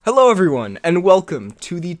Hello everyone, and welcome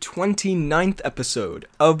to the 29th episode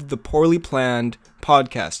of the Poorly Planned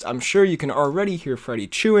podcast. I'm sure you can already hear Freddy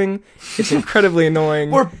chewing. It's incredibly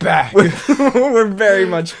annoying. We're back! We're very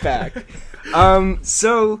much back.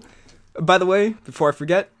 So, by the way, before I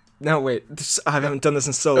forget, I haven't done this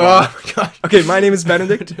in so long. Oh my gosh. Okay, my name is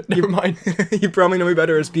Benedict. Never mind. You probably know me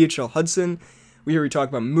better as BHL Hudson. We talk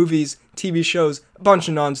about movies, TV shows, a bunch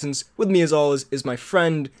of nonsense. With me as always is my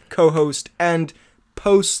friend, co-host, and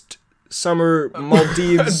post-summer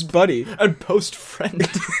Maldives buddy. And post-friend.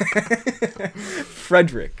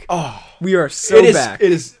 Frederick. Oh. We are so back.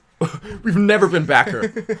 It is. We've never been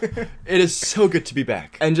backer. It is so good to be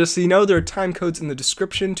back. And just so you know, there are time codes in the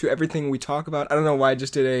description to everything we talk about. I don't know why I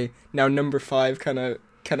just did a now number 5 kind of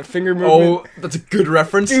finger movement. Oh, that's a good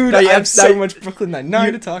reference. Dude, I have so much Brooklyn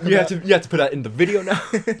Nine-Nine to talk about. You have to put that in the video now.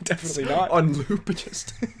 Definitely not. On loop,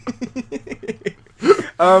 just.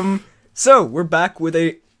 So we're back with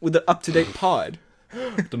a up-to-date pod.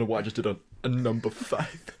 Don't know why I just did a number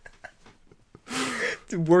 5.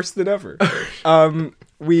 Worse than ever.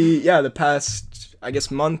 The past, I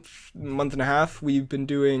guess, month and a half, we've been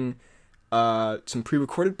doing some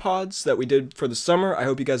pre-recorded pods that we did for the summer. I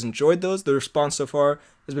hope you guys enjoyed those. The response so far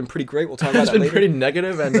has been pretty great. We'll talk about that later. It's been pretty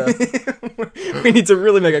negative, and we need to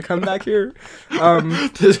really make a comeback here.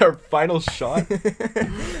 This is our final shot.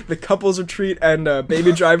 The couples retreat and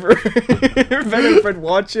Baby Driver. Ben and Fred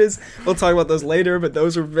watches. We'll talk about those later, but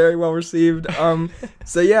those were very well received.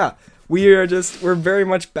 So yeah, we're very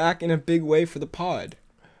much back in a big way for the pod.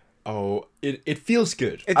 Oh, it feels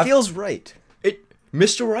good. It feels right.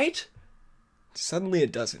 Mr. Right? Suddenly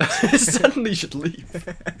it doesn't. Suddenly should leave.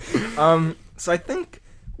 So I think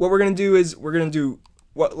what we're going to do is we're going to do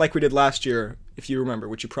what like we did last year, if you remember,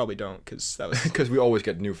 which you probably don't because that was... Because we always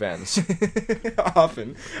get new fans.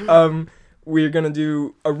 Often. We're going to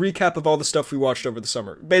do a recap of all the stuff we watched over the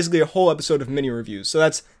summer. Basically a whole episode of mini reviews. So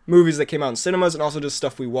that's movies that came out in cinemas and also just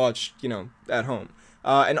stuff we watched, at home.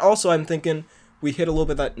 And also I'm thinking we hit a little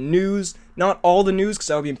bit of that news. Not all the news, because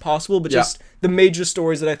that would be impossible, but just the major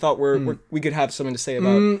stories that I thought we could have something to say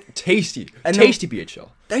about. Tasty. And tasty BHL.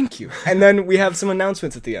 Thank you. And then we have some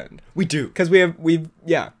announcements at the end. We do. Because we've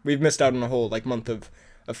missed out on a whole month of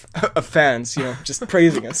fans, just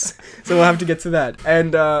praising us. So we'll have to get to that.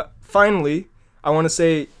 And finally, I want to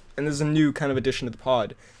say, and this is a new kind of addition to the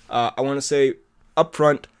pod, I want to say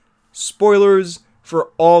upfront, spoilers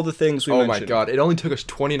for all the things we mentioned. Oh my god, it only took us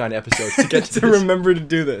 29 episodes to get to to remember to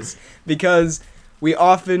do this. Because we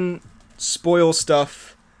often spoil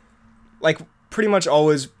stuff, like pretty much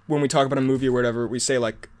always when we talk about a movie or whatever, we say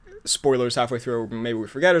spoilers halfway through, or maybe we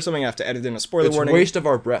forget or something, I have to edit in a spoiler warning. It's a waste of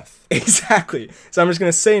our breath. Exactly. So I'm just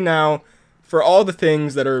going to say now, for all the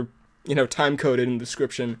things that are, time-coded in the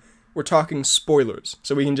description, we're talking spoilers.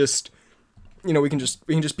 So we can just... we can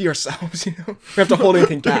just be ourselves, We don't have to hold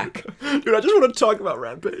anything back. Dude, I just want to talk about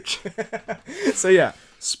Rampage. So yeah,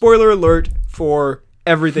 spoiler alert for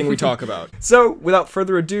everything we talk about. So, without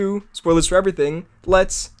further ado, spoilers for everything,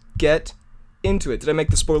 let's get into it. Did I make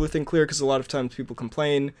the spoiler thing clear? Because a lot of times people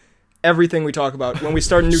complain. Everything we talk about, when we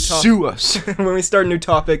start a new topic... Sue us! When we start a new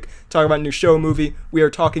topic, talk about a new show, movie, we are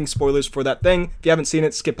talking spoilers for that thing. If you haven't seen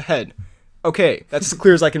it, skip ahead. Okay, that's as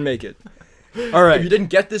clear as I can make it. All right. If you didn't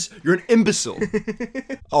get this, you're an imbecile.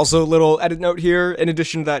 Also, little edit note here. In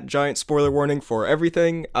addition to that giant spoiler warning for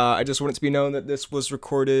everything, I just want it to be known that this was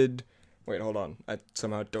recorded... Wait, hold on. I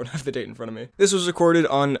somehow don't have the date in front of me. This was recorded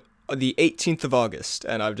on the 18th of August,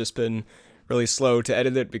 and I've just been really slow to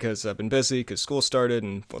edit it because I've been busy, because school started,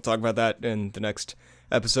 and we'll talk about that in the next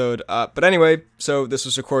episode. But anyway, so this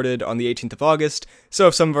was recorded on the 18th of August, so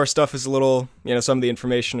if some of our stuff is a little, some of the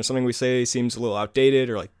information or something we say seems a little outdated,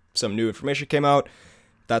 or some new information came out,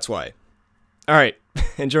 that's why. Alright,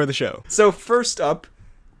 enjoy the show. So first up,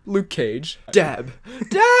 Luke Cage. Dab.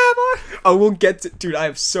 Oh, we'll get to... Dude, I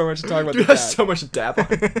have so much to talk about. Dude, the I have so much to dab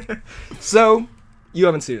on. So, you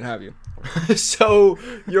haven't seen it, have you? So,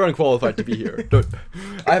 you're unqualified to be here.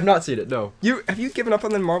 I have not seen it, no. Have you given up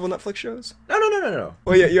on the Marvel Netflix shows? No.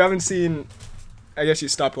 Well, yeah, you haven't seen... I guess you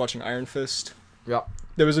stopped watching Iron Fist. Yeah.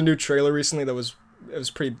 There was a new trailer recently that was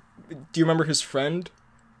pretty... Do you remember his friend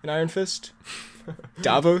in Iron Fist?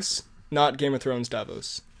 Davos? Not Game of Thrones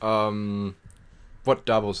Davos. What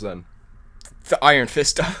Davos then? The Iron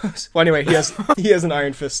Fist Davos. Well, anyway, he has an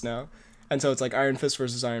Iron Fist now. And so it's like Iron Fist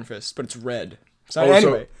versus Iron Fist, but it's red. So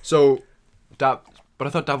anyway. But I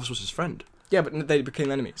thought Davos was his friend. Yeah, but they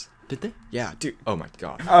became enemies. Did they? Yeah, dude. Oh my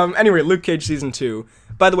god. Anyway, Luke Cage Season 2.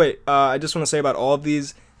 By the way, I just want to say about all of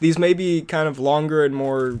these may be kind of longer and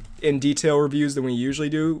more in-detail reviews than we usually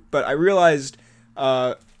do, but I realized,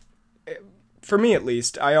 for me at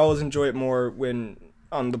least, I always enjoy it more when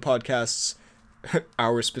on the podcasts.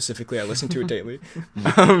 Hours specifically, I listen to it daily.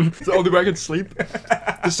 It's the only way I can sleep.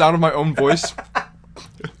 The sound of my own voice.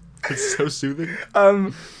 It's so soothing.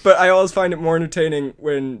 But I always find it more entertaining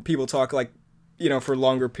when people talk like, for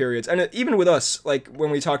longer periods. And even with us, like when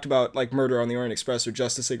we talked about like Murder on the Orient Express or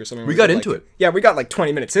Justice League or something. We got into it. Yeah, we got like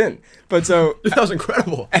 20 minutes in. But so that was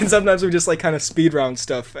incredible. And sometimes we just like kind of speed round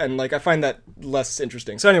stuff, and like I find that less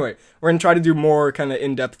interesting. So anyway, we're gonna try to do more kind of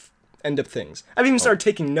in-depth things. I've even started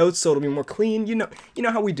taking notes so it'll be more clean. You know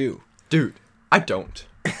how we do. Dude, I don't.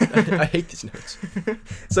 I hate these notes.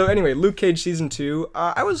 So anyway, Luke Cage season 2.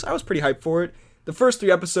 I was pretty hyped for it. The first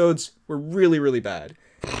 3 episodes were really, really bad.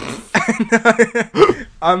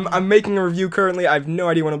 I'm making a review currently. I have no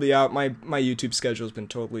idea when it'll be out. My YouTube schedule has been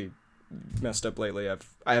totally messed up lately. I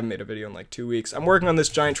haven't made a video in like 2 weeks. I'm working on this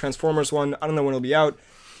giant Transformers one. I don't know when it'll be out.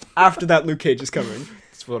 After that, Luke Cage is coming.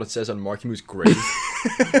 That's what it says on Marky Moo's grave.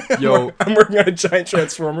 Yo, I'm working on a giant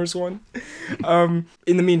Transformers one.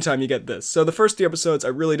 In the meantime, you get this. So the first 3 episodes I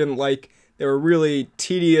really didn't like. They were really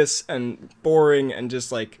tedious and boring and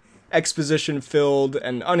just like exposition filled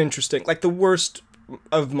and uninteresting. Like the worst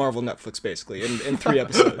of Marvel Netflix, basically, in 3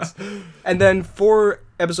 episodes. And then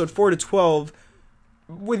episode 4 to 12,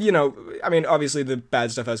 with, obviously the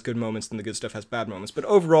bad stuff has good moments and the good stuff has bad moments, but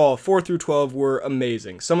overall, 4 through 12 were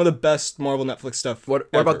amazing. Some of the best Marvel Netflix stuff What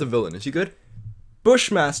ever. about the villain? Is he good?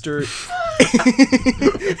 Bushmaster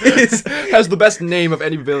has the best name of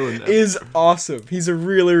any villain. Is awesome. He's a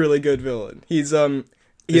really, really good villain. Is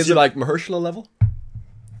he like Mahershala level?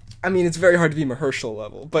 I mean, it's very hard to be Mahershala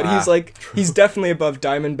level, but he's definitely above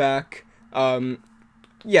Diamondback.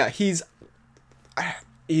 Yeah, he's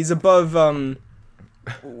above, Only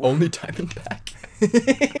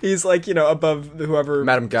Diamondback? He's like, above whoever...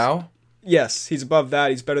 Madame Gao? Yes, he's above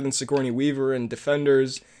that. He's better than Sigourney Weaver and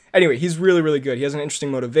Defenders. Anyway, he's really, really good. He has an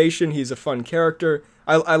interesting motivation. He's a fun character.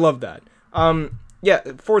 I love that. 4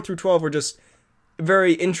 through 12 were just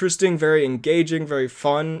very interesting, very engaging, very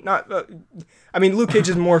fun. Luke Cage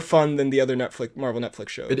is more fun than the other Marvel Netflix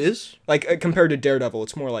shows. It is? Like, compared to Daredevil,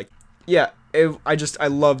 it's more like... Yeah, I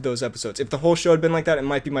love those episodes. If the whole show had been like that, it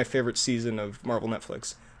might be my favorite season of Marvel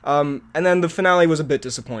Netflix. And then the finale was a bit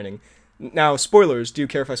disappointing. Now, spoilers, do you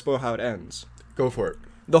care if I spoil how it ends? Go for it.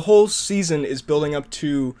 The whole season is building up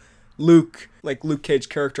to Luke Cage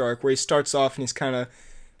character arc, where he starts off and he's kind of,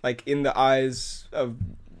 like, in the eyes of,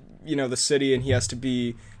 the city, and he has to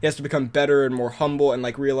become better and more humble and,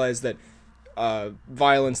 like, realize that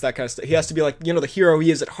violence, that kind of stuff. He has to be like, the hero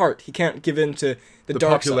he is at heart. He can't give in to the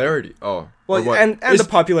dark popularity. Side. Oh. Well, and the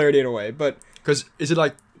popularity in a way, but... Because, is it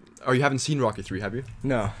like... Oh, you haven't seen Rocky 3, have you?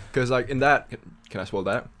 No. Because, like, in that... Can I spoil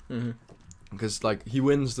that? Mm-hmm. Because, like, he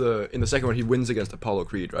wins in the second one, he wins against Apollo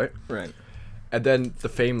Creed, right? Right. And then the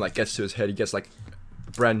fame, like, gets to his head. He gets, like,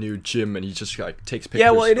 a brand new gym, and he just, like, takes pictures,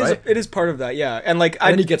 yeah, well, right? it is part of that, yeah. And, like...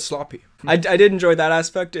 And then he gets sloppy. I did enjoy that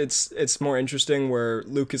aspect. It's more interesting where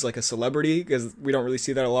Luke is like a celebrity, because we don't really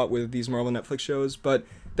see that a lot with these Marvel Netflix shows. But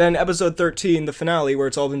then episode 13, the finale, where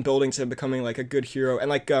it's all been building to him becoming like a good hero, and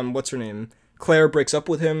like what's her name? Claire breaks up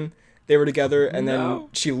with him. They were together, and then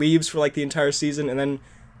she leaves for like the entire season, and then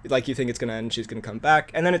like you think it's gonna end, she's gonna come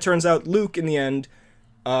back, and then it turns out Luke in the end,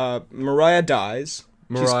 Mariah dies.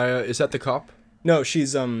 Is that the cop? No,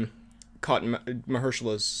 she's Cotton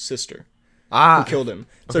Mahershala's sister. Who killed him.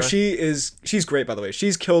 So she's great, by the way.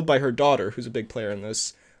 She's killed by her daughter, who's a big player in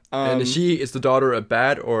this. And is the daughter a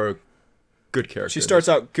bad or a good character? She starts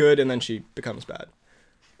out good, and then she becomes bad.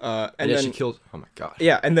 And then she kills... Oh my god.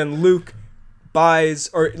 Yeah, and then Luke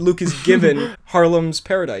is given Harlem's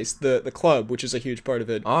Paradise, the club, which is a huge part of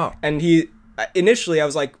it. And initially I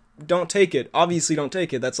was like, don't take it. Obviously don't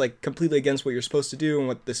take it. That's like completely against what you're supposed to do and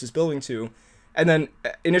what this is building to. And then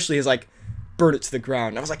initially he's like, burn it to the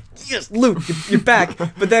ground. I was like, yes, Luke, you're back.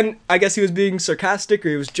 But then I guess he was being sarcastic or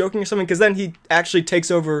he was joking or something, because then he actually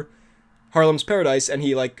takes over Harlem's Paradise and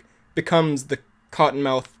he like becomes the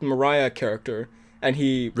Cottonmouth Mariah character, and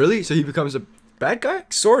he... Really? So he becomes a bad guy?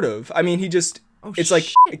 Sort of. I mean, he just... it's like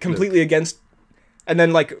completely Luke. Against... And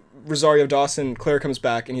then like Rosario Dawson, Claire comes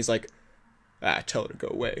back and he's like, tell her to go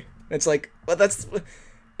away. It's like, well, that's...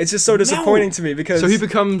 It's just so disappointing to me because... So he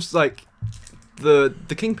becomes like... The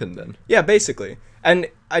Kingpin then. Yeah, basically. And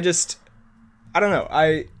I don't know.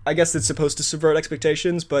 I guess it's supposed to subvert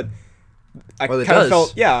expectations, but I kind of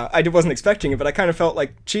felt, I wasn't expecting it, but I kind of felt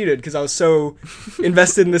like cheated because I was so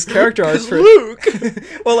invested in this character arc for Luke.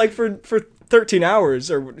 Well, like for 13 hours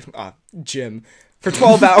or Jim, for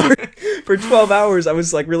 12 hours. For 12 hours I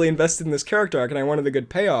was like really invested in this character arc and I wanted a good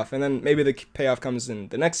payoff, and then maybe the payoff comes in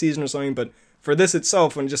the next season or something, but for this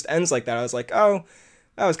itself, when it just ends like that, I was like, oh,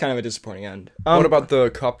 that was kind of a disappointing end. What about the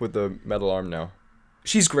cop with the metal arm now?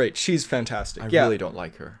 She's great. She's fantastic. I Yeah. really don't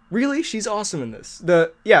like her. Really? She's awesome in this.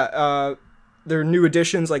 There are new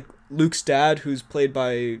additions like Luke's dad, who's played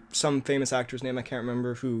by some famous actor's name I can't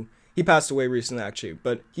remember, who he passed away recently actually,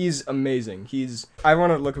 but he's amazing. I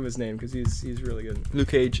want to look up his name because he's really good. Luke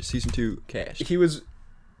Cage season 2 cast. He was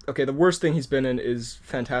okay. The worst thing he's been in is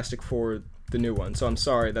Fantastic Four, the new one. So I'm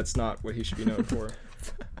sorry, that's not what he should be known for.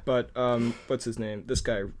 But what's his name? This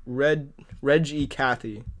guy, Reg E.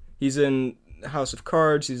 Cathy. He's in House of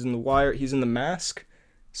Cards. He's in The Wire. He's in The Mask.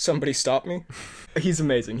 Somebody stop me. He's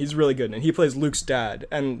amazing. He's really good, and he plays Luke's dad,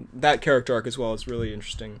 and that character arc as well is really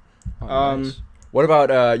interesting. Nice. What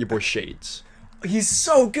about your boy Shades? He's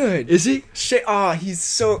so good. Is he? He's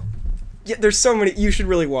so. Yeah, there's so many. You should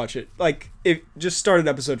really watch it. Like, just start at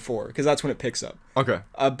episode 4 because that's when it picks up. Okay.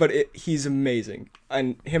 But he's amazing,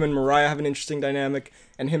 and him and Mariah have an interesting dynamic,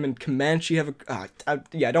 and him and Comanche have a.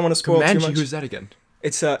 I don't want to spoil Comanche, too much. who's that again?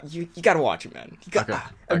 It's you gotta watch it, man.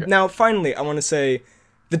 Okay. Now, finally, I want to say,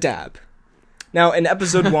 the dab. Now, in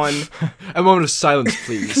episode 1, A moment of silence,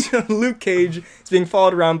 please. Luke Cage is being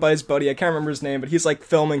followed around by his buddy. I can't remember his name, but he's like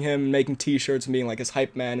filming him, making T-shirts, and being like his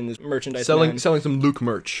hype man and his merchandise man. selling some Luke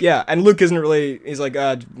merch. Yeah, and Luke isn't really. He's like,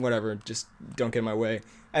 whatever, just don't get in my way.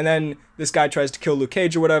 And then this guy tries to kill Luke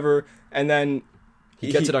Cage or whatever, and then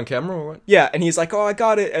He gets it on camera or what? Yeah, and he's like, oh, I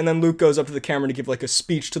got it. And then Luke goes up to the camera to give like a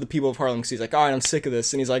speech to the people of Harlem because he's like, all right, I'm sick of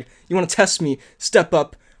this. And he's like, you want to test me? Step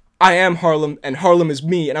up. I am Harlem, and Harlem is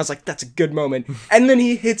me. And I was like, that's a good moment. And then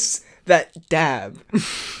he hits that dab.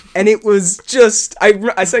 And it was just,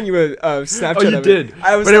 I sent you a Snapchat Oh, you of did.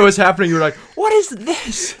 it. When it was happening, you were like, what is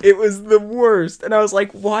this? It was the worst. And I was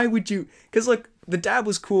like, why would you? Because like the dab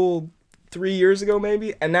was cool 3 years ago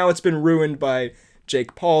maybe, and now it's been ruined by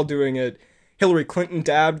Jake Paul doing it. Hillary Clinton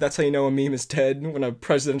dabbed. That's how you know a meme is dead, when a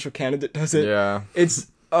presidential candidate does it. Yeah. It's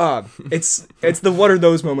the what are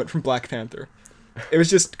those moment from Black Panther. It was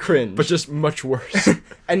just cringe. But just much worse.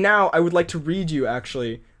 And now I would like to read you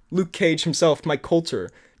actually. Luke Cage himself, Mike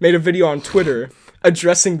Coulter, made a video on Twitter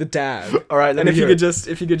addressing the dab. All right, and if you could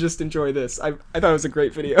just enjoy this, I thought it was a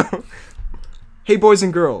great video. Hey boys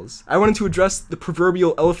and girls, I wanted to address the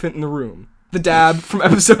proverbial elephant in the room. The dab from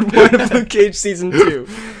episode 1 of Luke Cage season 2.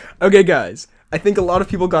 Okay guys, I think a lot of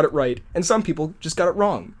people got it right, and some people just got it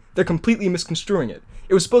wrong. They're completely misconstruing it.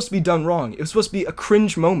 It was supposed to be done wrong. It was supposed to be a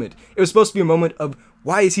cringe moment. It was supposed to be a moment of,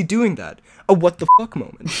 why is he doing that? A what the fuck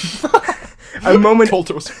moment. A moment...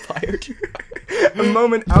 Coulter was fired. A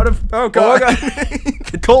moment out of... Oh god.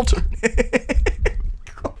 Coulter.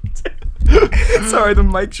 Sorry, the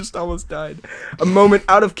mic just almost died. A moment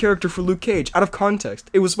out of character for Luke Cage, out of context.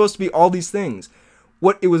 It was supposed to be all these things.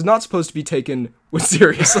 What it was not supposed to be taken was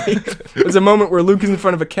seriously. It was a moment where Luke is in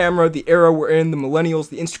front of a camera, the era we're in, the millennials,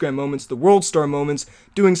 the Instagram moments, the world star moments,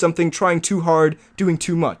 doing something, trying too hard, doing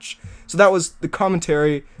too much. So that was the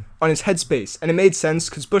commentary on his headspace, and it made sense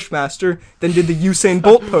because Bushmaster then did the Usain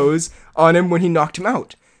Bolt pose on him when he knocked him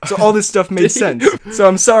out. So all this stuff made sense. So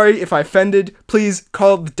I'm sorry if I offended. Please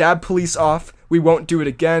call the dab police off. We won't do it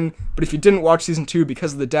again. But if you didn't watch season 2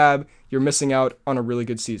 because of the dab, you're missing out on a really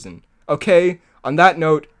good season. Okay? On that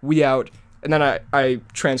note, we out. And then I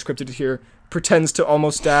transcripted it here. Pretends to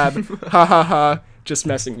almost dab. Ha ha ha. Just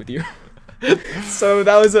messing with you. So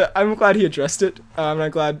that was I'm glad he addressed it. I'm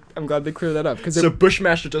glad they cleared that up. So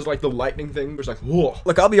Bushmaster does like the lightning thing, which is like, whoa.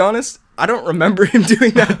 Look, I'll be honest. I don't remember him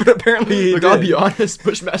doing that, but apparently he did. I'll be honest.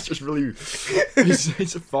 Bushmaster's really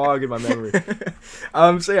he's a fog in my memory.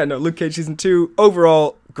 So yeah, no, Luke Cage season 2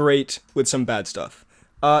 overall great with some bad stuff.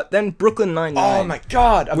 Then Brooklyn Nine-Nine. Oh my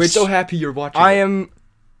god, I'm so happy you're watching. I am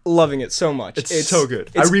loving it so much. It's so good.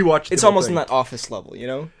 I rewatched. It's almost on that Office level, you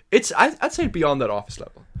know. I'd say beyond that Office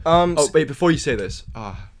level. Oh wait, before you say this,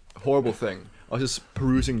 horrible thing. I was just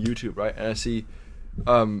perusing YouTube, right, and I see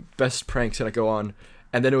best pranks, and I go on,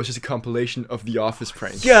 and then it was just a compilation of The Office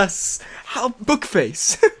pranks. Yes, how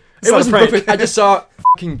Bookface. It wasn't Bookface. I just saw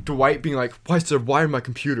fucking Dwight being like, "Why is there a wire in my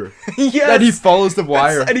computer?" Yes, that he follows the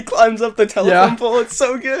wire, and he climbs up the telephone pole. It's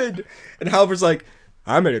so good. And Halber's like,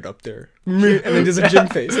 I made it up there. And then does a Jim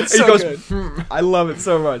face. It's so good. I love it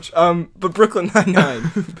so much. But Brooklyn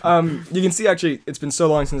Nine-Nine. You can see, actually, it's been so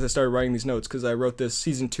long since I started writing these notes because I wrote this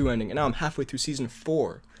season 2 ending, and now I'm halfway through season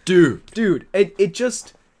 4. Dude, it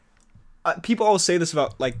just... people always say this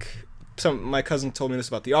about, like... My cousin told me this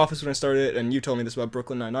about The Office when I started it, and you told me this about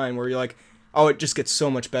Brooklyn Nine-Nine, where you're like, oh, it just gets so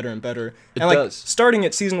much better and better. It does. Starting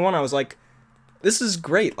at season 1, I was like, this is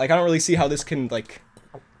great. Like, I don't really see how this can, like...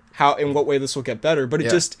 in what way this will get better, but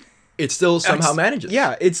it still somehow manages.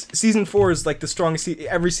 Yeah, it's season 4 is like the strongest.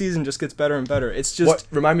 Every season just gets better and better. It's just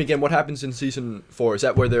remind me again. What happens in season 4? Is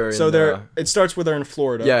that where they're? So it starts where they're in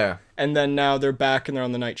Florida. Yeah. And then now they're back and they're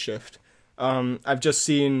on the night shift. I've just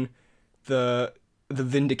seen the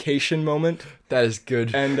vindication moment. That is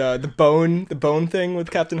good. And the bone thing with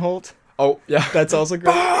Captain Holt. Oh yeah, that's also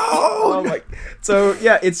great. Oh my! So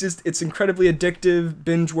yeah, it's incredibly addictive,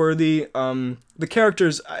 binge worthy. The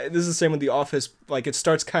characters. This is the same with The Office. Like it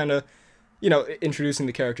starts kind of, introducing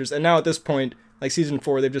the characters, and now at this point, like season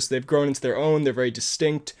 4, they've grown into their own. They're very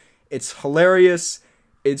distinct. It's hilarious.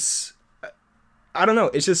 It's, I don't know.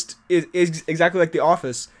 It's exactly like The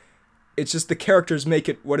Office. It's just the characters make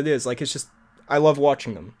it what it is. Like it's just, I love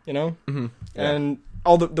watching them. Mm-hmm. Yeah. And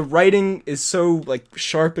all the writing is so like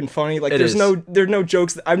sharp and funny. Like there's no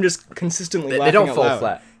jokes. I'm just consistently laughing. They don't out fall loud.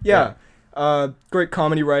 flat. Yeah. Great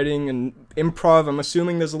comedy writing and improv. I'm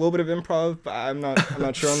assuming there's a little bit of improv, but I'm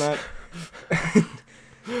not sure on that.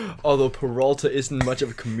 Although Peralta isn't much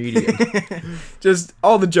of a comedian. Just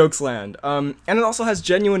all the jokes land. And it also has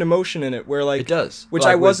genuine emotion in it where like it does. Which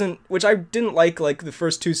I didn't like the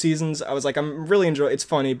first 2 seasons. I was like, I'm really enjoying it's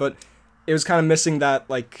funny, but it was kind of missing that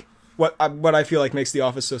like what I feel like makes The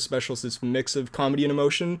Office so special is this mix of comedy and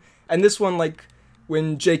emotion. And this one, like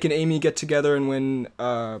when Jake and Amy get together and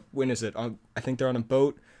when is it? I think they're on a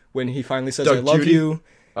boat when he finally says I love you.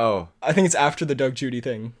 Oh. I think it's after the Doug Judy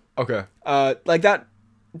thing. Okay. Like that,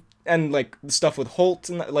 and like the stuff with Holt,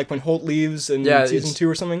 and like when Holt leaves in season 2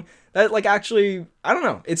 or something. That like actually, I don't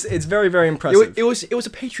know. It's very very impressive. It was a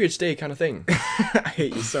Patriots Day kind of thing. I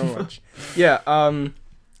hate you so much. Yeah.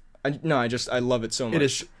 I love it so much. It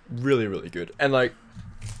is really really good, and like,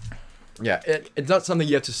 yeah, it's not something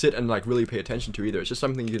you have to sit and like really pay attention to either. It's just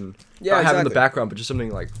something you can have in the background, but just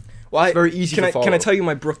something like it's very easy to follow. Can I tell you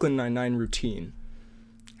my Brooklyn Nine-Nine routine?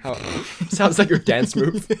 How sounds like your dance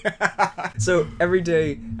move. So every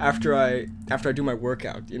day after I do my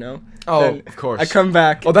workout, Oh, of course. I come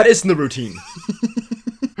back. Oh, that isn't the routine.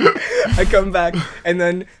 I come back, and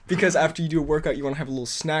then because after you do a workout, you want to have a little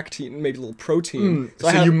snack, maybe a little protein. So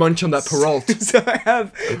you munch on that Peralta. So I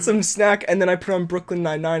have some snack, and then I put on Brooklyn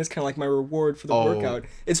Nine-Nine as kind of like my reward for the workout.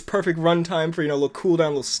 It's perfect run time for a little cool down,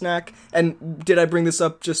 little snack. And did I bring this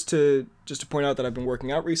up just to point out that I've been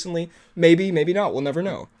working out recently? Maybe, maybe not. We'll never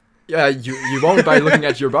know. Yeah, you won't by looking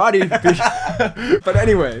at your body. But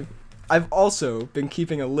anyway, I've also been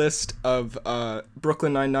keeping a list of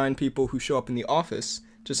Brooklyn Nine-Nine people who show up in The Office,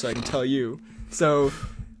 just so I can tell you. So,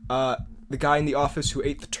 the guy in The Office who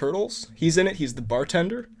ate the turtles, he's in it. He's the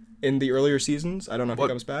bartender in the earlier seasons. I don't know if he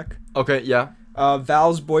comes back. Okay, yeah.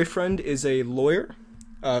 Val's boyfriend is a lawyer.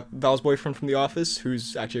 Val's boyfriend from The Office,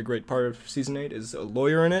 who's actually a great part of season 8, is a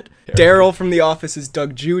lawyer in it. Daryl from The Office is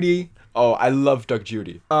Doug Judy. Oh, I love Doug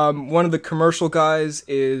Judy. One of the commercial guys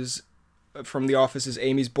is from The Office is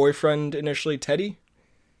Amy's boyfriend initially, Teddy.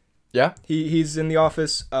 Yeah, he's in The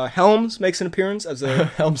Office. Helms makes an appearance as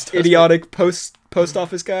a idiotic post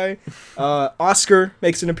office guy. Oscar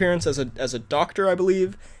makes an appearance as a doctor, I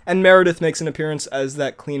believe, and Meredith makes an appearance as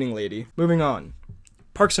that cleaning lady. Moving on,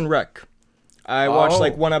 Parks and Rec. I watched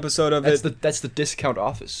like one episode of it. That's the discount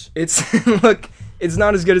Office. It's it's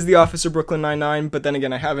not as good as The Office or Brooklyn Nine-Nine, but then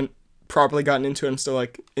again, I haven't properly gotten into it. I'm still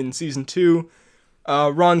like in season 2.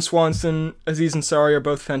 Ron Swanson, Aziz Ansari are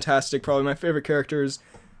both fantastic. Probably my favorite characters.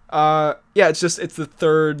 It's the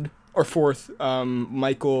third or fourth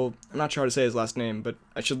Michael. I'm not sure how to say his last name, but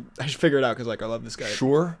I should figure it out because I love this guy.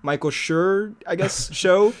 Sure. Michael Schur, I guess.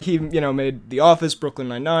 Show he made The Office, Brooklyn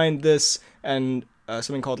Nine-Nine, this, and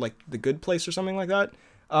something called like The Good Place or something like that.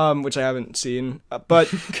 Which I haven't seen,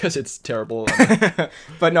 but because it's terrible.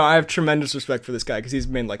 But no, I have tremendous respect for this guy because he's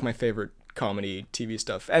made like my favorite comedy TV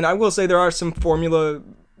stuff. And I will say there are some formula.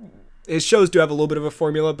 His shows do have a little bit of a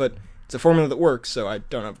formula, but it's a formula that works, so I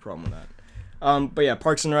don't have a problem with that. But yeah,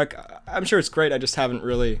 Parks and Rec, I'm sure it's great. I just haven't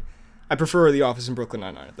really. I prefer The Office and Brooklyn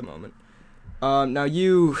Nine-Nine at the moment. Now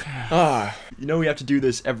you. We have to do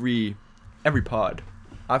this every pod.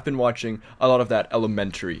 I've been watching a lot of that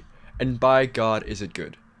Elementary. And by God, is it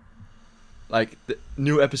good. Like, the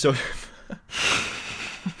new episode...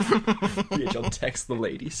 DHL text the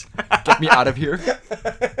ladies. Get me out of here.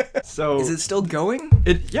 So... Is it still going?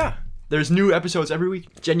 Yeah. There's new episodes every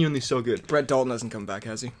week. Genuinely so good. Brett Dalton hasn't come back,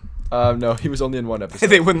 has he? No, he was only in one episode.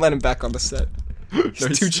 They wouldn't let him back on the set.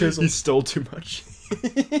 He's too chiseled. He stole too much.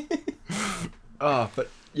 But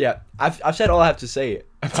yeah, I've said all I have to say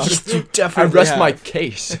about it. I rest my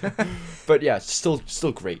case. But yeah, it's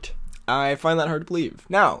still great. I find that hard to believe.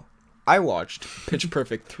 Now, I watched Pitch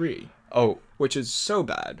Perfect 3. Oh. Which is so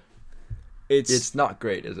bad. It's not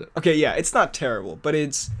great, is it? Okay, yeah, it's not terrible, but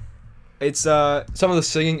it's some of the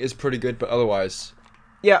singing is pretty good, but otherwise...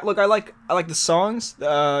 Yeah, look, I like the songs,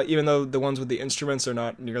 even though the ones with the instruments are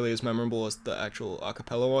not nearly as memorable as the actual a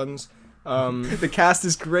cappella ones. The cast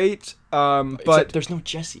is great, but except there's no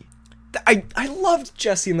Jesse. I loved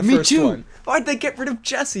Jesse in the first one. Why'd they get rid of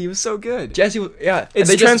Jesse? He was so good. Jesse, yeah.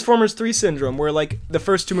 It's Transformers 3 syndrome, where like the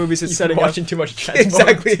first two movies it's setting up watching too much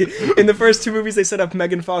Transformers. Exactly. In the first two movies they set up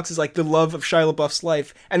Megan Fox as like the love of Shia LaBeouf's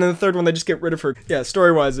life, and then the third one they just get rid of her. Yeah,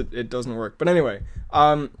 story wise it doesn't work. But anyway,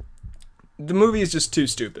 the movie is just too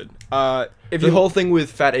stupid. The whole thing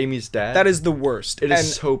with Fat Amy's dad. That is the worst. It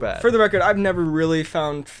is so bad. For the record, I've never really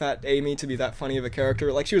found Fat Amy to be that funny of a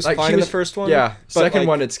character. Like, she was fine in the first one. Yeah. Second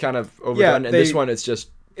one, it's kind of overdone. And this one, it's just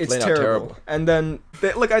it's terrible. And then,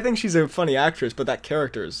 I think she's a funny actress, but that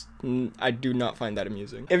character is... I do not find that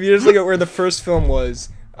amusing. If you just look at where the first film was,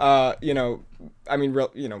 relatively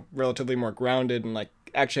more grounded and, like,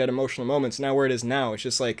 actually had emotional moments. Now where it is now, it's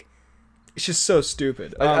just, like... It's just so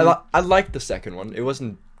stupid. I liked the second one. It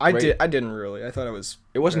wasn't great. I didn't really. I thought it was...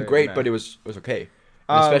 It wasn't great, but it was okay.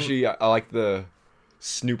 Especially, I like the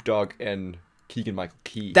Snoop Dogg and Keegan-Michael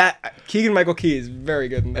Key. Keegan-Michael Key is very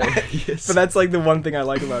good in that. Yes. But that's, like, the one thing I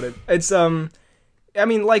like about it. It's,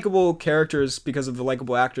 likable characters because of the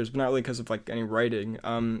likable actors, but not really because of, like, any writing.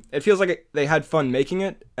 It feels like they had fun making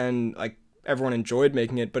it, and, like, everyone enjoyed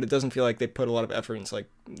making it, but it doesn't feel like they put a lot of effort into, like,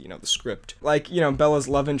 the script. Like, Bella's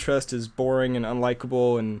love interest is boring and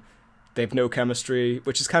unlikable, and they have no chemistry,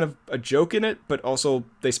 which is kind of a joke in it, but also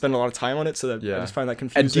they spend a lot of time on it, so that I just find that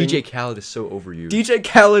confusing. And DJ Khaled is so overused. DJ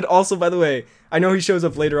Khaled also, by the way, I know he shows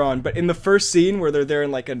up later on, but in the first scene where they're there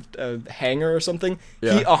in, like, a hangar or something, he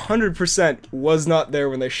 100% was not there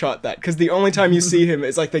when they shot that, because the only time you see him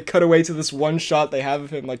is, like, they cut away to this one shot they have of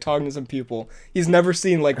him, like, talking to some people. He's never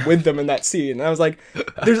seen, like, with them in that scene, and I was like,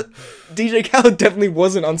 DJ Khaled definitely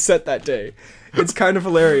wasn't on set that day. It's kind of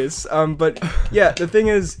hilarious. But, yeah, the thing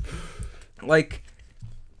is... Like,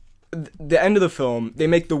 the end of the film, they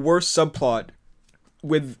make the worst subplot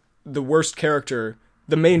with the worst character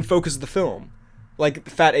the main focus of the film. Like,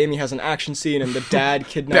 Fat Amy has an action scene, and the dad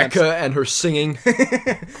kidnaps... Becca and her singing.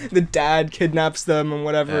 The dad kidnaps them and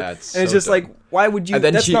whatever. Yeah, it's just dumb. Like, why would you...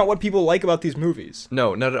 That's not what people like about these movies.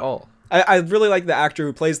 No, not at all. I really like the actor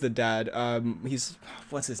who plays the dad. He's...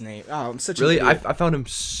 What's his name? Oh, I'm such a... Really? I found him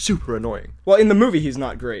super annoying. Well, in the movie, he's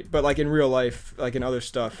not great. But, like, in real life, like, in other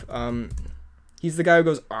stuff... He's the guy who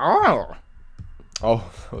goes, oh.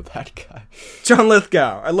 Oh, that guy. John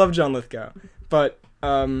Lithgow. I love John Lithgow. But,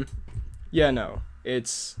 no.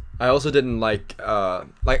 It's... I also didn't like, I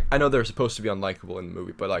know they're supposed to be unlikable in the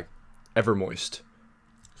movie, but, like, Evermoist.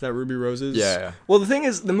 Is that Ruby Roses? Yeah. Well, the thing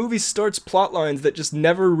is, the movie starts plot lines that just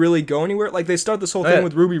never really go anywhere. Like, they start this whole thing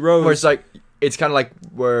with Ruby Rose. Where it's like, it's kind of like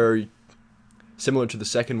where, similar to the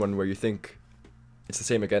second one, where you think it's the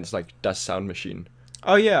same against, like, Das Sound Machine.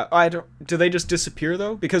 Oh yeah, do they just disappear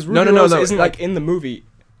though? Because Ruby Rose isn't like in the movie.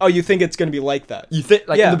 Oh, you think it's gonna be like that? You think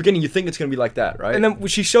in the beginning you think it's gonna be like that, right? And then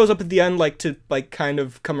she shows up at the end like to like kind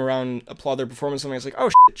of come around, applaud their performance, and it's like, oh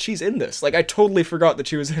shit, she's in this. Like I totally forgot that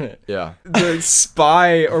she was in it. Yeah. The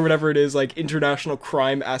spy or whatever it is, like international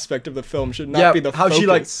crime aspect of the film should not be the focus. How she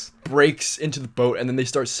like breaks into the boat and then they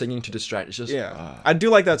start singing to distract. It's just I do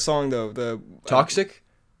like that song though. The Toxic.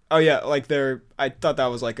 Oh yeah, like I thought that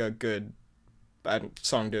was like a good. Bad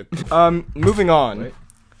song, dude. Moving on. Wait.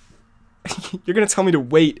 You're gonna tell me to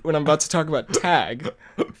wait when I'm about to talk about Tag.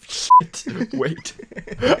 Wait.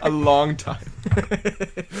 A long time.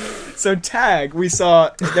 So Tag, we saw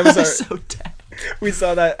that was our Tag. We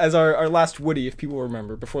saw that as our last Woody, if people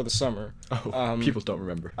remember, before the summer. Oh, people don't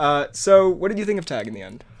remember. So what did you think of Tag in the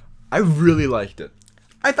end? I really liked it.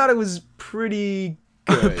 I thought it was pretty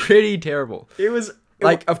good. Pretty terrible. It was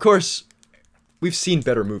like, of course. We've seen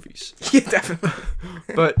better movies. Yeah, definitely.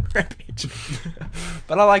 But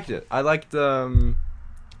I liked it. I liked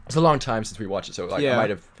it's a long time since we watched it, so like I might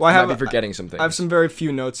be forgetting some things. I have some very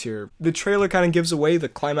few notes here. The trailer kind of gives away the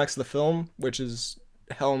climax of the film, which is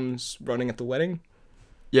Helms running at the wedding.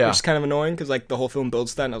 Yeah. Which is kind of annoying, because like the whole film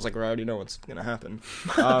builds to that, and I was like, I already know what's going to happen.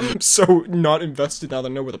 I'm so not invested now that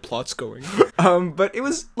I know where the plot's going. But it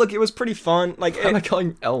was pretty fun. Like, I'm not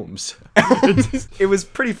calling Elms. It was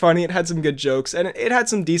pretty funny. It had some good jokes, and it had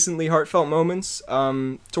some decently heartfelt moments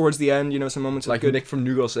towards the end, some moments like of good... Nick from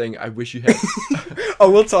New Girl saying, I wish you had... Oh,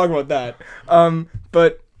 we'll talk about that.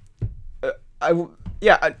 But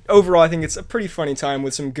overall, I think it's a pretty funny time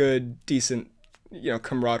with some good, decent...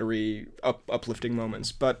 camaraderie, uplifting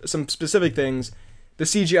moments. But some specific things, the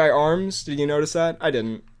CGI arms, did you notice that? I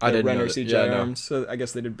didn't. I didn't Renner notice. CGI arms, so I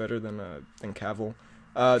guess they did better than Cavill.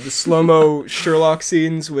 The slow-mo Sherlock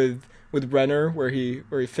scenes with Renner, where he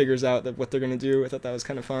figures out what they're gonna do. I thought that was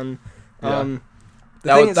kind of fun. Yeah.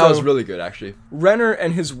 That was really good, actually. Renner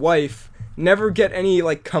and his wife never get any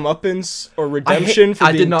like comeuppance or redemption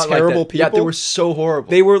for being terrible people. Yeah, they were so horrible.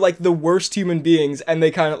 They were like the worst human beings, and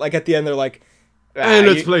they kind of like at the end they're like, Hey,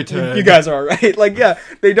 let's play tag. You guys are alright. Like, yeah,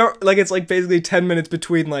 they don't, like, it's like basically 10 minutes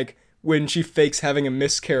between, like, when she fakes having a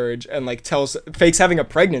miscarriage and, like, fakes having a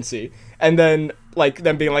pregnancy, and then, like,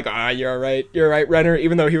 them being like, you're right, Renner,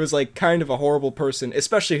 even though he was, like, kind of a horrible person,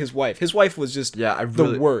 especially his wife. His wife was just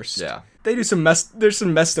the worst. Yeah. They do there's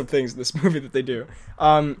some messed up things in this movie that they do.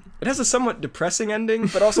 It has a somewhat depressing ending,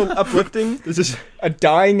 but also uplifting. This is a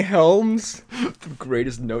dying Helms. The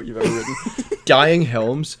greatest note you've ever written. Dying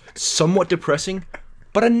Helms, somewhat depressing,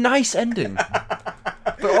 but a nice ending.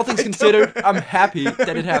 But all things considered, I'm happy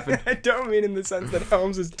that it happened. I don't mean in the sense that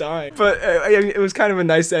Helms is dying. But I mean, it was kind of a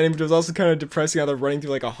nice ending, but it was also kind of depressing how they're running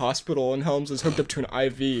through like a hospital and Helms is hooked up to an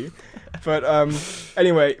IV. But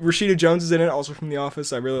anyway, Rashida Jones is in it, also from The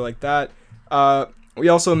Office. I really like that. We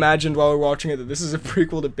also imagined while we were watching it that this is a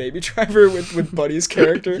prequel to Baby Driver with Buddy's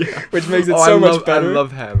character, which makes it so much better. I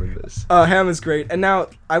love Ham in this. Ham is great. And now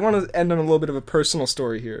I want to end on a little bit of a personal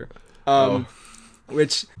story here.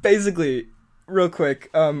 Which basically, real quick,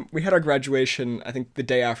 we had our graduation, I think the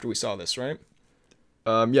day after we saw this, right?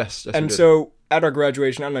 Yes. And so at our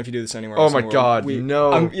graduation, I don't know if you do this anywhere else. Oh my god,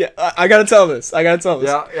 no. Yeah, I gotta tell this.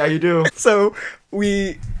 Yeah, you do. So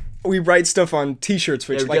we write stuff on T-shirts,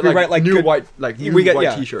 which we write like new white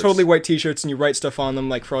T-shirts. Totally white T-shirts, and you write stuff on them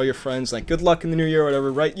like for all your friends, like good luck in the new year, or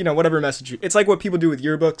whatever. Write whatever message. It's like what people do with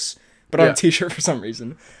yearbooks, but on a T-shirt for some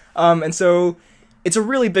reason. And so it's a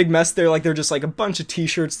really big mess there. Like they're just like a bunch of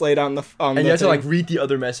T-shirts laid out on the and you have to like read the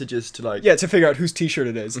other messages to like to figure out whose T-shirt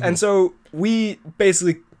it is. Mm-hmm. And so we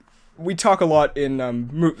talk a lot in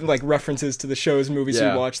like references to the shows and movies we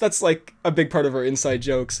watch. That's like a big part of our inside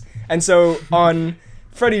jokes. And so on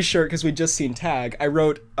Freddy's shirt, because we'd just seen Tag, I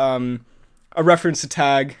wrote a reference to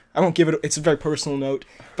Tag. I won't give it. It's a very personal note,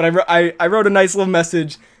 but I wrote a nice little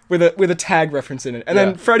message with a Tag reference in it. And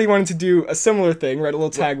then Freddy wanted to do a similar thing, write a little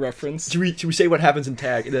Tag reference. Should we say what happens in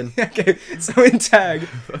Tag? And then okay, so in Tag,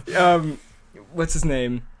 what's his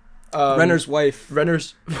name? Renner's wife.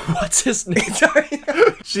 What's his name? Sorry.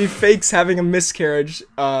 She fakes having a miscarriage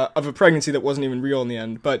of a pregnancy that wasn't even real in the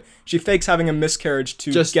end, but she fakes having a miscarriage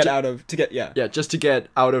to get out of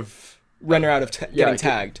Renner out of getting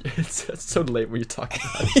tagged. It's so late when you talk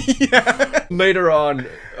about it. Later on,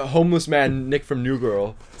 a homeless man, Nick from New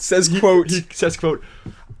Girl, says, quote,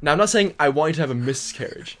 now I'm not saying I want you to have a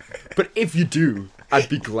miscarriage, but if you do, I'd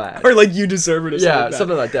be glad. Or like you deserve it or something like that.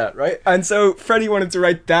 Something like that, right? And so Freddie wanted to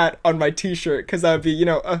write that on my T-shirt because that would be,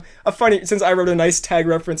 a funny, since I wrote a nice Tag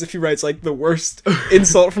reference, if he writes like the worst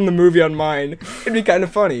insult from the movie on mine, it'd be kind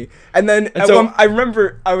of funny. And then I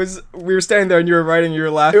remember we were standing there and you were writing, you were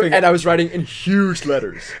laughing. And I was writing in huge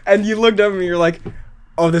letters. And you looked up at me, you're like,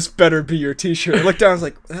 oh, this better be your T-shirt. I looked down, I was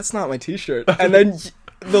like, that's not my T-shirt. And then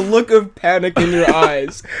the look of panic in your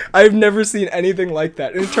eyes, I've never seen anything like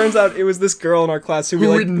that. And it turns out it was this girl in our class who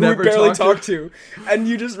we barely talked to. And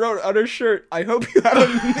you just wrote on her shirt, I hope you have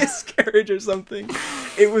a miscarriage or something.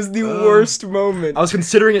 It was the worst moment. I was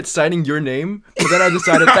considering signing your name, but then I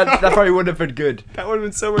decided that probably wouldn't have been good. That would have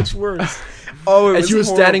been so much worse. Oh, and she was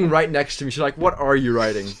standing right next to me. She's like, what are you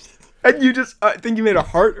writing? And you just, I think you made a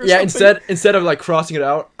heart or something? Yeah, instead of like crossing it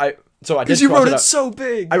out, because you wrote it so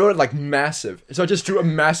big. I wrote it like massive. So I just drew a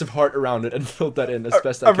massive heart around it and filled that in as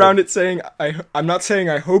best I could. Around it saying, I'm not saying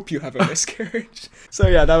I hope you have a miscarriage. So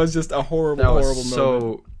yeah, that was just a horrible moment.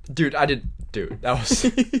 That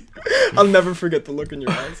was... I'll never forget the look in your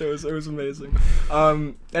eyes. It was amazing.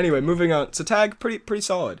 Anyway, moving on. So Tag, pretty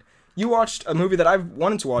solid. You watched a movie that I've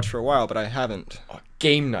wanted to watch for a while, but I haven't.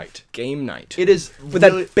 Game Night. It is with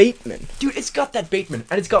really, that Bateman. Dude, it's got that Bateman,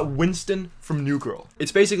 and it's got Winston from New Girl.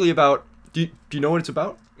 It's basically about... Do you know what it's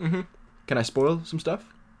about? Mm-hmm. Can I spoil some stuff?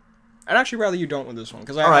 I'd actually rather you don't with this one,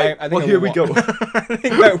 because I think here we go. I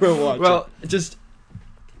think I will watch it.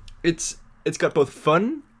 It's got both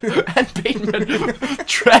fun and Bateman.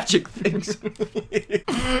 Tragic things.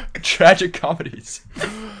 Tragic comedies.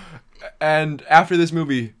 And after this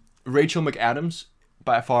movie, Rachel McAdams,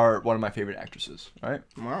 by far one of my favorite actresses, right?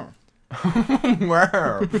 Wow.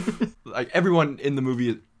 Wow. Like everyone in the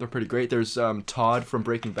movie, they're pretty great. There's Todd from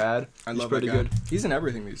Breaking Bad. I love that guy. Good. He's in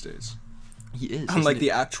everything these days. He is. Unlike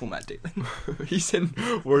the actual Matt Damon. He's in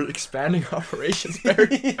We're Expanding Operations,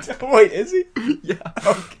 Barry. Wait, is he? Yeah.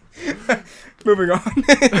 Okay. Moving on.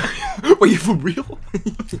 Wait, you for real?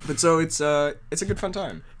 But so it's a good fun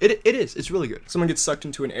time. It is. It's really good. Someone gets sucked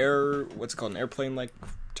into an airplane like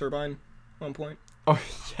turbine at one point. Oh,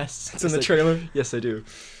 yes. It's in the trailer. Yes, I do.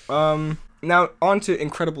 Now, on to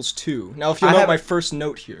Incredibles 2. Now, if you'll note my first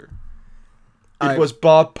note here. It was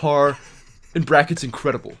Bob Parr, in brackets,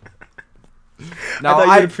 incredible. Now, I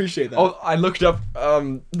thought you'd appreciate that. Oh, I looked up, I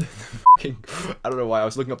don't know why, I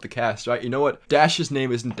was looking up the cast, right? You know what? Dash's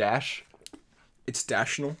name isn't Dash. It's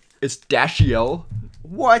Dashiell. It's Dashiell,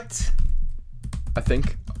 What? I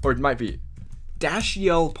think. Or it might be.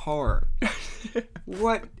 Dashiell Parr.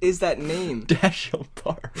 What is that name? Dashiell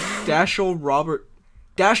Parr.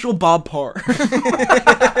 Dashiell Bob Parr.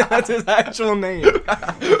 That's his actual name.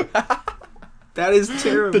 That is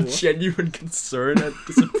terrible. The genuine concern and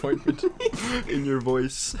disappointment in your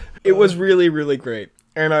voice. It was really, really great.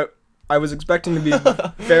 And I was expecting to be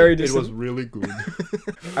very It was really good.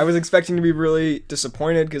 I was expecting to be really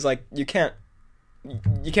disappointed because, like, you can't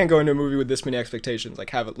go into a movie with this many expectations, like,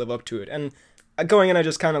 have it live up to it. And going in, I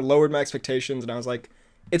just kind of lowered my expectations, and I was like,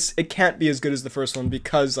 it can't be as good as the first one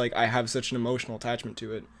because, like, I have such an emotional attachment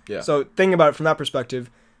to it. Yeah. So thinking about it from that perspective,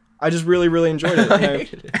 I just really, really enjoyed it. I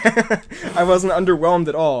hated it. I wasn't underwhelmed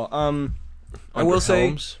at all. I will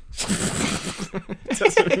say... It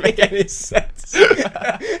doesn't make any sense.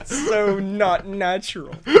 So not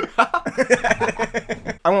natural.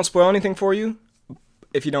 I won't spoil anything for you,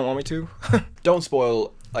 if you don't want me to. Don't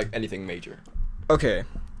spoil, like, anything major. Okay.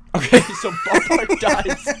 Okay, so Bob Parr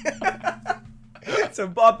dies. So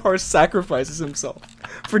Bob Parr sacrifices himself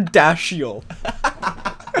for Dashiell.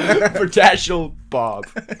 For Dashiell Bob.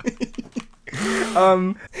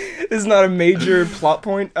 This is not a major plot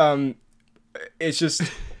point.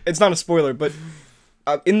 It's not a spoiler, but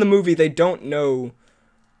in the movie they don't know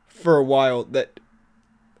for a while that...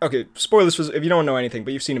 Okay, spoilers if you don't know anything,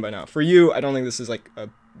 but you've seen it by now. For you, I don't think this is like a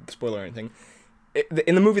spoiler or anything.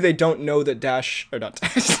 In the movie they don't know that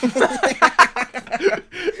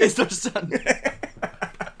It's their son.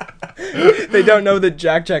 They don't know that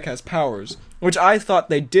Jack has powers, which I thought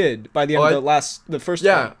they did by the end of the first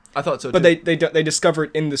Yeah, film. I thought so too. But they discover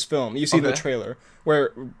it in this film. You see the trailer where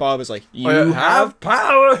Bob is like, "You have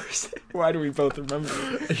powers." Why do we both remember?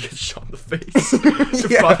 And he gets shot in the face.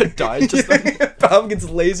 Yeah. Bob died just like Bob gets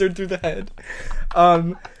lasered through the head.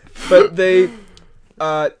 But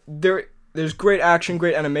there's great action,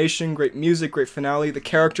 great animation, great music, great finale. The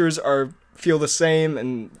characters feel the same,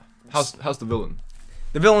 and how's the villain?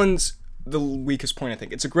 The villain's the weakest point, I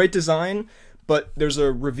think. It's a great design, but there's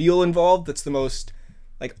a reveal involved that's the most,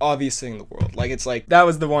 like, obvious thing in the world. Like, it's like, that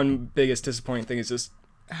was the one biggest disappointing thing, is just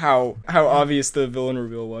how obvious the villain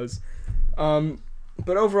reveal was.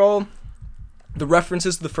 But overall, the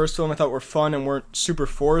references to the first film I thought were fun and weren't super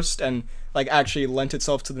forced and, like, actually lent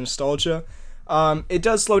itself to the nostalgia. It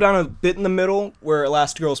does slow down a bit in the middle, where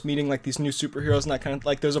Elastigirl's meeting, like, these new superheroes, and that kind of,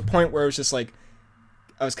 like, there's a point where it was just, like,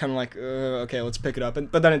 I was kind of like, okay, let's pick it up.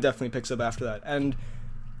 But then it definitely picks up after that. And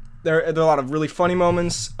there are a lot of really funny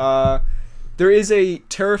moments. There is a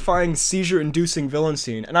terrifying seizure-inducing villain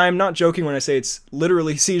scene. And I am not joking when I say it's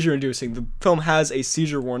literally seizure-inducing. The film has a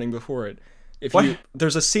seizure warning before it.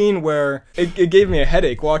 There's a scene where it gave me a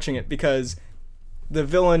headache watching it, because the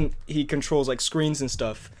villain, he controls, like, screens and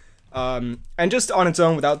stuff. And just on its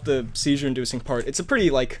own, without the seizure-inducing part, it's a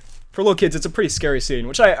pretty, like... For little kids, it's a pretty scary scene,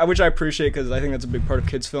 which I appreciate, because I think that's a big part of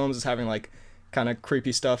kids' films, is having, like, kind of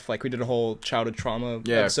creepy stuff. Like, we did a whole childhood trauma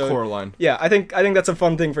episode. Coraline. Yeah, I think that's a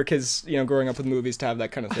fun thing for kids, growing up with movies, to have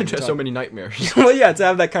that kind of thing. There's so many nightmares. Well, yeah, to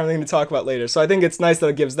have that kind of thing to talk about later. So I think it's nice that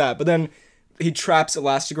it gives that. But then he traps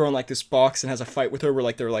Elastigirl in, like, this box and has a fight with her where,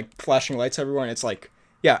 like, there are, like, flashing lights everywhere, and it's like,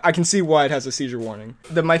 yeah, I can see why it has a seizure warning.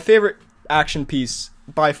 My favorite action piece,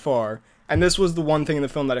 by far... And this was the one thing in the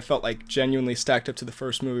film that I felt like genuinely stacked up to the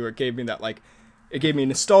first movie, where it gave me that, like, it gave me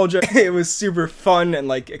nostalgia. It was super fun and,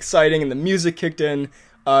 like, exciting, and the music kicked in.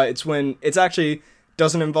 It's when it's actually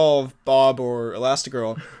doesn't involve Bob or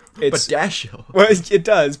Elastigirl. It's but Dashiell. Well, it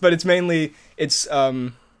does, but it's mainly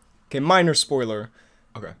okay, minor spoiler.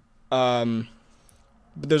 Okay. But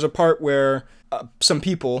there's a part where some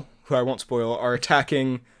people who I won't spoil are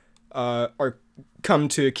attacking, or come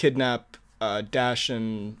to kidnap Dash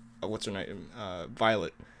and. What's her name?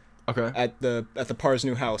 Violet. Okay. At the Parr's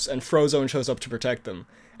new house, and Frozone shows up to protect them.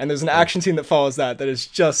 And there's an action scene that follows that is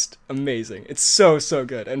just amazing. It's so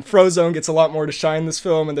good. And Frozone gets a lot more to shine in this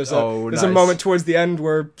film, and there's a moment towards the end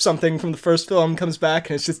where something from the first film comes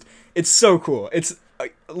back, and it's so cool.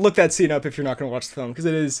 Look that scene up if you're not going to watch the film, because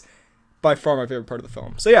it is by far my favorite part of the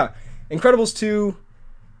film. So yeah, Incredibles 2,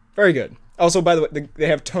 very good. Also, by the way, they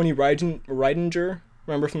have Tony Reidinger,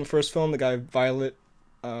 remember from the first film, the guy Violet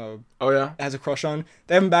has a crush on.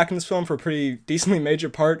 They have him back in this film for a pretty decently major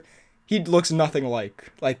part. He looks nothing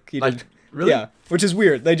like he did. Really? Yeah, which is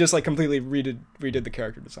weird. They just, like, completely redid the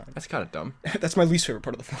character design. That's kind of dumb. That's my least favorite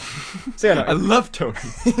part of the film. So yeah, no, I love Tony.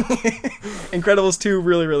 Incredibles 2,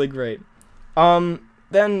 really, really great.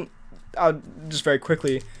 Then just very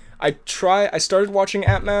quickly, I started watching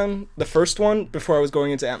Ant-Man, the first one, before I was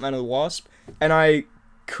going into Ant-Man and the Wasp, and I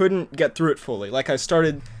couldn't get through it fully. Like,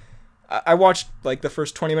 I watched, like, the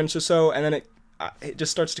first 20 minutes or so, and then it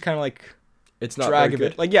just starts to kind of like it's not drag a very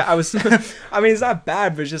bit. good. Like, yeah, I was, I mean, it's not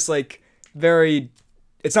bad, but it's just like very,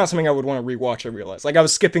 it's not something I would want to rewatch, I realize. Like, I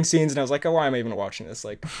was skipping scenes and I was like, oh, why am I even watching this?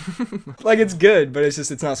 Like, like it's good, but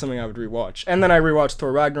it's not something I would rewatch. And then I rewatched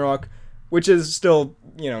Thor Ragnarok, which is still,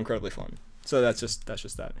 incredibly fun. So that's just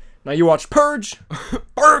that. Now you watched Purge.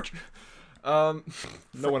 Purge! No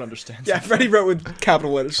one understands. Yeah, Freddie wrote with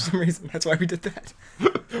capital letters for some reason. That's why we did that.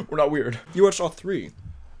 We're not weird. You watched all three.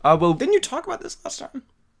 Well, didn't you talk about this last time?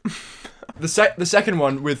 The second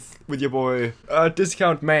one with your boy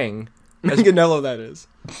Discount Mang, Manganello, that is.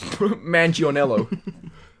 Mangionello,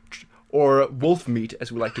 or Wolf Meat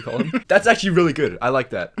as we like to call him. That's actually really good. I like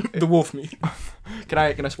that. The wolf meat. Can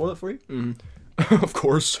I spoil it for you? Mm-hmm. Of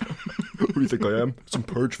course. Who do you think I am? Some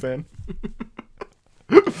Purge fan.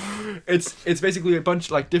 It's basically a bunch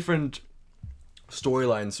like different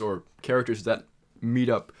storylines or characters that meet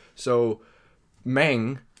up. So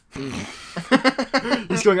Mang,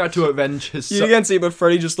 he's going out to avenge his son. You can't see, but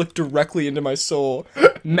Freddie just looked directly into my soul.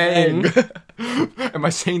 Mang. Am I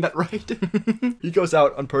saying that right? He goes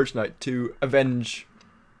out on Purge night to avenge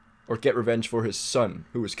or get revenge for his son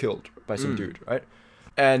who was killed by some dude, right?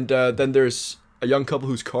 And then there's a young couple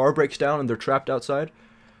whose car breaks down and they're trapped outside.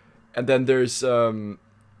 And then there's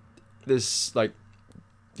these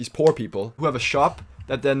poor people who have a shop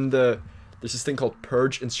that then there's this thing called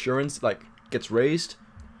Purge Insurance like gets raised.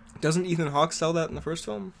 Doesn't Ethan Hawke sell that in the first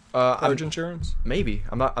film? Purge Insurance? Maybe.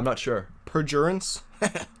 I'm not sure. Purgeurance?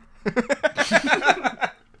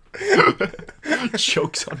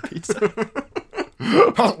 Chokes on pizza.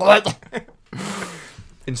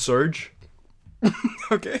 Insurge.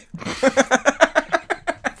 Okay.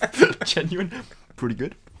 Genuine. Pretty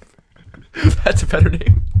good. That's a better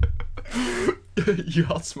name. You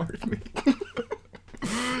outsmarted me.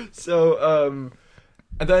 So,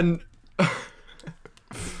 and then...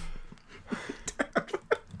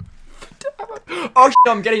 Oh, shit,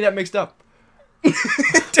 I'm getting that mixed up.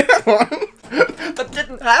 That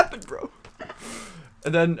didn't happen, bro.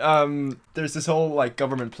 And then, there's this whole, like,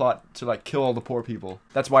 government plot to, like, kill all the poor people.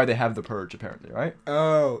 That's why they have the Purge, apparently, right?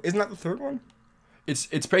 Oh, isn't that the third one?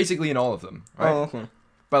 It's basically in all of them, right? Oh, okay.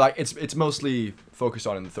 But, like, it's mostly focused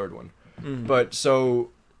on in the third one. Mm. But,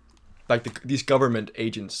 so, like, these government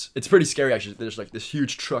agents, it's pretty scary, actually. There's, like, this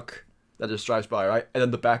huge truck that just drives by, right? And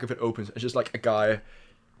then the back of it opens. It's just, like, a guy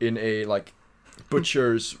in a, like,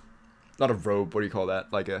 butcher's... Not a robe, what do you call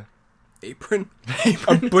that? Like a... Apron?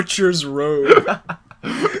 A butcher's robe.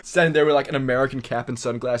 Standing there with, like, an American cap and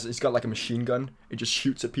sunglasses. He's got, like, a machine gun. It just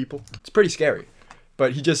shoots at people. It's pretty scary.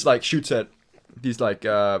 But he just, like, shoots at these, like,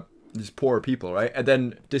 these poor people, right? And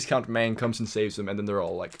then Discount Man comes and saves them, and then they're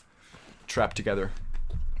all, like, trapped together.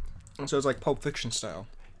 So it's like Pulp Fiction style.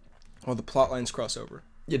 Or the plot lines cross over.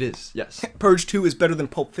 It is, yes. Purge 2 is better than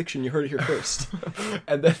Pulp Fiction, you heard it here first.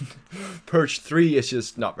 And then Purge 3 is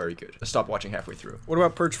just not very good. I stopped watching halfway through. What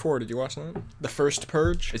about Purge 4? Did you watch that? The first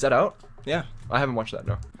Purge? Is that out? Yeah. I haven't watched that,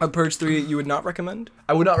 no. Purge 3 you would not recommend?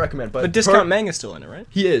 I would not recommend, but... But Discount Mang is still in it, right?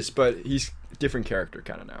 He is, but he's a different character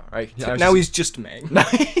kind of now, right? Now he's just Mang. Now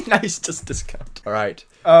he's just Discount. All right.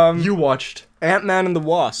 You watched... Ant-Man and the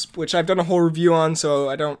Wasp, which I've done a whole review on, so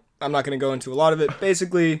I'm not going to go into a lot of it.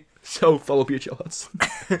 Basically... So, follow BHL Hudson.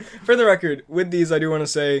 For the record, with these, I do want to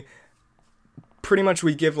say, pretty much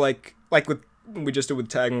we give, like with we just did with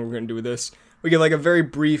Tag and we're going to do with this, we give, like, a very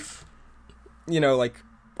brief, like,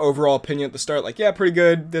 overall opinion at the start. Like, yeah, pretty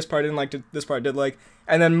good, this part I didn't like, this part I did like,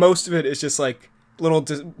 and then most of it is just, like, little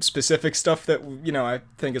specific stuff that, I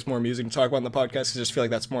think is more amusing to talk about in the podcast, because I just feel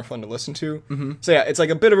like that's more fun to listen to. Mm-hmm. So, yeah, it's,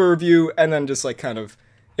 like, a bit of a review, and then just, like, kind of...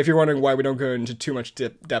 If you're wondering why we don't go into too much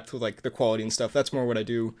depth with, like, the quality and stuff, that's more what I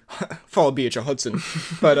do. Follow BHL Hudson.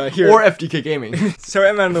 But here... Or FDK Gaming. So,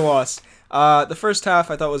 Ant-Man and the Wasp. The first half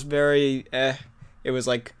I thought was very, It was,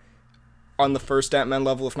 like, on the first Ant-Man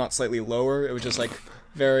level, if not slightly lower. It was just, like,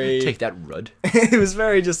 very... Take that, Rudd. It was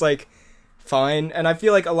very just, like, fine. And I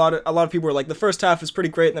feel like a lot of people were like, the first half is pretty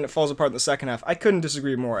great, and then it falls apart in the second half. I couldn't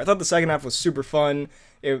disagree more. I thought the second half was super fun.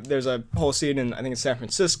 There's a whole scene in, I think it's San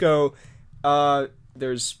Francisco.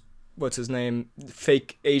 There's, what's his name,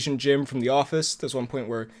 fake Asian Jim from The Office. There's one point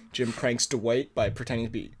where Jim pranks Dwight by pretending to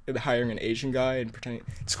be hiring an Asian guy and pretending...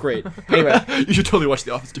 It's great. Anyway. You should totally watch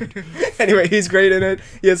The Office, dude. Anyway, he's great in it.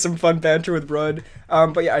 He has some fun banter with Rudd.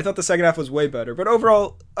 But yeah, I thought the second half was way better. But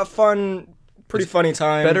overall, a fun, pretty funny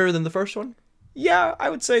time. Better than the first one? Yeah, I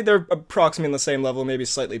would say they're approximately on the same level, maybe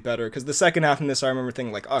slightly better. Because the second half in this, I remember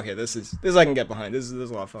thinking like, okay, this I can get behind. This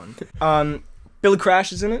is a lot of fun. Billy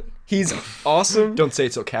Crash is in it. He's awesome. Don't say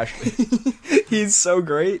it so casually. He's so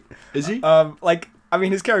great. Is he?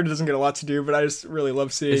 His character doesn't get a lot to do, but I just really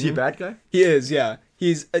love seeing him. Is he a bad guy? He is, yeah.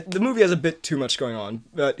 he's the movie has a bit too much going on,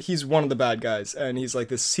 but he's one of the bad guys, and he's like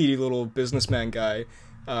this seedy little businessman guy.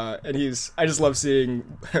 And I just love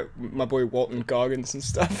seeing my boy Walton Goggins and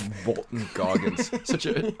stuff. Walton Goggins. Such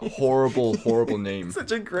a horrible, horrible name.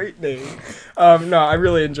 Such a great name. No, I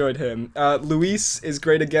really enjoyed him. Luis is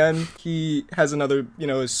great again. He has another,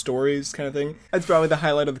 his stories kind of thing. That's probably the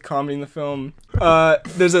highlight of the comedy in the film.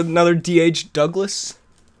 There's another D.H. Douglas.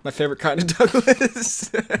 My favorite kind of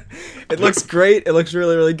Douglas. It looks great. It looks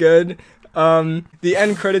really, really good. The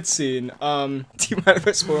end credits scene. Do you mind if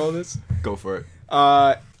I spoil this? Go for it.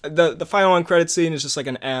 The final end credit scene is just like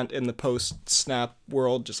an ant in the post-snap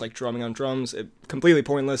world, just like drumming on drums. Completely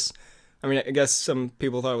pointless. I mean, I guess some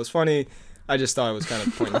people thought it was funny. I just thought it was kind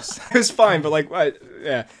of pointless. It was fine, but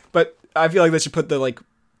yeah. But I feel like they should put the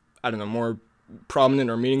more prominent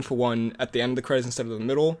or meaningful one at the end of the credits instead of the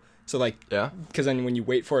middle. So yeah, because then when you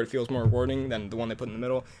wait for it, it feels more rewarding than the one they put in the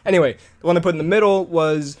middle. Anyway, the one they put in the middle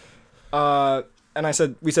was, and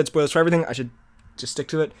we said spoilers for everything. I should just stick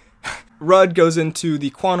to it. Rudd goes into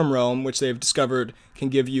the quantum realm, which they've discovered can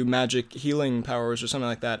give you magic healing powers or something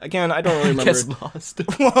like that. Again, I don't really remember. Gets lost.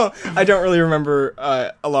 Well, I don't really remember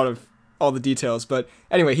a lot of all the details, but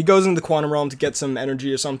anyway, he goes into the quantum realm to get some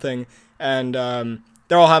energy or something, and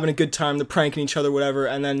they're all having a good time. They're pranking each other, whatever,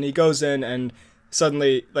 and then he goes in, and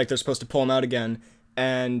suddenly, they're supposed to pull him out again,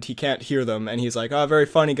 and he can't hear them, and he's like, "Oh, very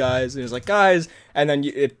funny, guys," and he's like, "Guys," and then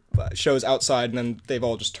it shows outside, and then they've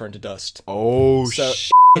all just turned to dust. Oh, so,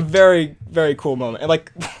 a very, very cool moment. And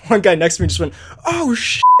one guy next to me just went, "Oh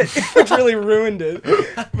shit," which really ruined it.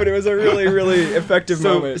 But it was a really, really effective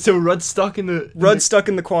moment. So Rudd's stuck in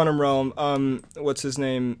the quantum realm. What's his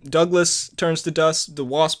name? Douglas turns to dust. The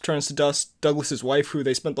Wasp turns to dust. Douglas's wife, who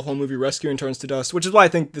they spent the whole movie rescuing, turns to dust. Which is why I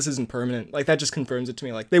think this isn't permanent. That just confirms it to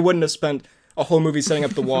me. They wouldn't have spent a whole movie setting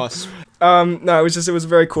up the Wasp. No, it was a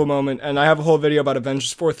very cool moment. And I have a whole video about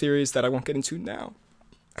Avengers 4 theories that I won't get into now.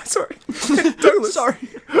 Sorry. Douglas. Sorry.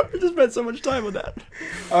 I just spent so much time with that.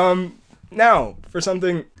 Now, for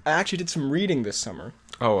something, I actually did some reading this summer.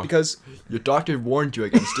 Oh. Because your doctor warned you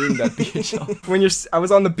against doing that beach. I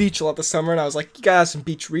was on the beach a lot this summer, and I was like, you gotta have some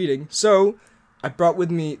beach reading. So, I brought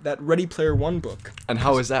with me that Ready Player One book. And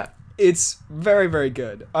how is that? It's very, very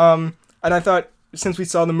good. And I thought, since we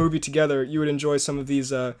saw the movie together, you would enjoy some of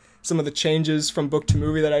these, some of the changes from book to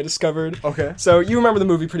movie that I discovered. Okay. So, you remember the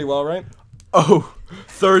movie pretty well, right? Oh,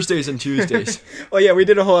 Thursdays and Tuesdays. Well, yeah, we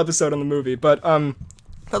did a whole episode on the movie, but I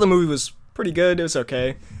thought the movie was pretty good. It was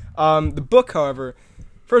okay. The book, however,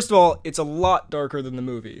 first of all, it's a lot darker than the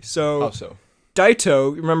movie. So, how so?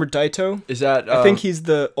 Daito, remember Daito? Is that? I think he's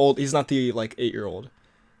he's not the 8-year-old.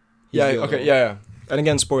 Yeah. Okay. Yeah. And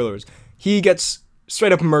again, spoilers. He gets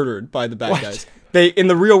straight up murdered by the bad guys. In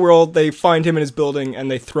the real world, they find him in his building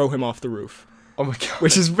and they throw him off the roof. Oh my god.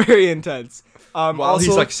 Which is very intense. While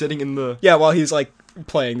also, he's sitting in the... Yeah, while he's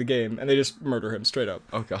playing the game, and they just murder him straight up.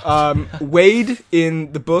 Oh god. Wade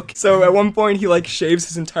in the book, so at one point he shaves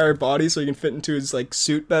his entire body so he can fit into his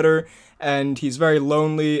suit better, and he's very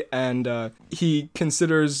lonely, and he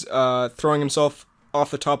considers throwing himself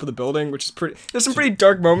off the top of the building, which is there's some pretty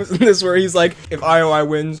dark moments in this where he's like, if IOI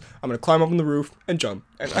wins, I'm gonna climb up on the roof and jump,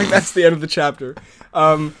 and that's the end of the chapter.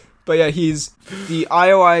 But yeah, the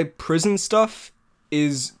IOI prison stuff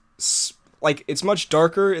is it's much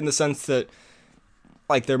darker in the sense that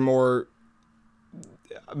they're more,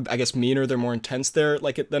 I guess, meaner, they're more intense there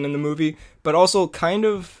than in the movie, but also kind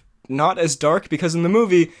of not as dark, because in the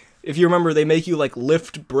movie, if you remember, they make you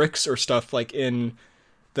lift bricks or stuff in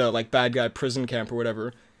the bad guy prison camp or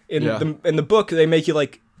whatever. In the book, they make you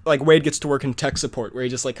Wade gets to work in tech support, where he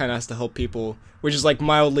just kind of has to help people, which is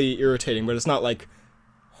mildly irritating, but it's not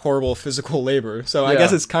horrible physical labor. So I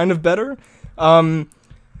guess it's kind of better.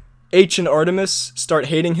 H and Artemis start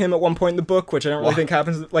hating him at one point in the book, which I don't really think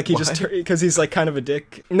happens. He just, because he's kind of a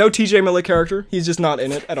dick. No TJ Miller character. He's just not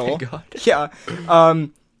in it at all. Thank God. Yeah.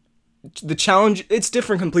 The challenge, it's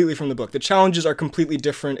different completely from the book. The challenges are completely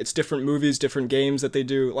different. It's different movies, different games that they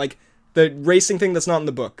do. The racing thing that's not in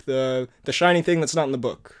the book. The shiny thing that's not in the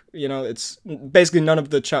book. It's basically none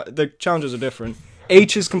of the challenges are different.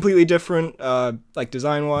 H is completely different,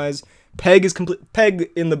 design-wise. Peg is Peg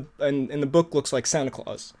in the book looks like Santa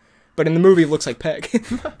Claus. But in the movie, it looks like Peg.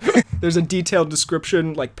 There's a detailed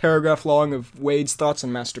description, paragraph long, of Wade's thoughts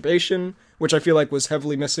on masturbation, which I feel was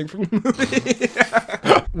heavily missing from the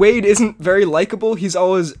movie. Wade isn't very likable. He's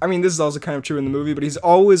always, this is also kind of true in the movie, but he's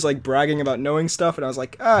always, bragging about knowing stuff, and I was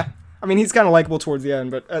he's kind of likable towards the end,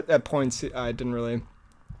 but at points, I didn't really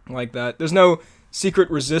like that. There's no secret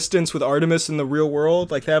resistance with Artemis in the real world,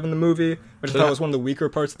 like they have in the movie, which I thought was one of the weaker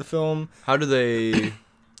parts of the film. How do they...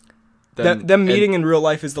 them meeting in real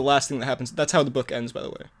life is the last thing that happens. That's how the book ends, by the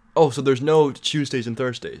way. Oh, so there's no Tuesdays and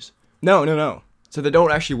Thursdays. No. So they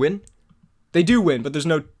don't actually win? They do win, but there's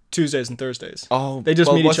no Tuesdays and Thursdays. Oh, they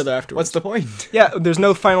just meet each other afterwards. What's the point? Yeah, there's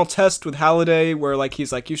no final test with Halliday where like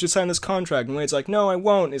he's like, you should sign this contract, and Wade's like, no, I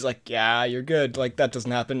won't. He's like, yeah, you're good. Like that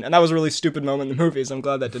doesn't happen, and that was a really stupid moment in the movie. So I'm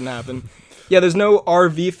glad that didn't happen. Yeah, there's no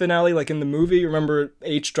RV finale like in the movie. Remember,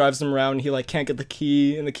 H drives them around. And he like can't get the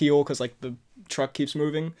key in the keyhole because like the truck keeps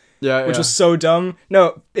moving. Yeah, which was so dumb.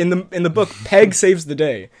 No, in the book, Peg saves the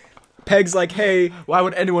day. Peg's like, hey... Why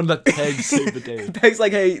would anyone let Peg save the day? Peg's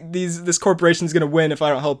like, hey, this corporation's gonna win if I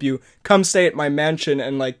don't help you. Come stay at my mansion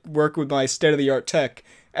and, like, work with my state-of-the-art tech,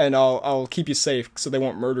 and I'll keep you safe so they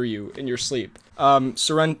won't murder you in your sleep.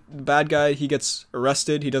 Seren, the bad guy, he gets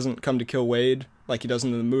arrested. He doesn't come to kill Wade like he does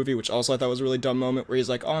in the movie, which also I thought was a really dumb moment where he's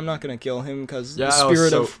like, oh, I'm not gonna kill him because the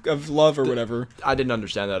spirit of love or whatever. I didn't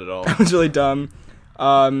understand that at all. That was really dumb.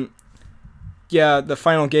 Yeah, the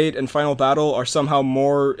final gate and final battle are somehow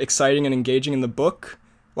more exciting and engaging in the book,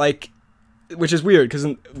 like, which is weird because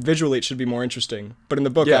visually it should be more interesting, but in the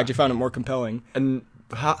book I actually found it more compelling. And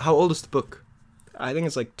how old is the book? I think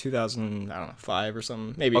it's like 2005 or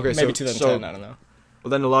something, maybe 2010. I don't know.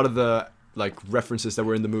 Well, then a lot of the like references that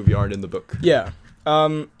were in the movie aren't in the book. Yeah.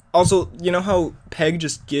 Also, you know how Peg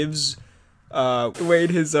just gives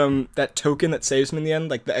Wade his that token that saves him in the end,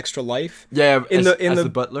 like the extra life. Yeah, in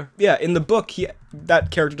the butler. Yeah, in the book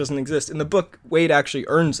that character doesn't exist. In the book, Wade actually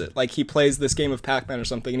earns it. Like he plays this game of Pac-Man or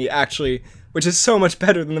something, and he actually, which is so much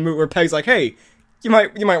better than the movie where Peg's like, "Hey, you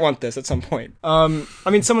might want this at some point." I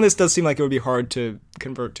mean, some of this does seem like it would be hard to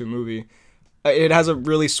convert to a movie. It has a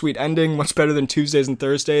really sweet ending, much better than Tuesdays and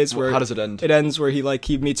Thursdays. Where how does it end? It ends where he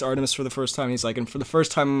meets Artemis for the first time. He's like, and for the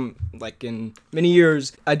first time, like in many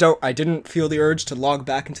years, I didn't feel the urge to log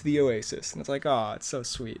back into the Oasis. And it's like, oh, it's so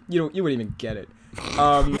sweet. You wouldn't even get it.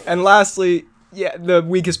 And lastly, yeah, the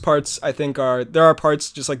weakest parts I think there are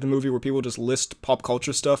parts just like the movie where people just list pop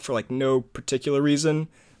culture stuff for like no particular reason.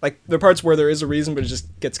 Like there are parts where there is a reason, but it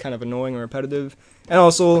just gets kind of annoying or repetitive. And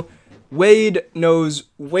also, Wade knows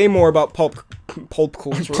way more about pop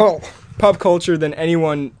culture than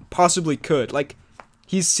anyone possibly could. Like,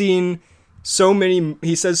 he says so many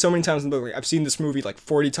times in the book, like, I've seen this movie like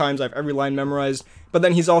 40 times, I have every line memorized, but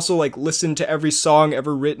then he's also like listened to every song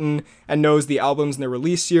ever written and knows the albums and their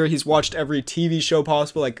release year. He's watched every TV show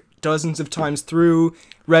possible, like dozens of times through,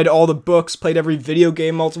 read all the books, played every video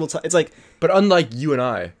game multiple times. It's like... But unlike you and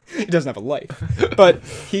I... He doesn't have a life. But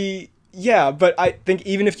yeah, but I think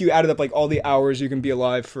even if you added up like all the hours you can be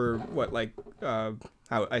alive for how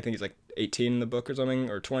I think he's like 18 in the book or something,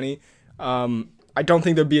 or 20. I don't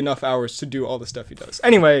think there'd be enough hours to do all the stuff he does.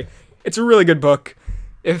 Anyway, it's a really good book,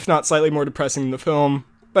 if not slightly more depressing than the film,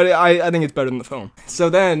 but I think it's better than the film. So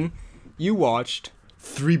then you watched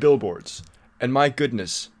 3 Billboards, and my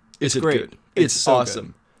goodness, is it great. Good? It's so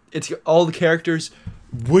awesome. Good. It's all the characters.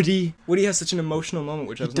 Woody has such an emotional moment,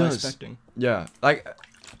 which I was not expecting. Yeah, like.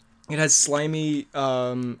 It has slimy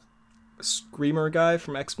screamer guy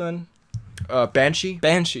from X-Men. Banshee?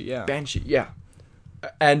 Banshee, yeah. Banshee, yeah.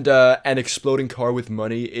 And an exploding car with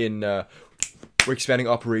money in We're Expanding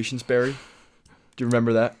Operations, Barry. Do you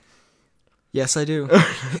remember that? Yes, I do.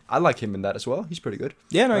 I like him in that as well. He's pretty good.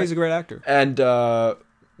 Yeah, no, he's a great actor. And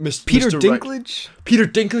Peter Mr. Dinklage? Wright. Peter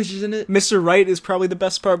Dinklage is in it. Mr. Wright is probably the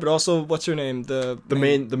best part, but also, what's her name? The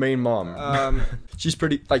main mom. She's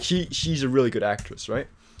pretty, like, she's a really good actress, right?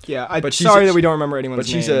 Yeah, I'm sorry that we don't remember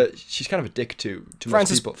anyone's name. But she's kind of a dick to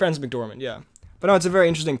most people. Frances McDormand, yeah. But no, it's a very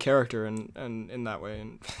interesting character and in that way.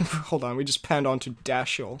 And hold on, we just panned on to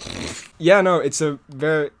Dashiell. Yeah, no, it's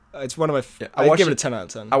one of my... I give it a 10 out of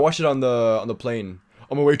 10. I watched it on the plane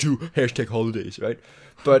on my way to #holidays, right?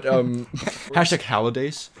 But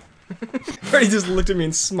 #holidays. Freddie just looked at me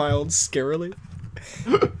and smiled scarily.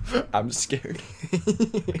 I'm scared.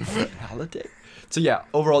 Holiday. So yeah,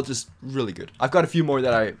 overall just really good. I've got a few more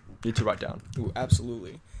that I need to write down. Ooh,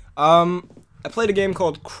 absolutely. I played a game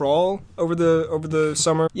called Crawl over the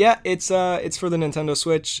summer. Yeah, it's for the Nintendo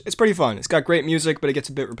Switch. It's pretty fun. It's got great music, but it gets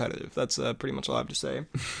a bit repetitive. That's pretty much all I have to say.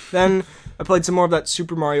 Then I played some more of that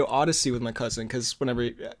Super Mario Odyssey with my cousin, because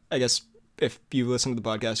I guess if you listen to the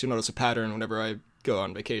podcast, you'll notice a pattern whenever I go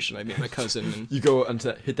on vacation. I meet my cousin. And you go and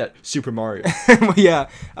hit that Super Mario. Well, yeah,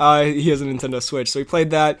 he has a Nintendo Switch, so we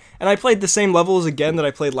played that, and I played the same levels again that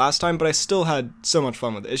I played last time, but I still had so much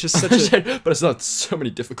fun with it. It's just such but it's not so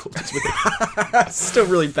many difficulties with it. Still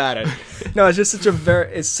really bad at it. No, it's just such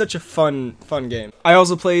a fun game. I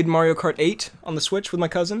also played Mario Kart 8 on the Switch with my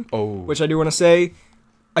cousin. Oh. Which I do want to say,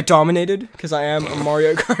 I dominated, because I am a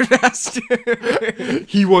Mario Kart master.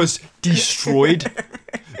 He was destroyed.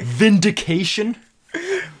 Vindication.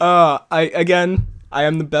 I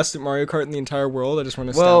am the best at Mario Kart in the entire world. I just want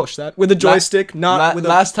to establish that with a joystick, not with a...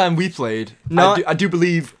 Last time we played, I do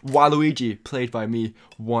believe Waluigi, played by me,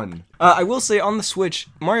 won. I will say on the Switch,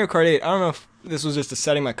 Mario Kart 8, I don't know if this was just a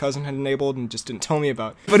setting my cousin had enabled and just didn't tell me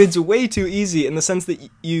about, but it's way too easy in the sense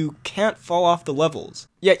that you can't fall off the levels.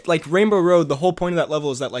 Yeah, like Rainbow Road, the whole point of that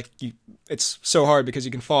level is that like it's so hard because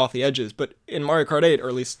you can fall off the edges, but in Mario Kart 8, or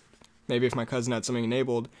at least maybe if my cousin had something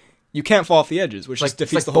enabled, you can't fall off the edges, which just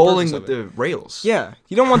defeats the whole purpose of it. Bowling with the rails. Yeah,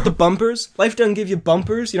 you don't want the bumpers. Life doesn't give you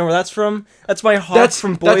bumpers. You know where that's from? That's my heart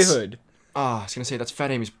from Boyhood. I was gonna say that's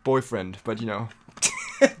Fat Amy's boyfriend, but you know.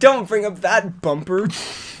 Don't bring up that bumper.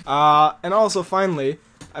 And also, finally,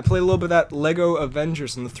 I played a little bit of that Lego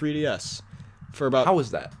Avengers on the 3DS for about... How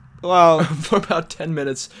was that? Well... for about 10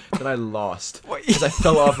 minutes, then I lost. Because I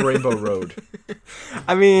fell off Rainbow Road.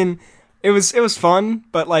 I mean, it was fun,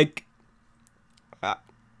 but, like...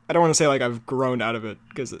 I don't want to say, like, I've grown out of it,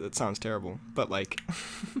 because it sounds terrible. But, like...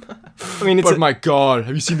 I mean, it's... But my god,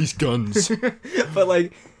 have you seen these guns? But,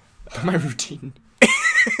 like... My routine.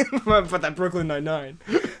 But that Brooklyn Nine-Nine.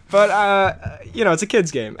 But you know, it's a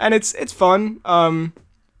kids game, and it's fun.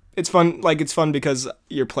 It's fun. Like it's fun because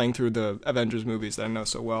you're playing through the Avengers movies that I know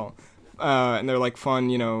so well, and they're like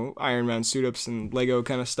fun. You know, Iron Man suit ups and Lego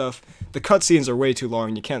kind of stuff. The cutscenes are way too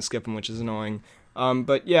long. You can't skip them, which is annoying.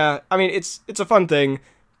 But yeah, I mean, it's a fun thing.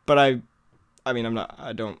 But I mean,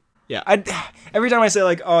 I don't. Yeah, every time I say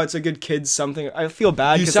like, oh, it's a good kids something, I feel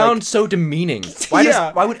bad. You sound so demeaning.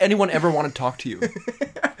 Why would anyone ever want to talk to you?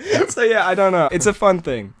 So yeah, I don't know. It's a fun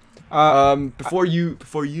thing. Before you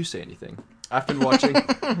say anything, I've been watching.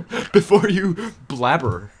 Before you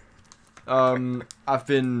blabber, I've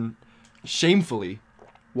been shamefully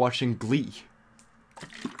watching Glee.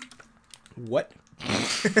 What?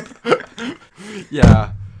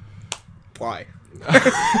 Yeah. Why?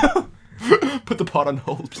 Put the pot on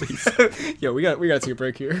hold, please. Yo, we got to take a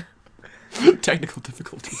break here. Technical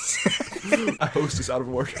difficulties. A host is out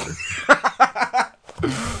of order.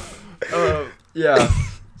 Yeah.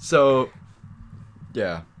 So,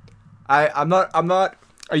 yeah. I'm not.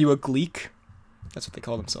 Are you a gleek? That's what they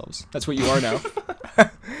call themselves. That's what you are now.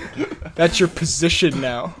 That's your position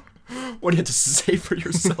now. What do you have to say for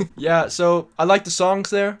yourself? Yeah. So I like the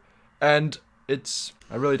songs there, and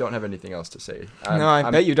I really don't have anything else to say. I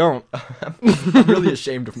bet you don't. I'm really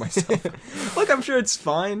ashamed of myself. Look, I'm sure it's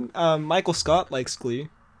fine. Michael Scott likes Glee.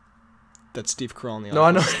 That's Steve Carell in the No,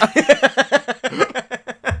 Office. I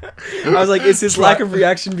know. I was like, is his lack of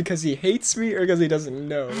reaction because he hates me or because he doesn't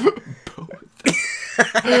know? Both.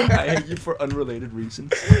 I hate you for unrelated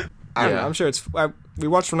reasons. I don't know, I'm sure it's... we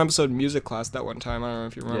watched one episode of music class that one time. I don't know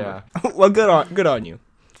if you remember. Yeah. Well, good on you.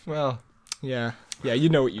 Well, yeah. Yeah, you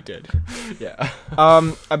know what you did. Yeah.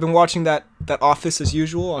 I've been watching that Office as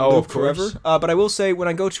usual on loop forever. But I will say, when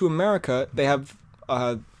I go to America, they have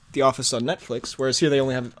The Office on Netflix, whereas here they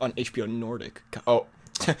only have it on HBO Nordic. Oh.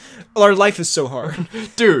 Our life is so hard.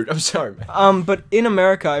 Dude, I'm sorry, man. But in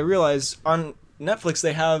America, I realize on Netflix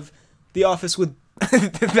they have The Office with...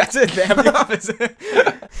 That's it, they have The Office.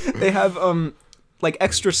 They have, like,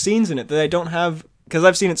 extra scenes in it that I don't have... Because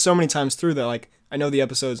I've seen it so many times through that, like, I know the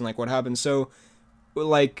episodes and, like, what happens. So,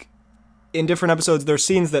 like, in different episodes, there are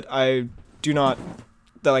scenes that I do not...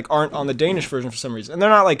 that, like, aren't on the Danish version for some reason. And they're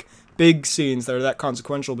not, like, big scenes that are that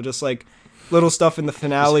consequential, but just, like... little stuff in the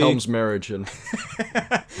finale. Helm's marriage and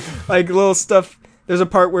like little stuff. There's a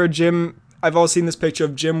part where Jim, I've all seen this picture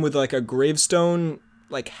of Jim with like a gravestone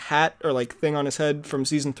like hat or like thing on his head from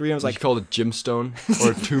season 3. I was like, you call it a Jimstone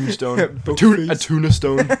or a tombstone? a tuna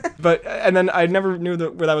stone. But and then I never knew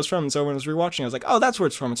where that was from. So when I was rewatching, I was like, oh, that's where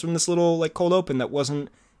it's from. It's from this little like cold open that wasn't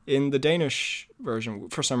in the Danish version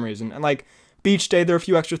for some reason. And like Beach Day, there are a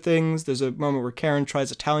few extra things. There's a moment where Karen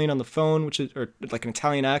tries Italian on the phone, or like an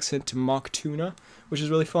Italian accent to mock tuna, which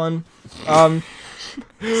is really fun. So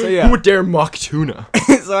yeah. Who would dare mock tuna?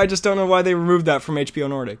 So I just don't know why they removed that from HBO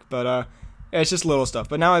Nordic, but yeah, it's just little stuff.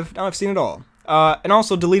 But now I've seen it all. And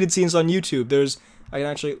also deleted scenes on YouTube.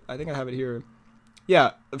 I think I have it here.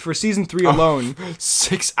 Yeah, for season 3 alone,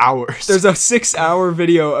 6 hours. There's a 6-hour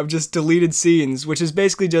video of just deleted scenes, which is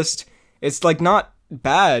basically just, it's like not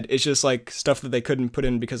bad, it's just like stuff that they couldn't put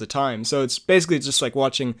in because of time. So it's basically just like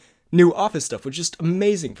watching new Office stuff, which is just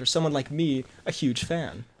amazing for someone like me, a huge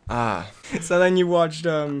fan. So then you watched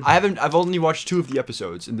I've only watched 2 of the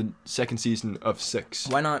episodes in the second season of 6.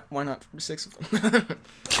 Why not 6 of them?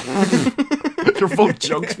 They're both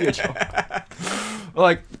jokes, bitch.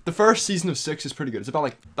 Like the first season of 6 is pretty good. It's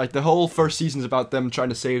about like the whole first season is about them trying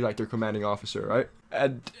to save like their commanding officer, right?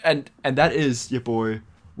 And that is your boy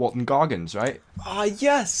Walton Goggins, right?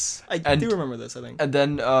 Yes! I do remember this, I think. And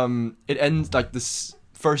then it ends, like, this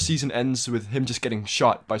first season ends with him just getting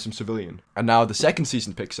shot by some civilian, and now the second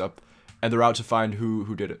season picks up, and they're out to find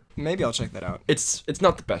who did it. Maybe I'll check that out. It's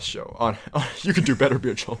not the best show. You could do better,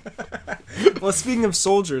 Bearchel. Well, speaking of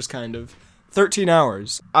soldiers, kind of. 13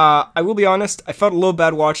 Hours. I will be honest, I felt a little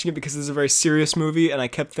bad watching it because it's a very serious movie, and I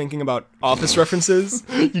kept thinking about Office references.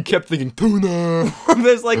 You kept thinking, tuna!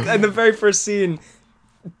 There's like, in the very first scene,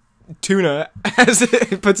 Tuna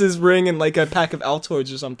puts his ring in like a pack of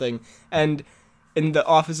Altoids or something, and in the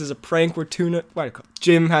office is a prank where Jim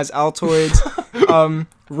has Altoids.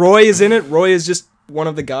 Roy is in it. Roy is just one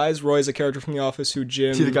of the guys. Roy is a character from The Office who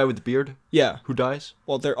Jim... See the guy with the beard? Yeah. Who dies?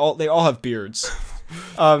 Well, they all have beards.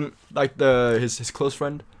 Like his close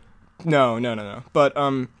friend? No. But,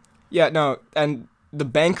 yeah, no, and the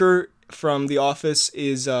banker from The Office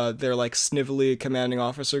is, their, like, snivelly commanding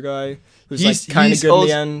officer guy, who's, like, kind of good in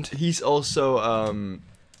the end. He's also,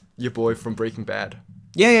 your boy from Breaking Bad.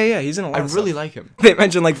 Yeah, he's in a lot of stuff. I really like him. They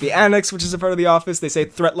mention, like, the Annex, which is a part of The Office. They say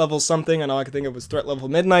threat level something, and all I could think of was threat level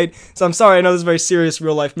midnight. So I'm sorry, I know this is a very serious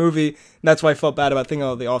real-life movie, and that's why I felt bad about thinking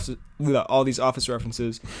of all these Office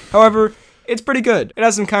references. However, it's pretty good. It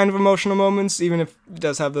has some kind of emotional moments, even if it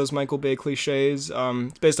does have those Michael Bay cliches.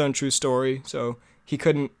 It's based on a true story, so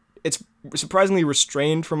it's surprisingly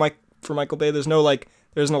restrained for Michael Bay. There isn't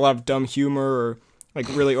a lot of dumb humor or like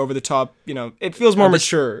really over the top, it feels more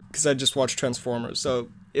mature because I just watched Transformers, so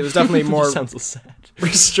it was definitely more sounds so sad.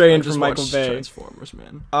 Restrained from Michael Bay. Transformers,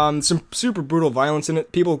 man. Some super brutal violence in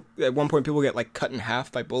it. At one point people get like cut in half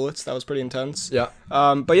by bullets. That was pretty intense. Yeah.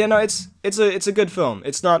 But yeah, no, it's a good film.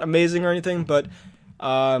 It's not amazing or anything, but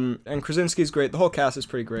and Krasinski's great. The whole cast is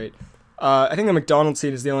pretty great. I think the McDonald's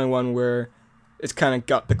scene is the only one where it's kind of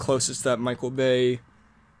got the closest to that Michael Bay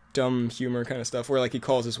dumb humor kind of stuff, where like he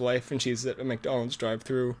calls his wife and she's at a McDonald's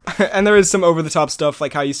drive-thru. And there is some over-the-top stuff,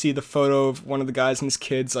 like how you see the photo of one of the guys and his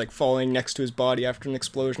kids like falling next to his body after an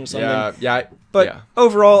explosion or something. Yeah. But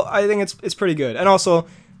overall, I think it's pretty good. And also,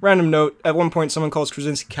 random note, at one point someone calls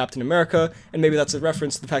Krasinski Captain America, and maybe that's a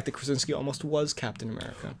reference to the fact that Krasinski almost was Captain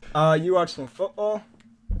America. You watched some football?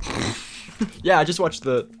 Yeah, I just watched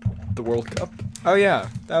the World Cup. Oh yeah,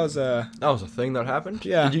 that was a thing that happened.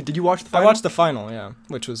 Yeah. Did you watch the final? I watched the final, yeah,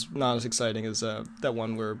 which was not as exciting as that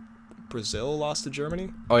one where Brazil lost to Germany.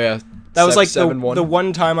 Oh yeah, that was like the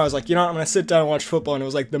one time I was like, I'm gonna sit down and watch football, and it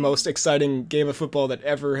was like the most exciting game of football that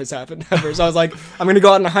ever has happened ever. So I was like, I'm gonna go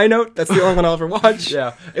out on a high note. That's the only one I'll ever watch.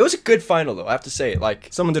 Yeah, it was a good final though. I have to say, like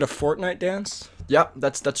someone did a Fortnite dance. Yeah,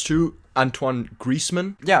 that's true. Antoine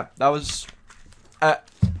Griezmann. Yeah, that was a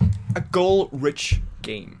goal-rich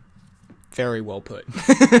game. Very well put.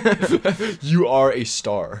 You are a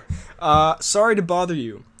star. Sorry to bother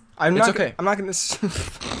you. It's okay. I'm not gonna.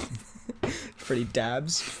 Pretty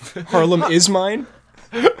dabs. Harlem is mine.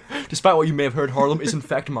 Despite what you may have heard, Harlem is in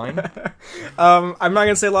fact mine. I'm not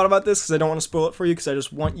gonna say a lot about this because I don't want to spoil it for you, because I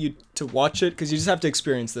just want you to watch it, because you just have to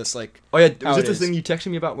experience this. Like, oh yeah, was this the thing you texted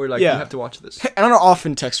me about where like you have to watch this? And I don't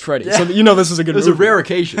often text Freddie, so this is a good. It was a rare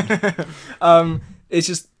occasion. It's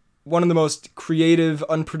just one of the most creative,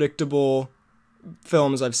 unpredictable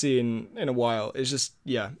films I've seen in a while. It's just,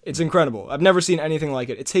 it's incredible. I've never seen anything like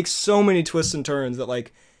it. It takes so many twists and turns that,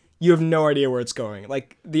 like, you have no idea where it's going.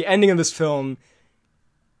 Like, the ending of this film,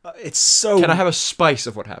 it's so... Can I have a spice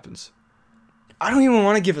of what happens? I don't even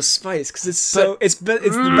want to give a spice, because it's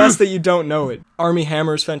the best that you don't know it. Armie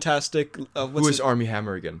Hammer's fantastic. Who is Armie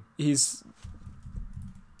Hammer again? He's...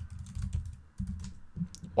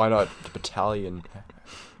 Why not the Battalion...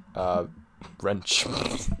 Wrench.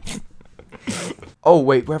 Oh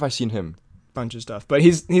wait, where have I seen him? Bunch of stuff, but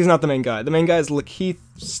he's not the main guy. The main guy is Lakeith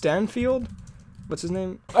Stanfield. What's his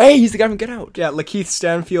name? Hey, he's the guy from Get Out. Yeah, Lakeith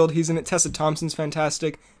Stanfield. He's in it. Tessa Thompson's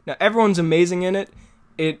fantastic. Now everyone's amazing in it.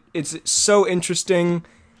 It's so interesting.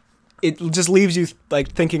 It just leaves you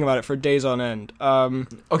like thinking about it for days on end.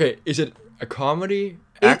 Okay, is it a comedy?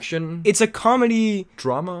 Action? It's a comedy.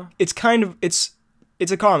 Drama? It's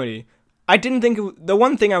a comedy. I didn't think... The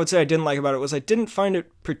one thing I would say I didn't like about it was I didn't find it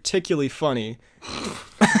particularly funny.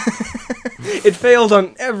 It failed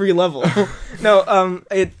on every level. No,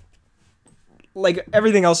 like,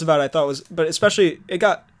 everything else about it I thought was... But especially,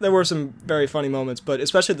 there were some very funny moments, but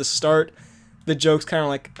especially at the start, the joke's kind of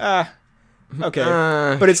like, okay.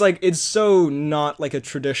 But it's like, it's so not like a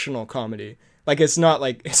traditional comedy. Like, it's not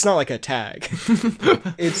like a tag.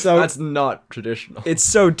 It's so... That's not traditional. It's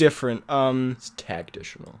so different. It's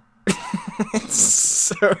tag-ditional. It's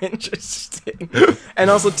so interesting. And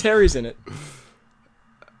also Terry's in it.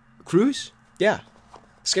 Cruise? Yeah.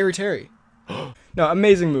 Scary Terry. No,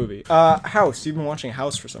 amazing movie. House. You've been watching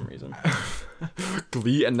House for some reason.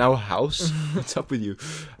 Glee and now House? What's up with you?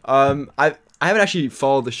 I haven't actually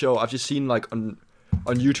followed the show. I've just seen like on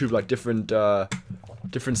on YouTube like different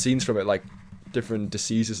scenes from it, like different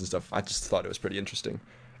diseases and stuff. I just thought it was pretty interesting.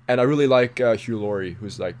 And I really like Hugh Laurie,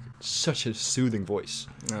 who's like such a soothing voice.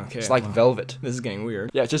 Okay, it's like velvet. This is getting weird.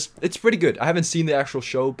 Yeah, it's pretty good. I haven't seen the actual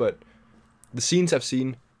show, but the scenes I've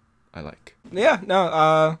seen, I like. Yeah,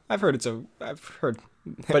 no, I've heard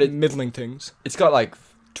middling things. It's got like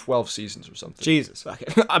 12 seasons or something. Jesus, okay,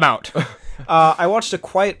 I'm out. I watched A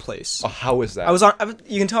Quiet Place. Oh, how is that?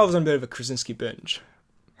 You can tell I was on a bit of a Krasinski binge,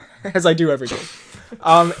 as I do every day.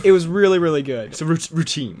 It was really, really good. It's a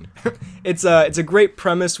routine. It's a great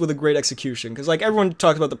premise with a great execution, because like everyone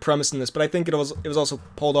talks about the premise in this, but I think it was also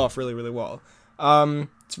pulled off really, really well.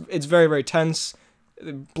 It's very, very tense.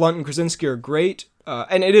 Blunt and Krasinski are great,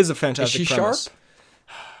 and it is a fantastic premise.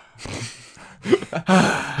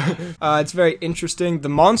 It's very interesting. The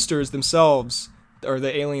monsters themselves, or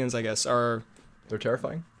the aliens, I guess, they're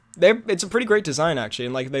terrifying. It's a pretty great design, actually,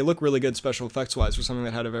 and like they look really good special effects wise for something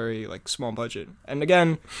that had a very like small budget. And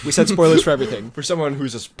again, we said spoilers for everything. For someone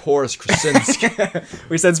who's as poor as Krasinski.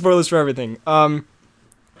 We said spoilers for everything.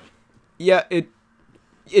 Yeah, it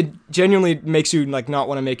genuinely makes you like not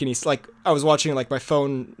want to make any, like I was watching, like my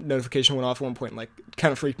phone notification went off at one point, and, like it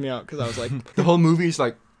kind of freaked me out because I was like the whole movie's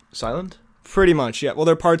like silent. Pretty much, yeah. Well,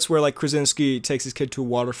 there are parts where, like, Krasinski takes his kid to a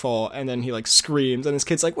waterfall, and then he, like, screams, and his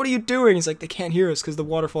kid's like, what are you doing? He's like, they can't hear us because the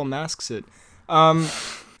waterfall masks it. There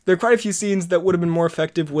are quite a few scenes that would have been more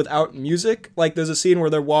effective without music. Like, there's a scene where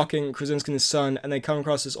they're walking, Krasinski and his son, and they come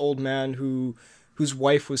across this old man whose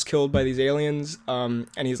wife was killed by these aliens, and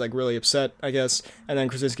he's, like, really upset, I guess. And then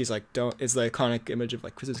Krasinski's like, don't, it's the iconic image of,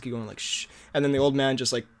 like, Krasinski going, like, shh. And then the old man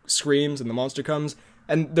just, like, screams, and the monster comes.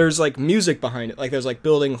 And there's, like, music behind it. Like, there's, like,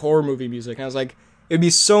 building horror movie music. And I was like, it'd be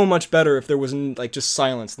so much better if there wasn't, like, just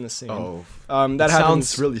silence in the scene. Oh. That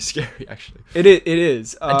sounds really scary, actually. It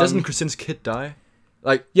is. And doesn't Krasinski's kid die?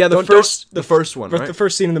 Like, yeah, the first one, right? The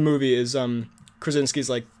first scene in the movie is Krasinski's,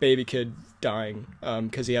 like, baby kid dying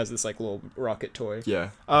because he has this, like, little rocket toy. Yeah.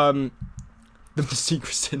 The scene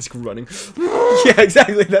Krasinski running. Yeah,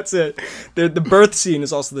 exactly. That's it. The birth scene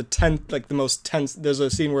is also the most tense. There's a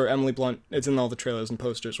scene where Emily Blunt, it's in all the trailers and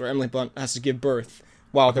posters, where Emily Blunt has to give birth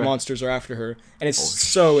while the monsters are after her, and it's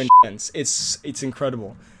so intense. It's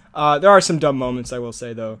incredible. There are some dumb moments, I will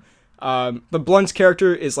say, though. But Blunt's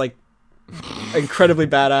character is like incredibly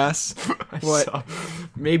badass. What?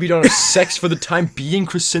 Maybe don't have sex for the time being,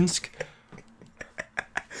 Krasinski.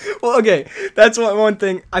 Well, okay, that's one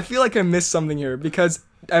thing. I feel like I missed something here, because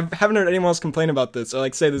I haven't heard anyone else complain about this, or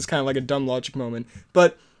like say this is kind of like a dumb logic moment.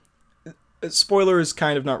 But spoiler is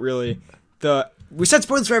kind of not really. We said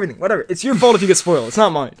spoilers for everything. Whatever. It's your fault if you get spoiled. It's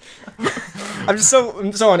not mine. I'm so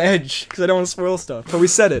on edge because I don't want to spoil stuff. But we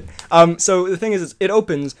said it. So the thing is, it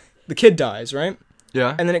opens. The kid dies, right?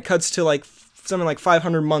 Yeah. And then it cuts to like something like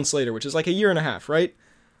 500 months later, which is like a year and a half, right?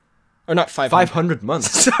 Or not 500. 500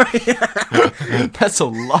 months. Sorry. That's a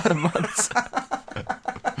lot of months.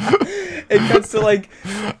 It cuts to like,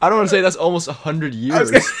 I don't want to say that's almost 100 years. I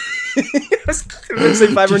was gonna say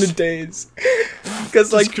 500 days.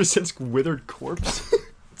 Because like Krasinski's withered corpse.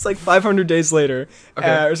 It's like 500 days later,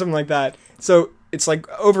 or something like that. So it's like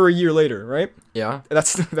over a year later, right? Yeah.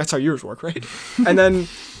 That's how years work, right? And then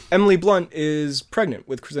Emily Blunt is pregnant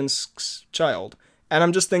with Krasinski's child. And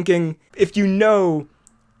I'm just thinking, if you know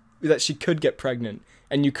that she could get pregnant,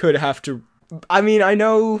 and you could have to... I mean, I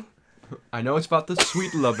know it's about the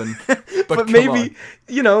sweet lovin', but maybe,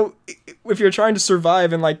 you know, if you're trying to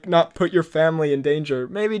survive and, like, not put your family in danger,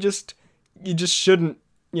 maybe you just shouldn't,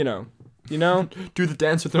 you know? Do the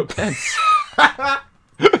dance with no pants.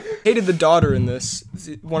 Hated the daughter in this.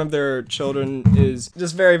 One of their children is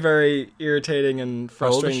just very, very irritating and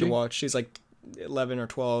frustrating to watch. She's like 11 or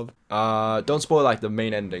 12. Don't spoil like the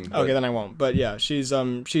main ending. But... Okay, then I won't. But yeah, she's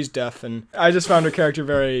deaf, and I just found her character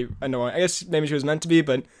very annoying. I guess maybe she was meant to be,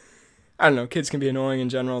 but I don't know. Kids can be annoying in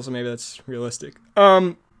general, so maybe that's realistic.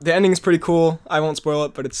 The ending is pretty cool. I won't spoil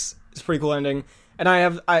it, but it's a pretty cool ending. And I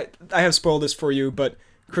have spoiled this for you, but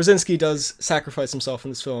Krasinski does sacrifice himself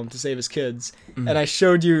in this film to save his kids, and I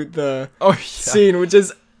showed you the scene, which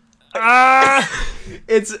is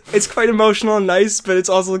it's quite emotional and nice, but it's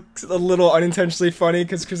also a little unintentionally funny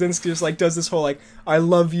because Krasinski just like does this whole like I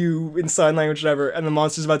love you in sign language, whatever, and the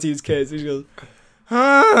monster's about to eat his kids. And he goes,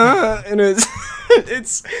 and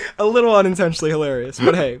it's a little unintentionally hilarious.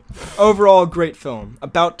 But hey, overall great film.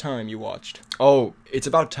 About time you watched. Oh, it's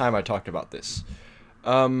about time I talked about this.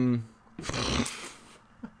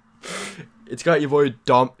 It's got your boy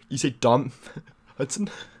Dom. You say Dom Hudson?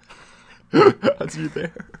 Hudson, you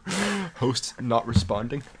there? Host not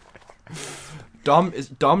responding.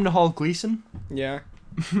 Domhnall Gleeson? Yeah.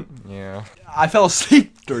 Yeah. I fell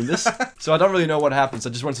asleep during this. So I don't really know what happens. I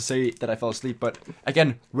just wanted to say that I fell asleep. But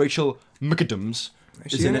again, Rachel McAdams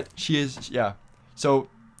is in it. She is, yeah. So,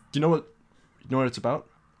 do you know what it's about?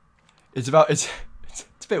 It's a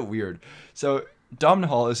bit weird. So,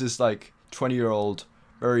 Domhnall is this, like, 20-year-old,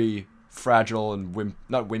 very fragile and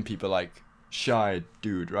not wimpy, but, like, shy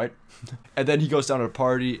dude, right? And then he goes down to a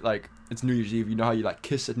party, like, it's New Year's Eve. You know how you, like,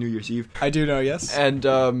 kiss at New Year's Eve? I do know, yes. And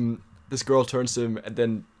this girl turns to him, and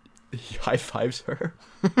then he high-fives her.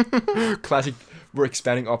 Classic, we're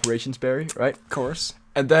expanding operations, Barry, right? Of course.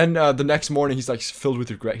 And then the next morning, he's, like, filled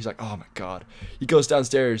with regret. He's like, oh, my God. He goes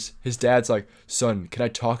downstairs. His dad's like, son, can I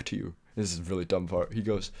talk to you? This is a really dumb part. He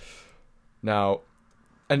goes, now,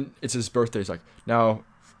 and it's his birthday. He's like, now,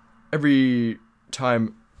 every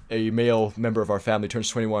time a male member of our family turns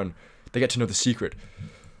 21, they get to know the secret.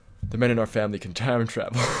 The men in our family can time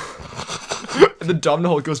travel. And then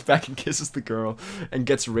Domhnall goes back and kisses the girl and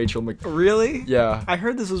gets Rachel Really? Yeah. I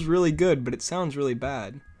heard this was really good, but it sounds really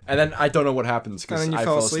bad. And then I don't know what happens because I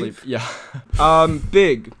fell asleep. Yeah.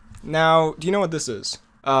 Big. Now, do you know what this is?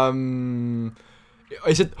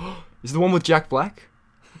 Is it the one with Jack Black?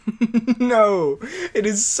 No, it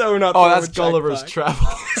is so not. Oh, that's Gulliver's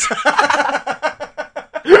Travels.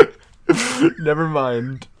 Never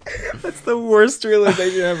mind. That's the worst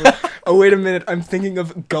realization ever. Oh, wait a minute. I'm thinking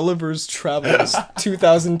of Gulliver's Travels,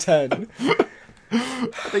 2010. I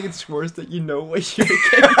think it's worse that you know what year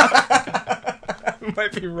it came out.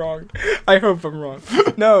 Might be wrong. I hope I'm wrong.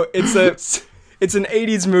 No, it's an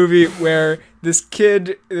 80s movie where this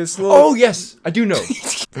little... Oh, yes, I do know.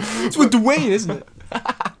 It's with Dwayne, isn't it?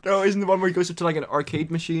 No, isn't the one where he goes up to like an arcade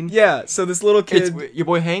machine? Yeah, so this little kid... It's your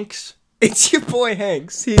boy Hanks? It's your boy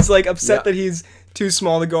Hanks. He's like upset that he's too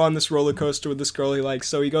small to go on this roller coaster with this girl he likes,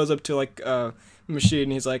 so he goes up to like a machine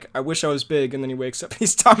and he's like, I wish I was big, and then he wakes up and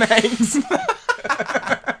he's Tom Hanks.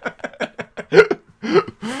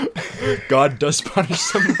 God does punish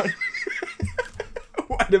someone.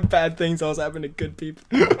 Why do bad things always happen to good people?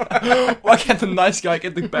 Why can't the nice guy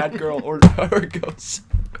get the bad girl, or it goes?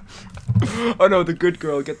 Oh no, the good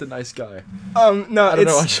girl get the nice guy. No, I don't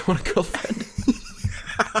know. I just want a girlfriend.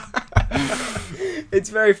 It's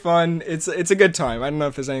very fun. It's a good time. I don't know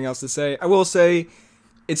if there's anything else to say. I will say,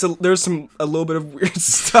 there's a little bit of weird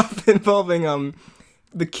stuff involving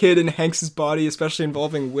the kid in Hanks's body, especially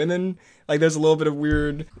involving women. Like there's a little bit of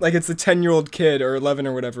weird, like it's a 10-year-old kid or 11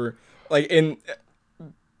 or whatever. Like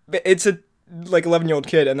it's a like 11-year-old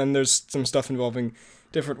kid, and then there's some stuff involving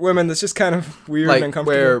different women that's just kind of weird like and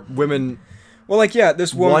uncomfortable. Where women, well, like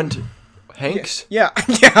this woman want Hanks. Yeah.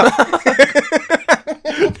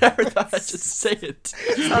 Never thought I'd just say it.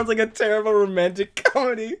 Sounds like a terrible romantic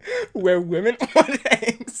comedy where women want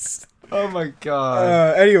Hanks. Oh my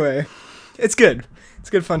god. Anyway, it's good. It's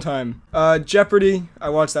a good fun time. Jeopardy. I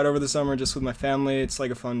watched that over the summer just with my family. It's like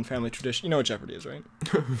a fun family tradition. You know what Jeopardy is, right?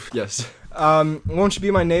 Yes. Won't You Be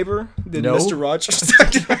My Neighbor? The No. Mr. Rogers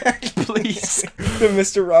documentary. Please. The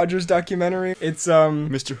Mr. Rogers documentary. It's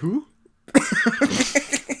Mr. Who?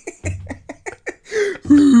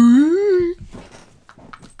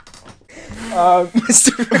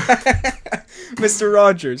 Mr.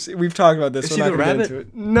 Rogers. We've talked about this. Is he the rabbit? Into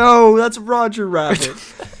it. No, that's Roger Rabbit.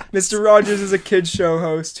 Mr. Rogers is a kids show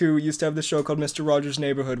host who used to have this show called Mr. Rogers'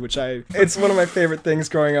 Neighborhood, it's one of my favorite things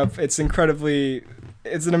growing up. It's an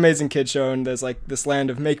amazing kid show, and there's like this land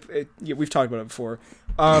of we've talked about it before.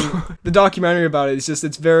 The documentary about it is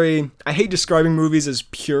it's very, I hate describing movies as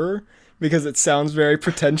pure because it sounds very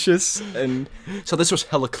pretentious, and so this was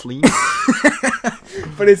hella clean.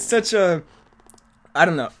 but it's such a, I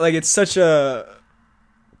don't know, like it's such a,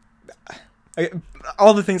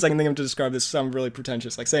 all the things I can think of to describe this sound really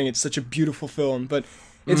pretentious, like saying it's such a beautiful film, but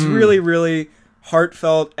it's really, really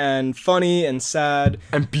heartfelt and funny and sad.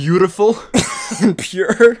 And beautiful. And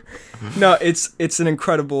pure. No, it's an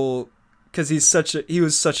incredible, because he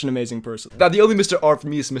was such an amazing person. Now, the only Mr. R for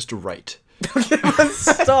me is Mr. Right.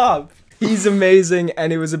 Stop. He's amazing,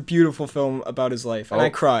 and it was a beautiful film about his life, and I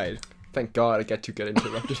cried. Thank God I get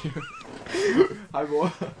interrupted here. Hi,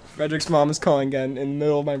 boy. Frederick's mom is calling again in the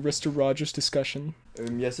middle of my Mr. Rogers discussion.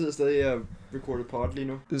 Yes, it's the recorded pod, you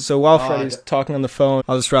know. So while Freddie's talking on the phone,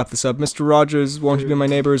 I'll just wrap this up. Mr. Rogers, Won't You Be My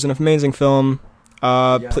Neighbor is an amazing film.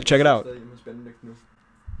 Check it out.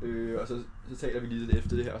 Og så taler vi lige lidt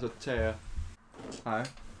efter det her, og så tager jeg... Hi.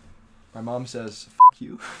 My mom says, F***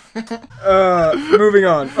 you. Moving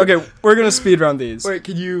on. Okay, we're gonna speed round these. Wait,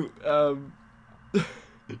 can you,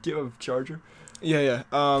 give a charger? Yeah.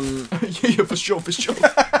 Yeah, for sure.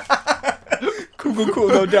 Cool,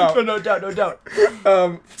 no doubt. No doubt.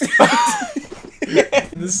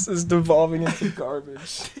 This is devolving into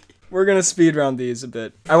garbage. We're gonna speed round these a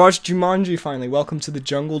bit. I watched Jumanji finally. Welcome to the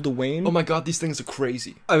Jungle, Dwayne. Oh my god, these things are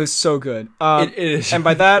crazy. It was so good. It is. And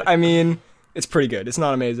by that, I mean, it's pretty good. It's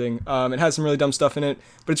not amazing. It has some really dumb stuff in it,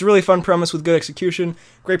 but it's a really fun premise with good execution,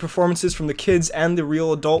 great performances from the kids and the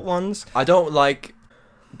real adult ones. I don't like...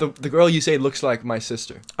 The girl you say looks like my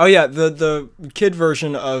sister. Oh yeah, the kid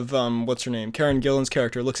version of, what's her name? Karen Gillan's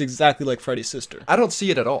character looks exactly like Freddy's sister. I don't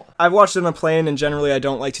see it at all. I've watched it on a plane, and generally I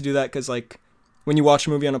don't like to do that, because, like, when you watch a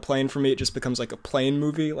movie on a plane, for me, it just becomes like a plane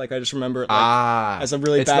movie. Like, I just remember it like, as a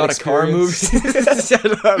really bad experience. It's not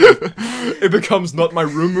a car movie. It becomes not my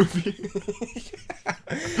room movie.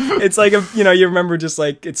 It's like, you remember just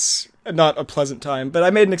like, it's not a pleasant time. But I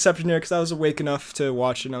made an exception here because I was awake enough to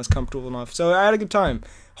watch it and I was comfortable enough. So I had a good time.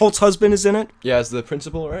 Holt's husband is in it. Yeah, as the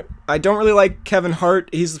principal, right? I don't really like Kevin Hart.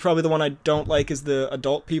 He's probably the one I don't like is the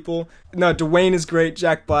adult people. No, Dwayne is great.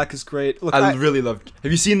 Jack Black is great. Look, I really loved...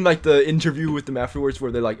 Have you seen, like, the interview with them afterwards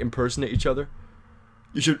where they, like, impersonate each other?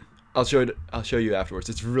 You should... I'll show you afterwards.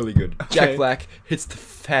 It's really good. Okay. Jack Black hits the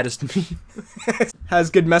fattest meat. Has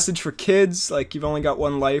good message for kids. Like, you've only got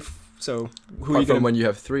one life. So who apart are you from gonna... when you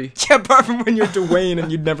have 3. Yeah, apart from when you're Dwayne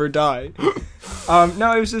and you'd never die.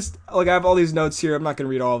 No, it was just like I have all these notes here. I'm not gonna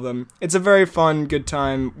read all of them. It's a very fun, good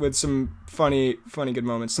time with some funny, good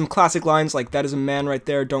moments. Some classic lines like "That is a man right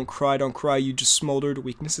there. Don't cry, don't cry. You just smoldered.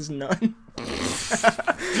 Weakness is none."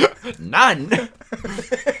 None.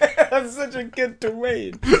 That's such a good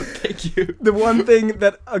Dwayne. Thank you. The one thing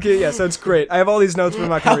that so it's great. I have all these notes, but I'm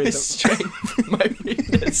not gonna read them. Strength, my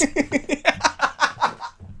weakness.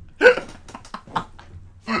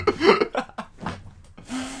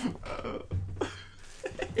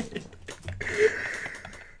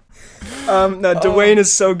 No, Dwayne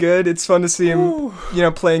is so good. It's fun to see him,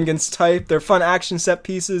 playing against type. They're fun action set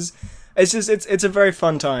pieces. It's just, it's a very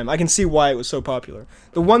fun time. I can see why it was so popular.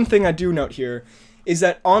 The one thing I do note here is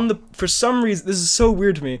that for some reason, this is so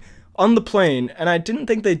weird to me, on the plane, and I didn't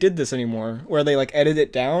think they did this anymore, where they, like, edit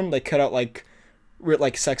it down, like, cut out, like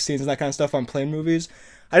sex scenes and that kind of stuff on plane movies.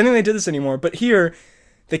 I didn't think they did this anymore, but here,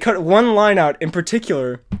 they cut one line out in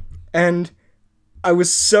particular, and I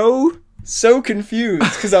was so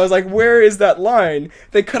confused because I was like, where is that line?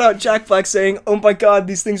 They cut out Jack Black saying, "Oh my god,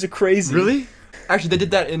 these things are crazy." Really? Actually, they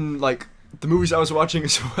did that in, like, the movies I was watching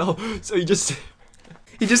as well. So he just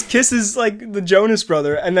kisses, like, the Jonas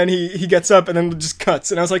brother, and then he gets up and then just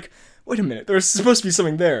cuts. And I was like, wait a minute, there's supposed to be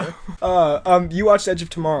something there. You watched Edge of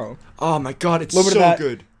Tomorrow. Oh my god, it's so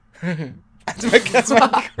good.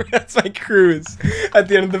 That's my cruise at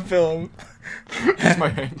the end of the film. It's my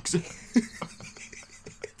Hanks.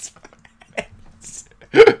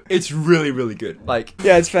 It's really, really good. Like,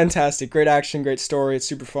 yeah, it's fantastic. Great action, great story. It's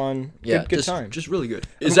super fun. Yeah, good time. Just really good.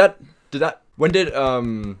 When did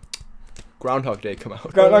Groundhog Day come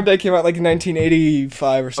out? Groundhog Day came out like in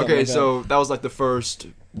 1985 or something. Okay, like that. so that was like the first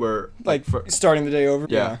where starting the day over.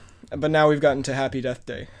 Yeah. But now we've gotten to Happy Death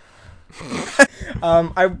Day.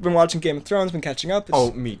 I've been watching Game of Thrones, been catching up.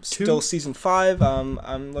 It's me too. Still season 5.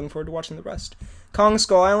 I'm looking forward to watching the rest. Kong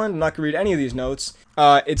Skull Island, I'm not gonna read any of these notes.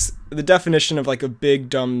 It's the definition of like a big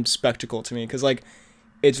dumb spectacle to me, because like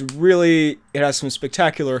it has some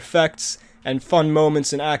spectacular effects and fun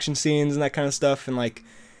moments and action scenes and that kind of stuff, and like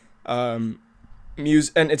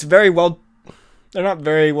music, and it's very well. They're not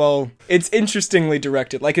very well. It's interestingly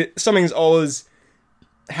directed. Like something's always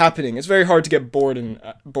happening. It's very hard to get bored in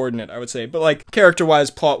it, I would say. But like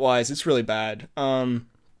character-wise, plot-wise, it's really bad.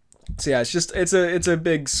 So yeah, it's a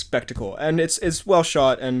big spectacle, and it's well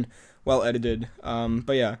shot and well edited.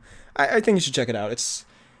 But yeah, I think you should check it out. It's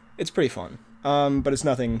pretty fun. But it's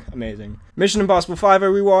nothing amazing. Mission Impossible 5 I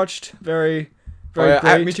rewatched. Very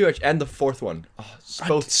great. Me too. And the 4th one. Oh, it's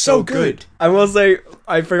both so good. I will say,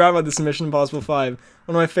 I forgot about this in Mission Impossible 5.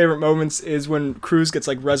 One of my favorite moments is when Cruise gets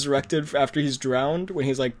like resurrected after he's drowned, when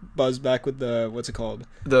he's like buzzed back with the, what's it called?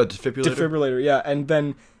 The defibrillator. Defibrillator, yeah. And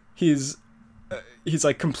then he's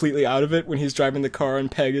like completely out of it when he's driving the car,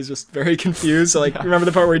 and Peg is just very confused. So like, remember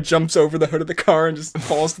the part where he jumps over the hood of the car and just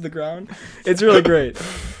falls to the ground? It's really great.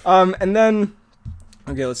 And then,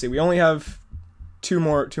 okay, let's see. We only have two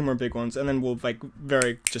more big ones, and then we'll like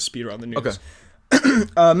just speed around the news.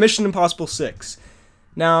 Okay. Mission Impossible 6.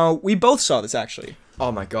 Now, we both saw this actually.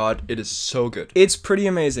 Oh my god, it is so good. It's pretty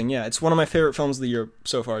amazing, yeah. It's one of my favorite films of the year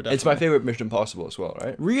so far, definitely. It's my favorite Mission Impossible as well,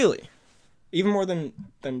 right? Really? Even more than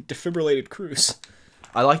Defibrillated Cruise.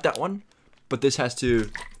 I like that one, but this has to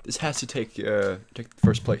take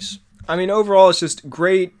first place. I mean, overall, it's just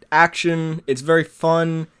great action. It's very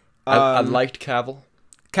fun. I liked Cavill.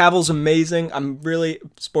 Cavill's amazing. I'm really,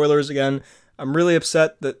 spoilers again, I'm really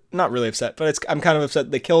upset that, not really upset, but I'm kind of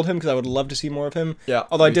upset they killed him because I would love to see more of him. Yeah.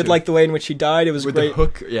 Although I did like the way in which he died. It was with great. the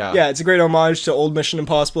hook. Yeah. Yeah, it's a great homage to old Mission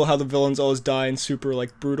Impossible, how the villains always die in super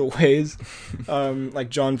like brutal ways. Like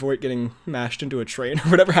John Voight getting mashed into a train or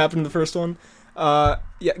whatever happened in the first one.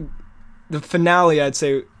 Yeah, the finale I'd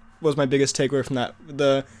say was my biggest takeaway from that.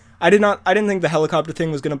 I didn't think the helicopter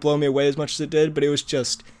thing was going to blow me away as much as it did, but it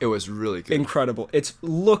was really good. Incredible. It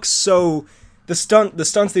looks so, the stunts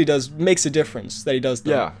that he does makes a difference that he does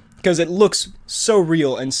them. Yeah. Because it looks so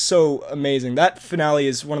real and so amazing. That finale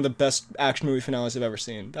is one of the best action movie finales I've ever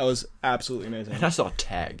seen. That was absolutely amazing. And I saw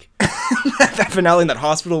Tag. That finale in that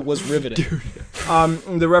hospital was riveting.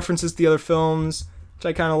 Dude. The references to the other films, which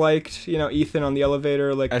I kind of liked. You know, Ethan on the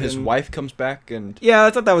elevator, like, and his wife comes back, and yeah,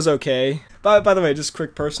 I thought that was okay. But by the way, just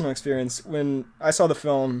quick personal experience. When I saw the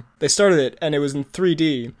film, they started it, and it was in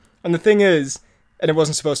 3D. And the thing is, and it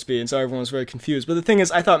wasn't supposed to be, and so everyone was very confused. But the thing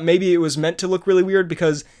is, I thought maybe it was meant to look really weird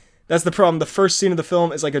because that's the problem. The first scene of the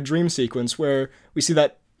film is like a dream sequence where we see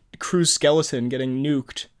that Cruise skeleton getting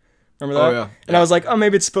nuked. Remember that? Oh, yeah. And I was like, oh,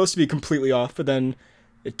 maybe it's supposed to be completely off, but then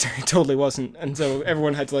it totally wasn't. And so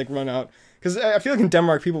everyone had to like run out. Because I feel like in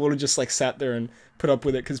Denmark, people would have just like sat there and put up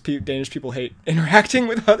with it because Danish people hate interacting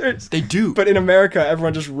with others. They do. But in America,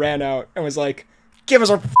 everyone just ran out and was like, give us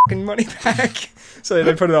our fucking money back. So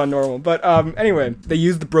they put it on normal. But anyway, they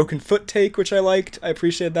used the broken foot take, which I liked. I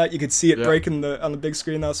appreciated that. You could see it break on the big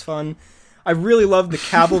screen. That was fun. I really loved the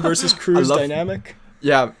Cavill versus Cruise dynamic.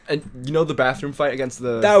 Yeah, and you know the bathroom fight against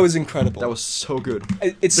the... That was incredible. That was so good.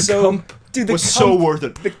 It's the so... Kump dude, was so worth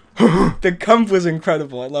it. The Kump was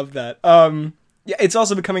incredible. I love that. Yeah, it's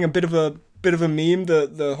also becoming a bit of a meme,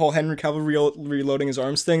 the whole Henry Cavill reloading his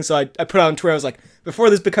arms thing. So I put out on Twitter, I was like, before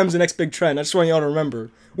this becomes the next big trend, I just want y'all to remember,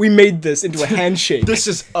 we made this into a handshake. This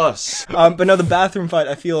is us. But no, the bathroom fight,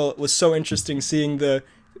 I feel, was so interesting, seeing the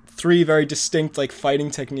three very distinct like fighting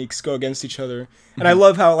techniques go against each other. And I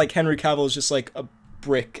love how like Henry Cavill is just like a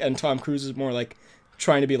brick and Tom Cruise is more like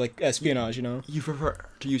trying to be like espionage, you know? You prefer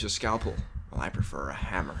to use a scalpel. Well, I prefer a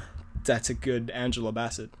hammer. That's a good Angela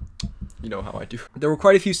Bassett. You know how I do. There were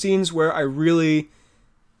quite a few scenes where I really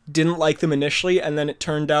didn't like them initially, and then it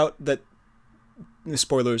turned out that,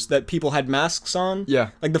 spoilers, that people had masks on. Yeah.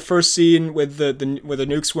 Like the first scene with where the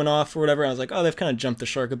nukes went off or whatever, I was like, oh, they've kind of jumped the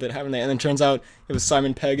shark a bit, haven't they? And then it turns out it was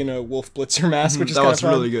Simon Pegg in a Wolf Blitzer mask, which is kind of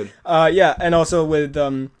fun. That was really good. Yeah, and also with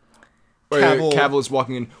Cavill is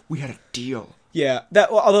walking in, we had a deal. Yeah, I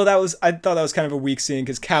thought that was kind of a weak scene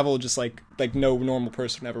because Cavill just like no normal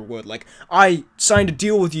person ever would. Like, I signed a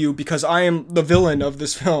deal with you because I am the villain of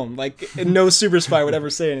this film. Like, no super spy would ever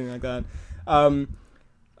say anything like that.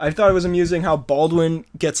 I thought it was amusing how Baldwin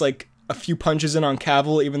gets like a few punches in on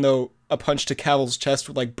Cavill, even though a punch to Cavill's chest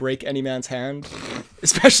would like break any man's hand,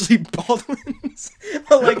 especially Baldwin's.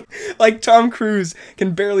 like Tom Cruise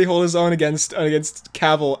can barely hold his own against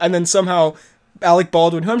Cavill, and then somehow Alec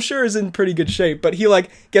Baldwin, who I'm sure is in pretty good shape, but he like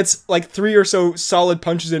gets like 3 or so solid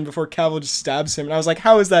punches in before Cavill just stabs him. And I was like,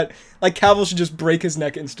 how is that? Like, Cavill should just break his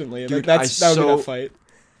neck instantly. Dude, that would be that fight.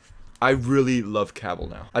 I really love Cavill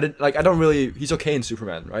now. I don't really... He's okay in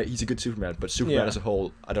Superman, right? He's a good Superman, but Superman as a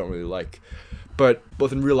whole, I don't really like. But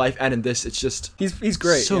both in real life and in this, it's just... He's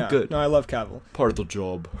great. So good. No, I love Cavill. Part of the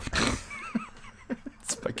job.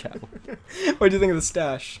 It's by Cavill. What do you think of the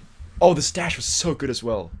stash? Oh, the stash was so good as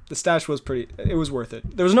well. The stash was it was worth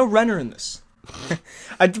it. There was no Renner in this.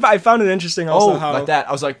 I found it interesting also how... like that.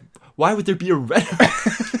 I was like, why would there be a Renner?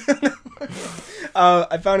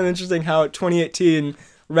 I found it interesting how 2018...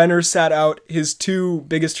 Renner sat out his 2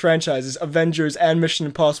 biggest franchises, Avengers and Mission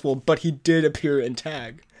Impossible, but he did appear in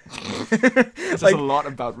Tag. It says a lot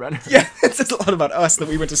about Renner. Yeah, it says a lot about us that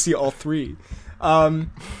we went to see all 3.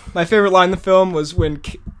 My favorite line in the film was when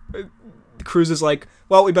Cruise is like,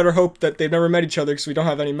 well, we better hope that they've never met each other because we don't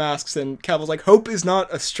have any masks. And Cavill's like, hope is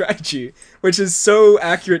not a strategy, which is so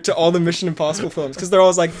accurate to all the Mission Impossible films because they're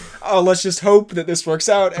always like, oh, let's just hope that this works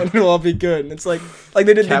out and it'll all be good. And it's like they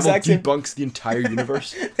did the exact same... debunks the entire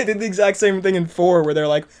universe. They did the exact same thing in 4 where they're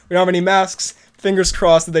like, we don't have any masks, fingers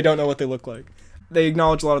crossed that they don't know what they look like. They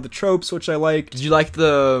acknowledge a lot of the tropes, which I liked. Did you like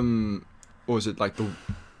the, what was it, like the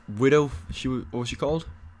widow, what was she called?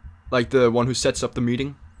 Like the one who sets up the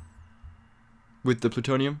meeting? With the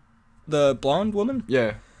plutonium? The blonde woman?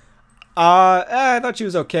 Yeah. I thought she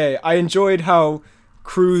was okay. I enjoyed how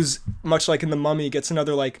Cruise, much like in The Mummy, gets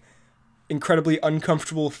another, like, incredibly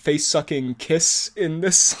uncomfortable face-sucking kiss in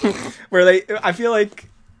this. Where I feel like,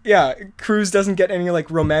 yeah, Cruise doesn't get any, like,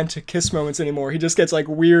 romantic kiss moments anymore. He just gets, like,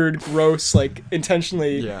 weird, gross, like,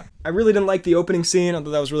 intentionally. Yeah. I really didn't like the opening scene. I thought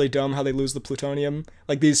that was really dumb, how they lose the plutonium.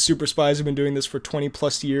 Like, these super spies have been doing this for 20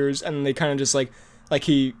 plus years, and they kind of just, like Like,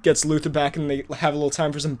 he gets Luther back and they have a little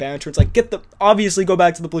time for some banter. It's like, obviously go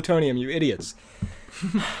back to the plutonium, you idiots.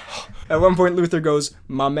 At one point, Luther goes,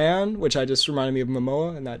 "My man," which I just reminded me of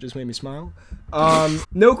Momoa, and that just made me smile.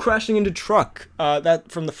 No crashing into truck. That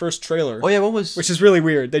from the first trailer. Oh yeah, what was? Which is really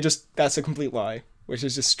weird. That's a complete lie, which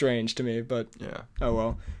is just strange to me. But yeah. Oh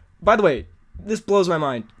well. By the way, this blows my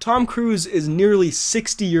mind. Tom Cruise is nearly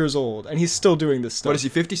 60 years old, and he's still doing this stuff. What is he?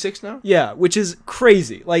 56 now? Yeah, which is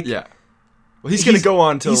crazy. Like, yeah. Well, he's gonna go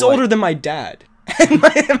on till he's older than my dad, and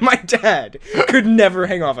my dad could never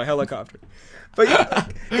hang off a helicopter.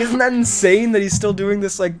 But isn't that insane that he's still doing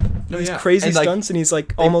this, like, these crazy stunts, and he's,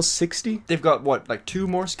 like, almost 60? They've got, what, like 2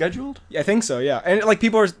 more scheduled? Yeah, I think so, yeah. And, like,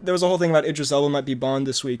 there was a whole thing about Idris Elba might be Bond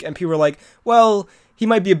this week, and people were like, well, he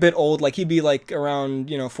might be a bit old, like, he'd be, like, around,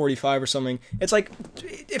 45 or something. It's like,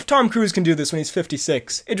 if Tom Cruise can do this when he's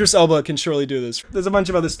 56, Idris Elba can surely do this. There's a bunch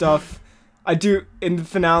of other stuff. In the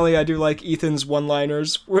finale, I do like Ethan's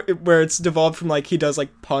one-liners, where it's devolved from, like, he does, like,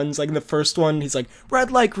 puns. Like, in the first one, he's like, red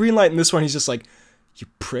light, green light, and this one, he's just like, you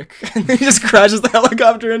prick, and then he just crashes the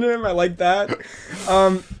helicopter into him. I like that.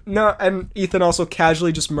 No, and Ethan also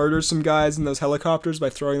casually just murders some guys in those helicopters by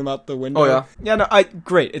throwing them out the window. Oh, yeah? Yeah, no,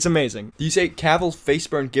 great, it's amazing. Do you say Cavill's face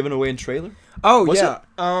burn given away in trailer? Oh, was yeah.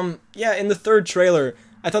 Yeah, in the third trailer,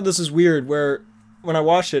 I thought this was weird, where when I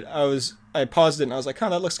watched it, I paused it, and I was like,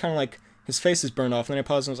 that looks kind of like his face is burned off, and then I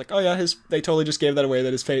paused and I was like, oh yeah, they totally just gave that away,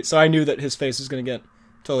 that his face, so I knew that his face was going to get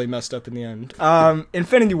totally messed up in the end.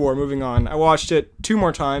 Infinity War, moving on. I watched it 2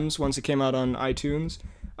 more times once it came out on iTunes.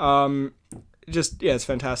 It's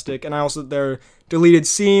fantastic. And there are deleted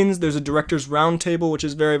scenes, there's a director's roundtable, which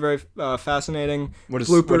is very, very fascinating. What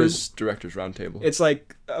Bloopers. is director's roundtable? It's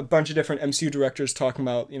like a bunch of different MCU directors talking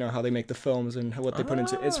about, how they make the films and what they put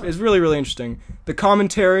into it. It's really, really interesting. The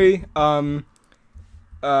commentary,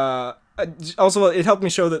 also, it helped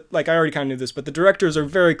me show that, like, I already kind of knew this, but the directors are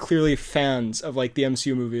very clearly fans of, like, the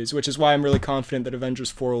MCU movies, which is why I'm really confident that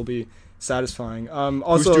Avengers 4 will be satisfying.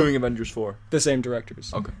 Also, who's doing Avengers 4? The same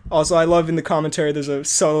directors. Okay. Also, I love in the commentary, there's a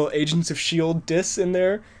subtle Agents of S.H.I.E.L.D. diss in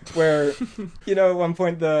there, where, at one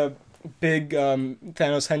point, the big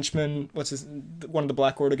Thanos henchman, one of the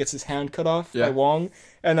Black Order gets his hand cut off by Wong,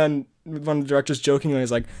 and then one of the directors jokingly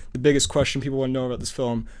is like, the biggest question people want to know about this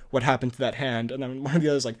film, what happened to that hand? And then one of the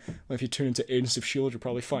others like, well, if you tune into Agents of S.H.I.E.L.D., you'll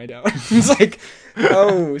probably find out. It's like,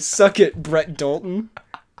 oh, suck it, Brett Dalton.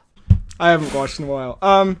 I haven't watched in a while.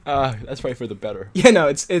 That's probably for the better. Yeah, no,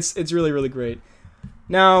 it's really, really great.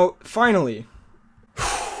 Now, finally,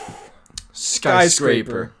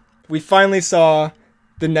 Skyscraper. We finally saw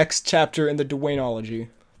the next chapter in the Dwayneology.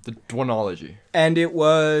 The Dwayneology. And it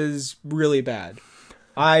was really bad.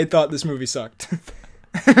 I thought this movie sucked.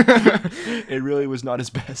 It really was not his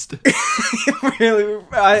best.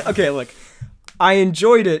 Okay, look. I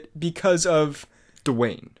enjoyed it because of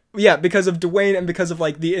Dwayne. Yeah, because of Dwayne and because of,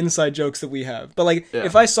 like, the inside jokes that we have. But, like,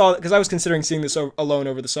 if I saw... Because I was considering seeing this alone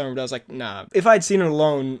over the summer, but I was like, nah. If I'd seen it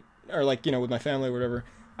alone, or, like, with my family or whatever,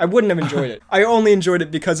 I wouldn't have enjoyed it. I only enjoyed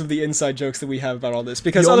it because of the inside jokes that we have about all this.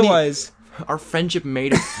 Because otherwise... Our friendship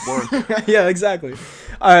made it work. Yeah, exactly.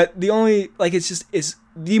 It's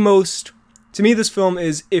the most... To me, this film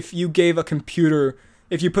is if you gave a computer...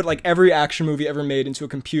 If you put, like, every action movie ever made into a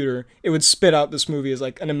computer, it would spit out this movie as,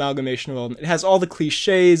 like, an amalgamation of all of them. It has all the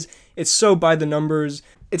cliches. It's so by the numbers.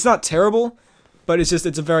 It's not terrible, but it's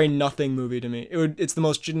a very nothing movie to me. It's the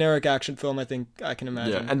most generic action film I think I can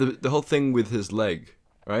imagine. Yeah, and the whole thing with his leg,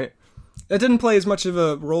 right? That didn't play as much of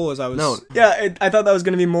a role as I was... No. Yeah, I thought that was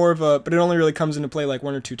going to be more of a... But it only really comes into play, like,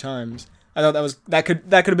 1 or 2 times. I thought that could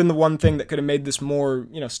have been the one thing that could have made this more,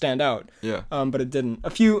 stand out. Yeah. But it didn't.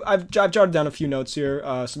 I've jotted down a few notes here,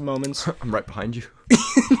 some moments. I'm right behind you.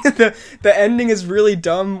 The ending is really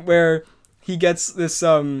dumb, where he gets this,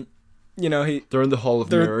 they're in the Hall of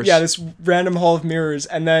Mirrors. Yeah, this random Hall of Mirrors,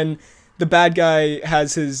 and then the bad guy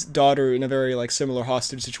has his daughter in a very, like, similar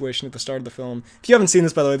hostage situation at the start of the film. If you haven't seen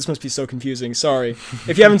this, by the way, this must be so confusing. Sorry.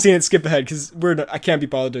 If you haven't seen it, skip ahead, because I can't be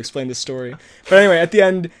bothered to explain this story. But anyway, at the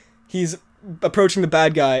end... He's approaching the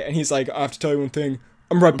bad guy, and he's like, I have to tell you one thing.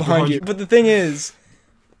 I'm right behind you. But the thing is,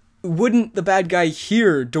 wouldn't the bad guy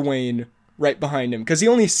hear Dwayne right behind him? Because he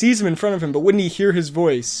only sees him in front of him, but wouldn't he hear his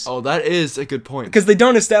voice? Oh, that is a good point. Because they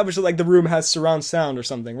don't establish that, like, the room has surround sound or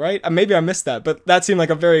something, right? Maybe I missed that, but that seemed like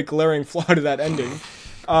a very glaring flaw to that ending.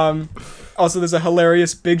 Also, there's a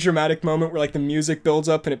hilarious, big, dramatic moment where, like, the music builds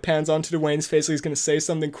up and it pans onto Dwayne's face like he's going to say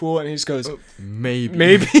something cool, and he just goes, Maybe,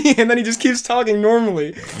 and then he just keeps talking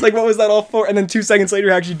normally. It's like, what was that all for? And then 2 seconds later,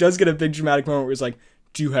 he actually does get a big, dramatic moment where he's like,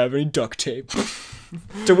 do you have any duct tape?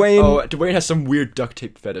 Dwayne... Oh, Dwayne has some weird duct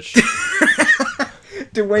tape fetish.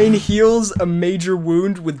 Dwayne heals a major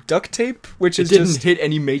wound with duct tape, which it didn't hit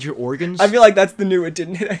any major organs. I feel like that's the new. It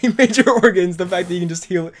didn't hit any major organs. The fact that you can just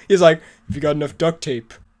heal. He's like, if you got enough duct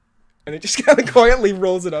tape, and it just kind of quietly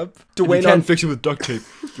rolls it up. Dwayne you can't fix it with duct tape.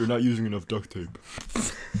 You're not using enough duct tape.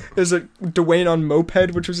 There's a Dwayne on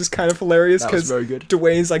moped, which was just kind of hilarious because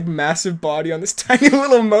Dwayne's like massive body on this tiny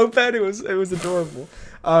little moped. It was adorable.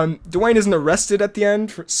 Dwayne isn't arrested at the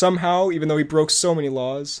end somehow, even though he broke so many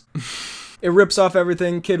laws. It rips off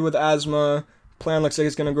everything. Kid with asthma. Plan looks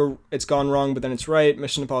like it's gone wrong, but then it's right.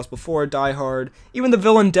 Mission Impossible 4, Die Hard. Even the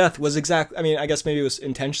villain death was exact. I mean, I guess maybe it was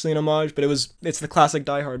intentionally an homage, but it's the classic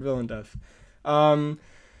Die Hard villain death.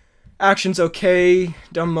 Action's okay.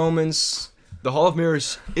 Dumb moments. The Hall of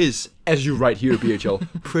Mirrors is, as you write here,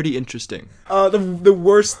 BHL, pretty interesting. The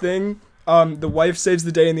worst thing, the wife saves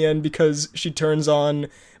the day in the end because she turns on...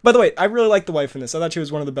 By the way, I really liked the wife in this. I thought she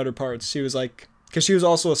was one of the better parts. She was like... Because she was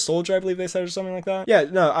also a soldier, I believe they said, or something like that. Yeah,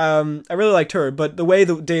 no, I really liked her. But the way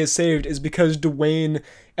the day is saved is because Dwayne,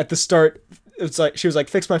 at the start, she was like,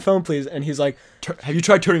 fix my phone, please. And he's like... Have you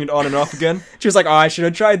tried turning it on and off again? She was like, oh, I should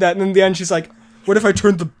have tried that. And in the end, she's like... What if I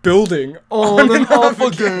turned the building on and off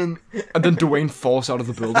again? And then Dwayne falls out of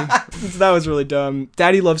the building. So that was really dumb.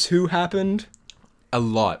 Daddy Loves Who happened. A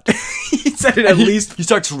lot. He said it at least. He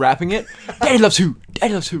starts rapping it. Daddy Loves Who.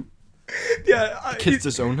 Daddy Loves Who. Yeah. Kids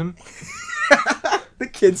disown him. The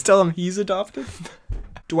kids tell him he's adopted.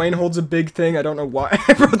 Dwayne holds a big thing. I don't know why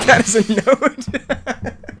I wrote that as a note.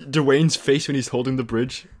 Dwayne's face when he's holding the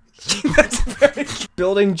bridge. That's very...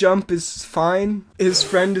 Building jump is fine. His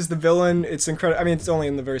friend is the villain. It's incredible. I mean, it's only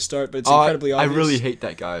in the very start, but it's incredibly obvious. I really hate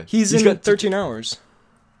that guy. He's in 13 Hours.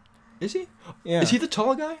 Is he? Yeah. Is he the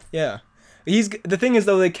tall guy? Yeah. The thing is,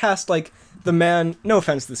 though, they cast, like, the man... No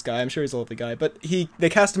offense to this guy. I'm sure he's a lovely guy. But they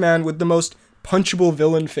cast a man with the most punchable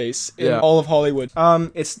villain face in all of Hollywood.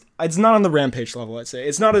 It's not on the Rampage level, I'd say.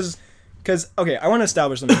 It's not as... Because, okay, I want to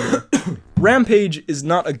establish something here. Rampage is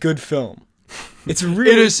not a good film. It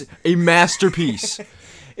is a masterpiece.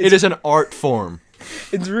 It is an art form.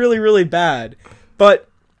 It's really, really bad, but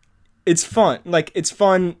it's fun. Like, it's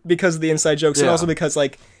fun because of the inside jokes, and also because,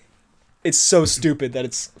 like, it's so stupid that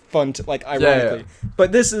it's fun to, like, ironically. Yeah.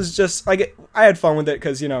 But this is just, like, I had fun with it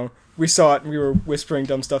because, you know, we saw it and we were whispering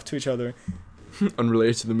dumb stuff to each other.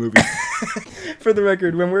 Unrelated to the movie. For the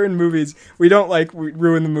record, when we're in movies, we don't like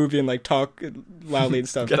ruin the movie and like talk loudly and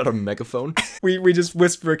stuff. Get out a megaphone. We just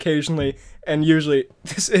whisper occasionally, and usually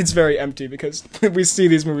it's very empty because we see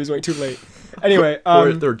these movies way too late. Anyway,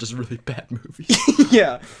 or they're just really bad movies.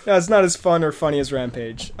 Yeah, no, it's not as fun or funny as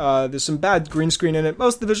Rampage. There's some bad green screen in it.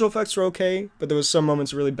 Most of the visual effects are okay, but there was some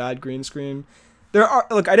moments of really bad green screen.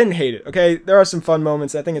 Look, I didn't hate it, okay? There are some fun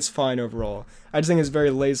moments. I think it's fine overall. I just think it's very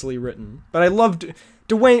lazily written. But I loved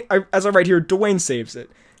Dwayne, as I write here, Dwayne saves it.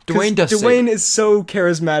 Dwayne is so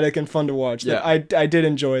charismatic and fun to watch that I did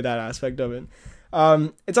enjoy that aspect of it.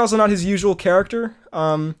 It's also not his usual character.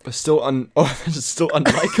 But still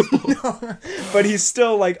unlikable. No, but he's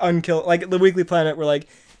still, like, unkill. Like, the Weekly Planet, we're like,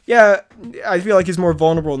 yeah, I feel like he's more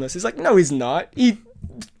vulnerable in this. He's like, no, he's not. He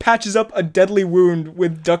patches up a deadly wound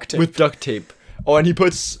with duct tape. Oh, and he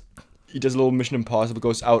does a little Mission Impossible,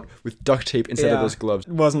 goes out with duct tape instead of those gloves.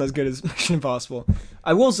 It wasn't as good as Mission Impossible.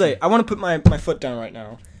 I will say, I want to put my foot down right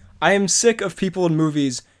now. I am sick of people in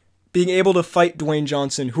movies being able to fight Dwayne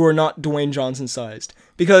Johnson who are not Dwayne Johnson sized.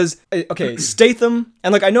 Because, okay, Statham,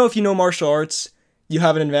 and like, I know if you know martial arts, you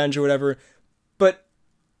have an advantage or whatever, but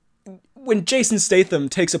when Jason Statham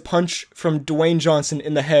takes a punch from Dwayne Johnson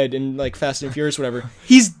in the head in like Fast and Furious or whatever,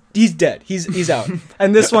 he's dead. He's out.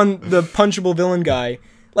 And this one, the punchable villain guy,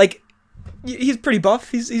 like, he's pretty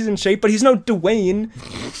buff. He's in shape, but he's no Dwayne.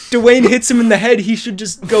 Dwayne hits him in the head. He should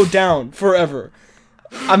just go down forever.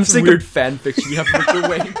 I'm sick of fan fiction you have with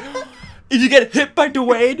Dwayne. If you get hit by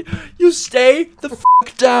Dwayne, you stay the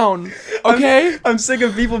fuck down. Okay? I'm sick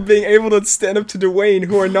of people being able to stand up to Dwayne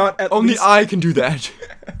who are not at Only least... I can do that.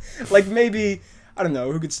 Like, maybe, I don't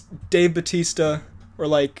know, who could... Dave Bautista, or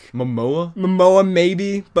like... Momoa,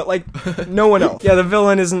 maybe, but like, no one else. Yeah, the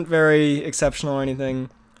villain isn't very exceptional or anything.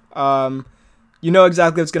 You know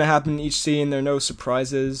exactly what's going to happen in each scene. There are no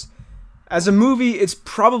surprises. As a movie, it's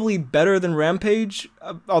probably better than Rampage,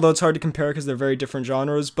 although it's hard to compare because they're very different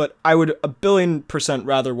genres, but I would 1,000,000,000%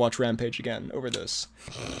 rather watch Rampage again over this.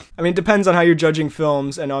 I mean, it depends on how you're judging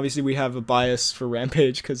films, and obviously we have a bias for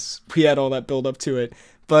Rampage because we had all that build up to it,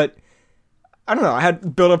 but I don't know, I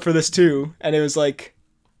had build up for this too, and it was like,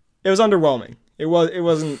 it was underwhelming. It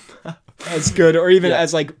wasn't as good, or even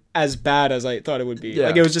as bad as I thought it would be. Yeah.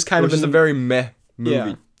 Like, it was just kind of a very meh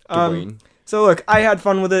movie. So look, I had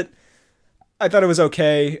fun with it. I thought it was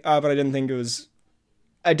okay, but I didn't think it was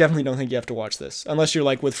I definitely don't think you have to watch this. Unless you're,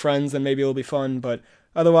 like, with friends, then maybe it'll be fun, but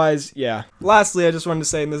otherwise, yeah. Lastly, I just wanted to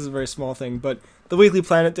say, and this is a very small thing, but The Weekly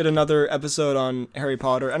Planet did another episode on Harry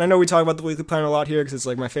Potter, and I know we talk about The Weekly Planet a lot here, because it's,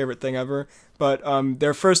 like, my favorite thing ever, but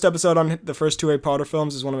their first episode on the first 2 Harry Potter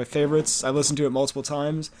films is one of my favorites. I've listened to it multiple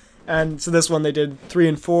times, and so this one they did 3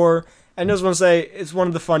 and 4, and I just want to say, it's one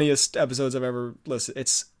of the funniest episodes I've ever listened.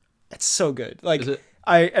 It's so good. Like, Is it?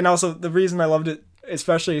 And also, the reason I loved it,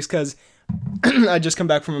 especially, is because I just come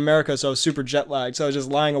back from America, so I was super jet lagged. So I was just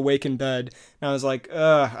lying awake in bed, and I was like,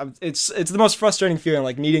 it's the most frustrating feeling,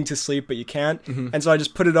 like needing to sleep but you can't. Mm-hmm. And so I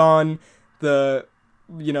just put it on the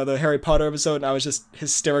Harry Potter episode, and I was just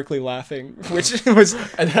hysterically laughing, which was.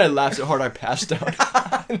 And then I laughed so hard I passed out.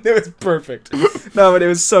 It was perfect. No, but it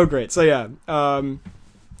was so great. So yeah,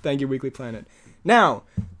 thank you, Weekly Planet. Now,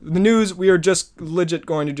 the news, we are just legit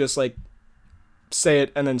going to just like say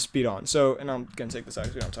it and then speed on. So, and I'm gonna take this out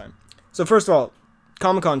because we don't have time. So first of all,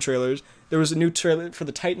 Comic-Con trailers. There was a new trailer for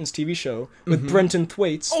the Titans TV show with Brenton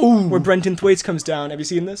Thwaites, where Brenton Thwaites comes down. Have you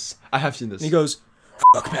seen this? I have seen this. And he goes,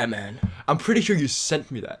 "Fuck Batman." I'm pretty sure you sent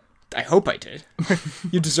me that. I hope I did.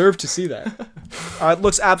 You deserve to see that. It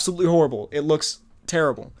looks absolutely horrible. It looks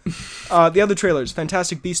terrible. The other trailers,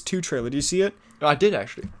 Fantastic Beasts 2 trailer. Do you see it? No, I did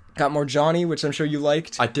actually. Got more Johnny, which I'm sure you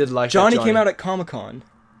liked. I did like Johnny. that Came out at Comic-Con,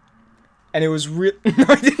 and it was real.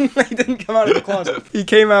 No, he didn't come out of the closet. He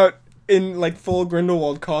came out in like full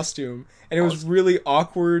Grindelwald costume, and it was really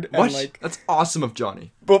awkward. And, What? like, That's awesome of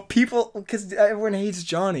Johnny. but people, because everyone hates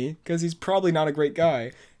Johnny, because he's probably not a great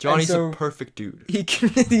guy. Johnny's And so a perfect dude.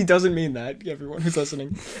 he doesn't mean that, everyone who's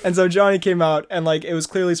listening. And so Johnny came out, and like it was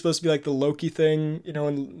clearly supposed to be like the Loki thing,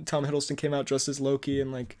 when Tom Hiddleston came out dressed as Loki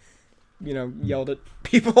and like, yelled at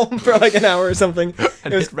people for like an hour or something.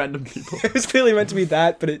 And It was hit random people. it was clearly meant to be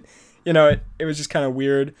that, but it was just kind of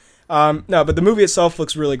weird. No, but the movie itself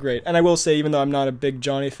looks really great. And I will say, even though I'm not a big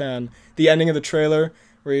Johnny fan, the ending of the trailer,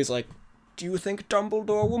 where he's like, "Do you think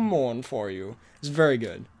Dumbledore will mourn for you?" is very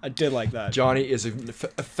good. I did like that. Johnny is a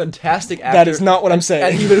fantastic actor. That is not what I'm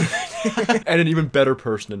saying. And an even better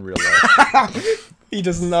person in real life. He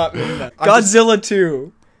does not mean that. Godzilla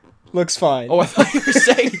 2 looks fine. Oh, I thought you were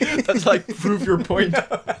saying that's like prove your point.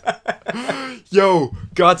 Yo,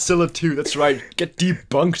 Godzilla 2, that's right. Get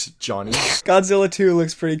debunked, Johnny. Godzilla 2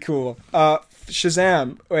 looks pretty cool.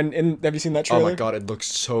 Shazam, have you seen that trailer? Oh my god, it looks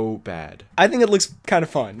so bad. I think it looks kind of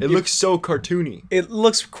fun. It looks so cartoony. It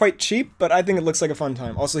looks quite cheap, but I think it looks like a fun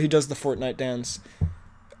time. Also, he does the Fortnite dance,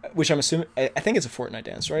 which I'm assuming, I think it's a Fortnite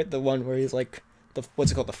dance, right? The one where he's like,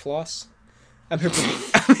 what's it called, the floss? I'm hip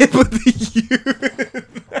with the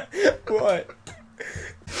youth. What?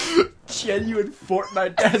 Genuine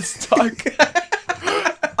Fortnite dance talk.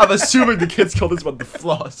 I'm assuming the kids call this one the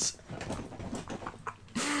floss.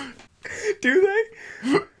 Do they?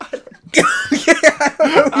 Yeah, I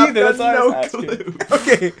don't know either. That's why I was asking. Clue.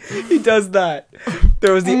 Okay, he does that.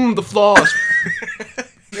 There was the floss.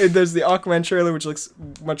 There's the Aquaman trailer, which looks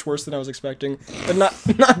much worse than I was expecting, but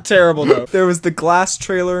not terrible though. There was the Glass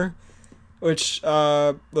trailer, which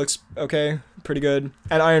looks okay, pretty good,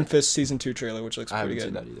 and Iron Fist season 2 trailer, which looks pretty good. I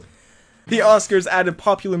haven't seen that either. The Oscars added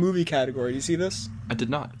popular movie category. You see this? I did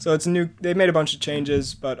not. So it's new. They made a bunch of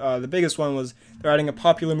changes, but the biggest one was they're adding a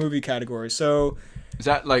popular movie category. So Is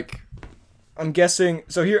that like... I'm guessing.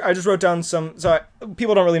 So here, I just wrote down some.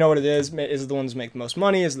 People don't really know what it is. Is it the ones that make the most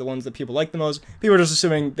money? Is it the ones that people like the most? People are just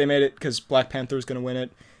assuming they made it because Black Panther is going to win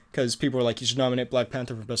it. Because people were like, you should nominate Black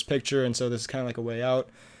Panther for Best Picture, and so this is kind of like a way out.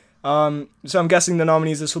 So I'm guessing the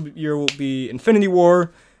nominees this year will be Infinity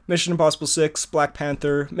War, Mission Impossible 6, Black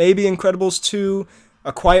Panther, maybe Incredibles 2,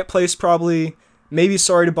 A Quiet Place probably, maybe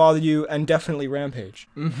Sorry to Bother You, and definitely Rampage.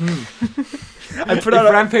 Mm-hmm. I put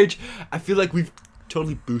out Rampage, I feel like we've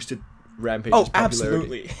totally boosted Rampage's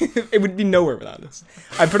popularity. Absolutely. It would be nowhere without this.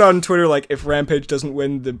 I put on Twitter, like, if Rampage doesn't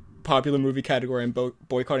win the popular movie category, I'm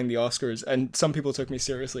boycotting the Oscars, and some people took me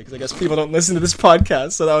seriously, because I guess people don't listen to this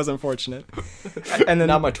podcast, so that was unfortunate. And then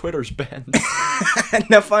now my Twitter's banned. And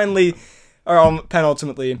now finally, or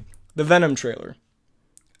penultimately, the Venom trailer.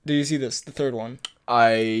 Do you see this? The third one.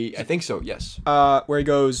 I think so, yes. Where he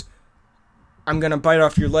goes, "I'm gonna bite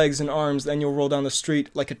off your legs and arms, then you'll roll down the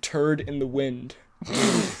street like a turd in the wind."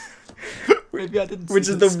 Maybe I didn't see Which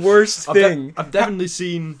is this. the worst thing. I've definitely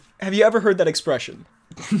seen... Have you ever heard that expression?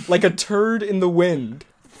 Like a turd in the wind.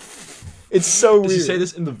 It's so weird. Did you say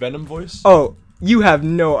this in the Venom voice? Oh, you have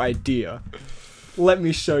no idea. Let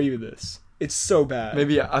me show you this. It's so bad.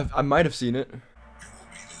 Maybe I might have seen it.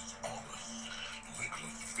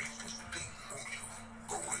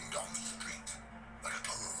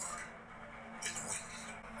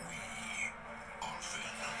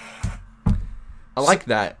 I like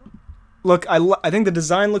that. look, I think the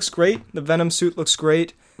design looks great. The Venom suit looks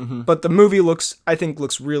great. But the movie looks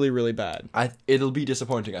really, really bad. It'll be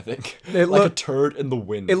disappointing, I think. It like a turd in the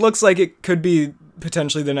wind. It looks like it could be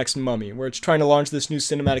potentially the next Mummy, where it's trying to launch this new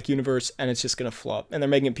cinematic universe and it's just gonna flop. And they're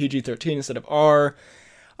making it PG-13 instead of R.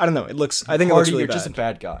 I don't know. I think it looks really Hardy, bad. You're just a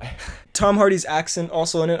bad guy. Tom Hardy's accent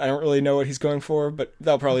also in it. I don't really know what he's going for, but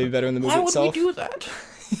that'll probably be better in the movie itself. Why would we do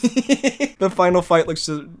that? The final fight looks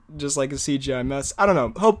just like a CGI mess. I don't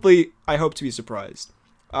know. Hopefully, I hope to be surprised.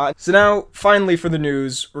 So now, finally for the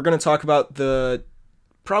news, we're going to talk about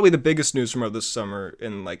probably the biggest news from this summer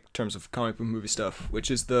in like terms of comic book movie stuff, which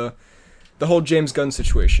is the whole James Gunn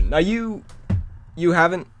situation. Now you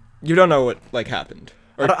don't know what like happened.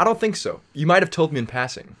 I don't think so. You might have told me in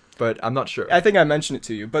passing, but I'm not sure. I think I mentioned it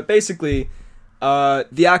to you, but basically,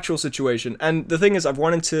 the actual situation, and the thing is,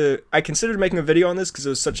 I considered making a video on this because it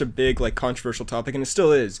was such a big like controversial topic, and it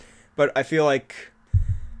still is, but I feel like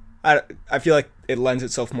it lends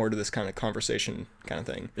itself more to this kind of conversation kind of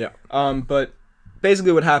thing. Yeah. But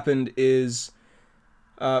basically what happened is,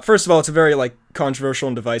 first of all, it's a very like controversial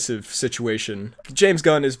and divisive situation. James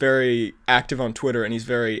Gunn is very active on Twitter, and he's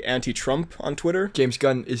very anti-Trump on Twitter. James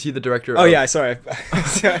Gunn, is he the director Oh yeah, sorry.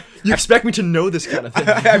 You expect me to know this kind of thing.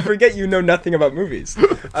 I forget you know nothing about movies.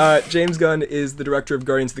 James Gunn is the director of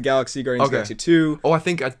Guardians of the Galaxy, Guardians of the Galaxy 2. Oh, I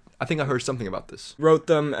think I heard something about this. Wrote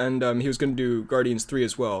them, and he was going to do Guardians 3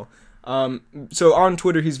 as well. So on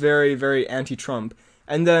Twitter, he's very, very anti-Trump.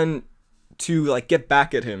 And then to like get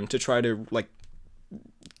back at him, to try to like,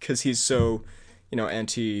 because he's so,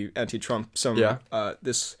 anti-Trump,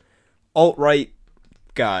 this alt-right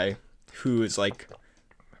guy who is like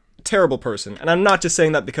a terrible person. And I'm not just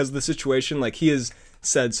saying that because of the situation. Like, he has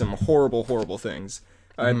said some horrible, horrible things.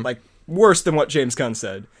 Like, worse than what James Gunn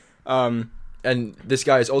said. And this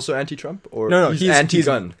guy is also anti-Trump, or no, he's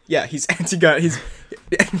anti-gun. He's anti-gun.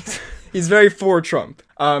 He's very for Trump.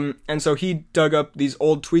 And so he dug up these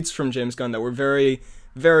old tweets from James Gunn that were very,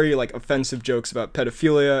 very like offensive jokes about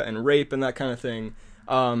pedophilia and rape and that kind of thing.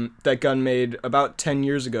 That Gunn made about 10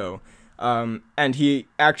 years ago. And he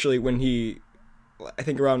actually, I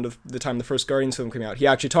think around the time the first Guardians film came out, he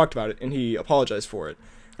actually talked about it and he apologized for it.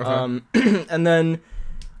 Okay. And then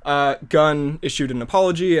Gunn issued an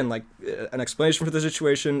apology and like an explanation for the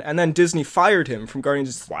situation, and then Disney fired him from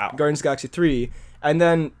Guardians of the Galaxy 3, and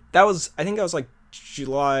then that was like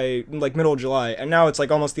July, like middle of July, and now it's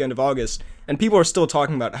like almost the end of August, and people are still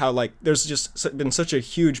talking about how like there's just been such a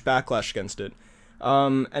huge backlash against it,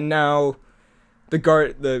 and now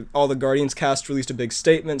all the Guardians cast released a big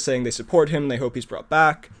statement saying they support him and they hope he's brought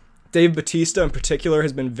back. Dave Bautista in particular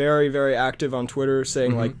has been very, very active on Twitter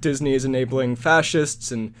saying like Disney is enabling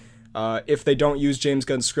fascists, and if they don't use James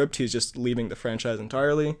Gunn's script, he's just leaving the franchise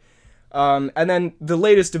entirely. And then the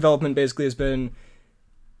latest development basically has been,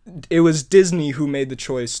 it was Disney who made the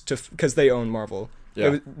choice because they own Marvel.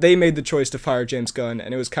 Yeah. They made the choice to fire James Gunn,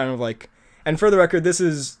 and it was kind of like, and for the record, this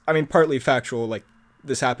is, partly factual, like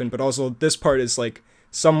this happened, but also this part is like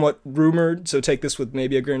somewhat rumored, so take this with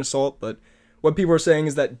maybe a grain of salt, but what people are saying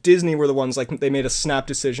is that Disney were the ones, like, they made a snap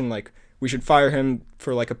decision, like, we should fire him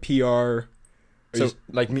for, like, a PR. So,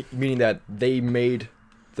 like, meaning that they made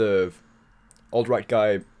the alt-right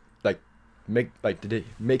guy, did they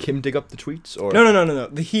make him dig up the tweets, or? No.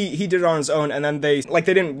 He did it on his own, and then they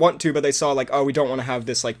didn't want to, but they saw, like, oh, we don't want to have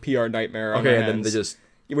this, like, PR nightmare on our hands. And then they just...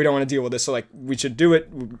 We don't want to deal with this, so, like, we should do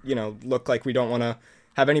it, look like we don't want to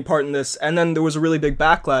have any part in this. And then there was a really big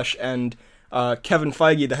backlash, and... Kevin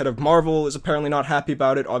Feige, the head of Marvel, is apparently not happy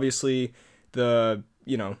about it. Obviously, a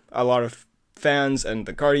lot of fans and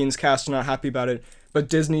the Guardians cast are not happy about it. But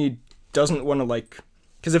Disney doesn't want to, like...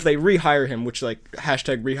 Because if they rehire him, which, like,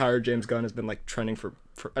 hashtag rehire James Gunn has been, like, trending for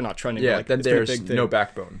not trending, yeah, but, like, then there's no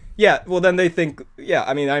backbone. Yeah, well, then they think... Yeah,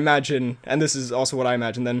 I imagine, and this is also what I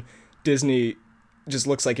imagine, then Disney just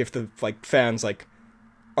looks like if the, like, fans, like,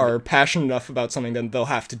 are passionate enough about something, then they'll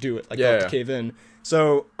have to do it. Like, they'll have to cave in.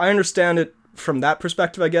 So, I understand it from that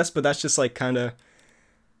perspective, I guess, but that's just like kind of,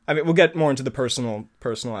 we'll get more into the personal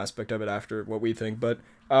aspect of it after what we think, but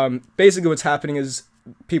basically what's happening is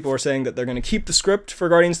people are saying that they're going to keep the script for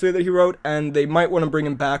Guardians 3 that he wrote, and they might want to bring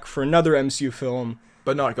him back for another MCU film.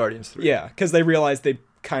 But not Guardians 3. Yeah, because they realized they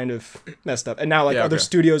kind of messed up, and now other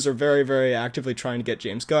studios are very, very actively trying to get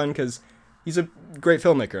James Gunn, because he's a great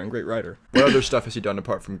filmmaker and great writer. What other stuff has he done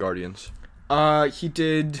apart from Guardians? He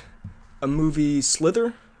did a movie,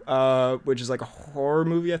 Slither, which is like a horror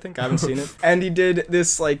movie, I think. I haven't seen it. And he did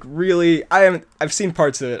this like really, I've seen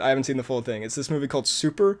parts of it. I haven't seen the full thing. It's this movie called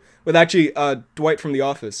Super with actually Dwight from The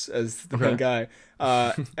Office as the main guy.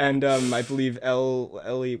 And I believe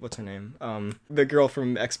Ellie, what's her name? The girl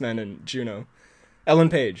from X-Men and Juno. Ellen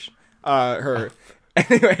Page. her.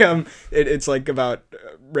 Anyway, it's like about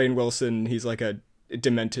Rainn Wilson. He's like a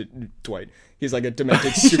demented Dwight. He's like a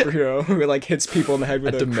demented superhero who like hits people in the head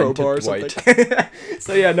with a crowbar or something.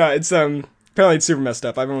 So yeah, no, it's apparently it's super messed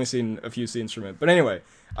up. I've only seen a few scenes from it, but anyway,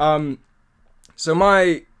 so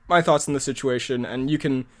my thoughts on the situation, and you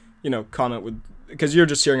can comment with, because you're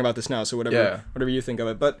just hearing about this now, so whatever you think of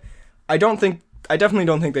it. But I definitely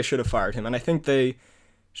don't think they should have fired him, and I think they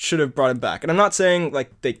should have brought him back. And I'm not saying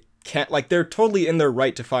like they can't, like they're totally in their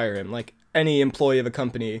right to fire him. Like any employee of a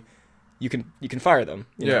company, you can fire them.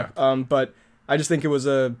 You know? But I just think it was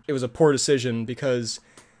a poor decision because,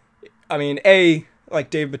 I mean, like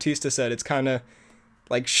Dave Bautista said, it's kind of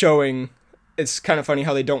like showing. It's kind of funny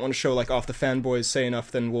how they don't want to show like off the fanboys say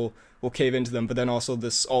enough, then we'll cave into them. But then also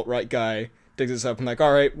this alt-right guy digs us up and like,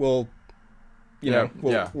 all right, we'll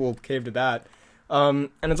cave to that. And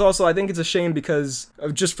it's also, I think it's a shame because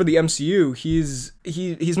just for the MCU,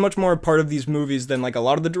 he's much more a part of these movies than like a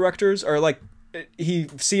lot of the directors are. Like, he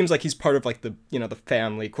seems like he's part of like the the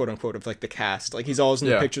family, quote unquote, of like the cast. Like he's always in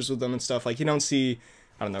the pictures with them and stuff. Like you don't see,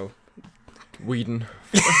 I don't know, Whedon.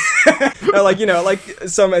 Or like like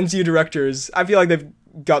some MCU directors. I feel like they've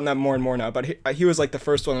gotten that more and more now. But he was like the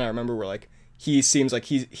first one that I remember where like he seems like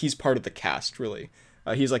he's part of the cast really.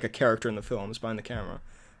 He's like a character in the films behind the camera.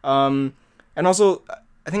 And also,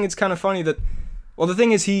 I think it's kind of funny that, well, the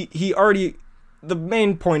thing is, he already, the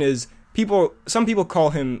main point is, some people call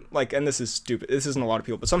him, like, and this is stupid, this isn't a lot of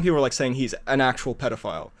people, but some people are, like, saying he's an actual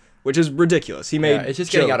pedophile, which is ridiculous. He made it's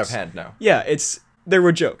just jokes. getting out of hand now. Yeah, there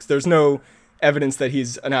were jokes. There's no evidence that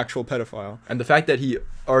he's an actual pedophile. And the fact that he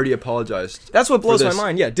already apologized. That's what blows my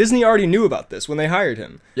mind. Yeah, Disney already knew about this when they hired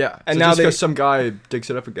him. Yeah, and so now just because some guy digs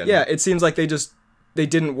it up again. Yeah, it seems like they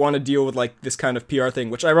didn't want to deal with like this kind of PR thing,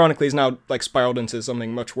 which ironically is now like spiraled into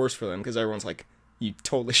something much worse for them because everyone's like, you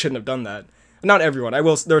totally shouldn't have done that. Not everyone.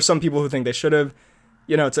 There are some people who think they should have.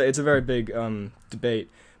 It's a very big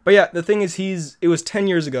debate. But yeah, the thing is, it was 10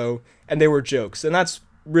 years ago and they were jokes, and that's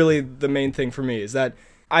really the main thing for me is that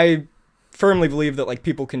I firmly believe that like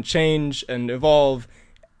people can change and evolve,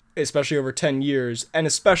 especially over 10 years, and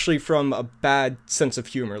especially from a bad sense of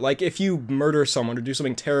humor. Like if you murder someone or do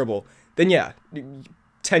something terrible, then yeah,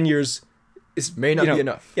 10 years may not be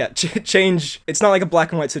enough. Yeah, change, it's not like a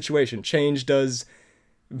black and white situation. Change does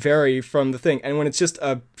vary from the thing. And when it's just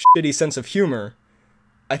a shitty sense of humor,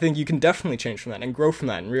 I think you can definitely change from that and grow from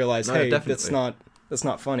that and realize, hey, that's not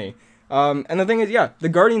funny. And the thing is, yeah, the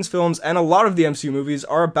Guardians films and a lot of the MCU movies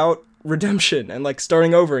are about redemption and like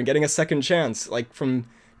starting over and getting a second chance, like from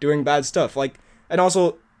doing bad stuff. Like, and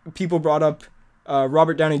also people brought up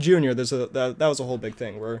Robert Downey Jr. That was a whole big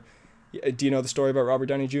thing where, do you know the story about Robert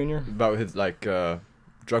Downey Jr.? About his like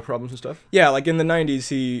drug problems and stuff? Yeah, like in the 90s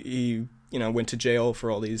he went to jail for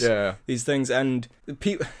all these things, and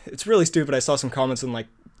it's really stupid. I saw some comments and like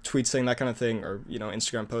tweets saying that kind of thing, or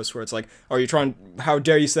Instagram posts where it's like, how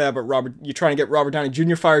dare you say that about Robert, you're trying to get Robert Downey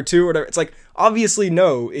Jr. fired too, or whatever. It's like, obviously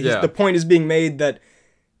no. The point is being made that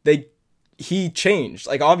he changed,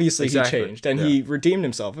 like obviously he changed and he redeemed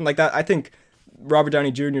himself, and like that, I think Robert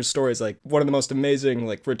Downey Jr.'s story is like one of the most amazing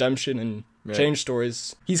like redemption and change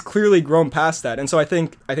stories. He's clearly grown past that, and so I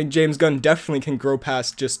think James Gunn definitely can grow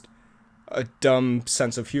past just a dumb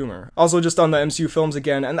sense of humor. Also, just on the MCU films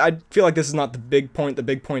again, and I feel like this is not the big point. The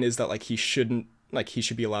big point is that like he should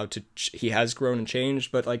be allowed to. He has grown and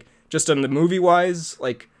changed, but like just on the movie wise,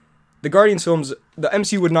 like the Guardians films, the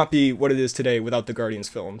MCU would not be what it is today without the Guardians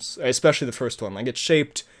films, especially the first one. Like it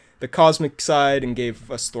shaped the cosmic side and gave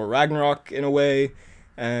us Thor Ragnarok in a way,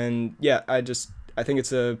 and yeah, I think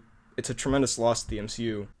it's a tremendous loss to the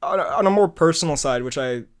MCU. On a more personal side, which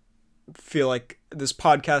I feel like this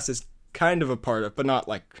podcast is kind of a part of, but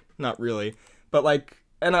not really. But like,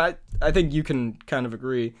 and I think you can kind of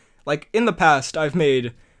agree. Like in the past, I've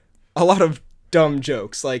made a lot of dumb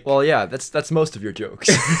jokes. Like, well, yeah, that's most of your jokes.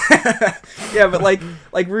 Yeah, but like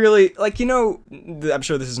really, like I'm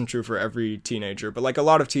sure this isn't true for every teenager, but like a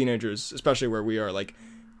lot of teenagers, especially where we are, like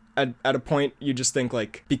at a point you just think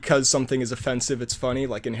like because something is offensive, it's funny,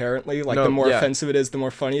 like inherently. Like the more offensive it is, the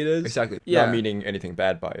more funny it is. Exactly. Yeah. Not meaning anything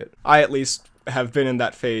bad by it. I at least have been in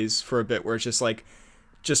that phase for a bit where it's just like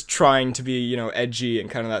trying to be, edgy and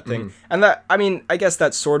kind of that thing. And that, I mean, I guess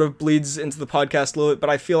that sort of bleeds into the podcast a little bit,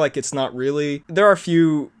 but I feel like it's not really. There are a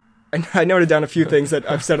few, and I noted down a few things that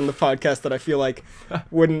I've said on the podcast that I feel like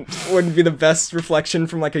wouldn't be the best reflection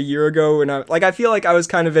from like a year ago. And I feel like I was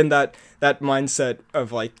kind of in that mindset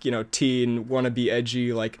of like, teen, wanna be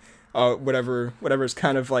edgy, like, whatever's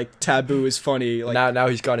kind of like taboo is funny. Like now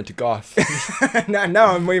he's gone into goth.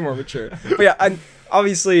 now I'm way more mature. But yeah,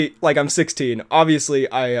 obviously, like I'm 16. Obviously,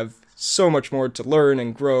 I have so much more to learn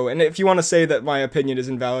and grow. And if you want to say that my opinion is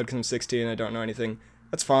invalid because I'm 16 and I don't know anything,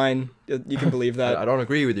 that's fine. You can believe that. I don't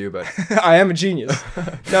agree with you, but I am a genius.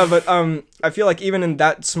 No, but I feel like even in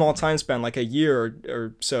that small time span, like a year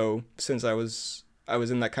or so since I was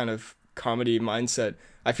in that kind of comedy mindset,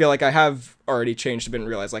 I feel like I have already changed a bit and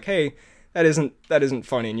realized like, hey, that isn't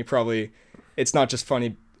funny, and it's not just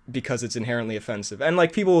funny because it's inherently offensive. And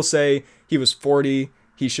like people will say he was 40,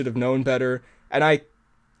 he should have known better, and I,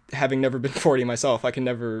 having never been 40 myself, I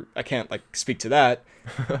can't like speak to that.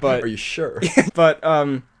 But are you sure? But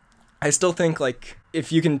I still think like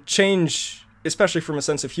if you can change, especially from a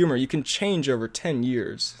sense of humor, you can change over 10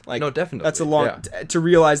 years. Like, no, definitely. That's a long to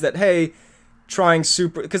realize that, hey,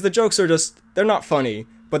 because the jokes are they're not funny,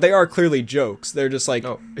 but they are clearly jokes. They're just like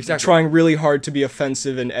trying really hard to be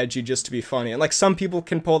offensive and edgy just to be funny. And like some people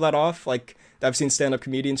can pull that off. Like I've seen stand-up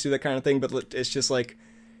comedians do that kind of thing, but it's just like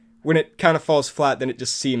when it kind of falls flat, then it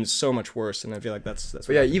just seems so much worse. And I feel like that's. But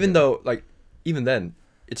yeah, even then,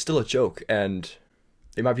 it's still a joke, and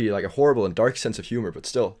it might be like a horrible and dark sense of humor, but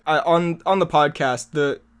still. On the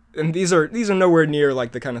podcast, and these are nowhere near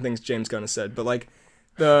like the kind of things James Gunn has said, but like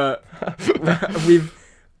I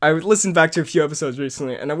listened back to a few episodes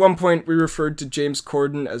recently, and at one point we referred to James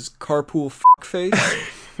Corden as carpool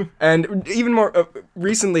fuckface. And even more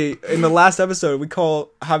recently, in the last episode, we call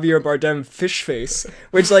Javier Bardem fish face,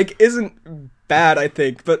 which like isn't bad, I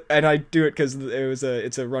think, and I do it because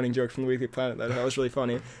it's a running joke from the Weekly Planet that was really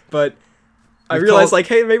funny. But I realized like,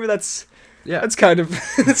 hey, maybe that's kind of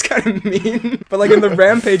that's kind of mean. But like in the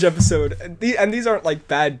Rampage episode, and these aren't like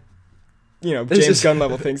bad, James Gunn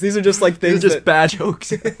level things. These are just like things. These are just bad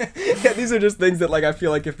jokes. Yeah, these are just things that like I feel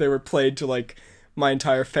like if they were played to like my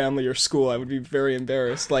entire family or school, I would be very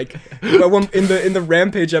embarrassed. Like in the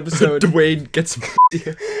Rampage episode, Dwayne gets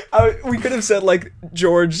we could have said like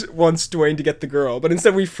George wants Dwayne to get the girl, but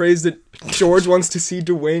instead we phrased it George wants to see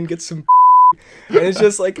Dwayne get some and it's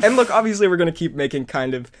just like, and look, obviously we're gonna keep making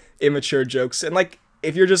kind of immature jokes, and like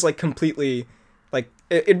if you're just like completely like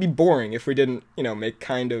it'd be boring if we didn't make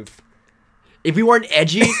kind of. If we weren't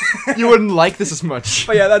edgy, you wouldn't like this as much.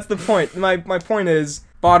 But yeah, that's the point. My point is,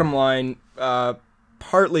 bottom line,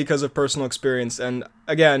 partly because of personal experience, and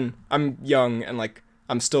again, I'm young and like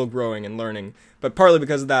I'm still growing and learning, but partly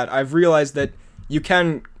because of that, I've realized that you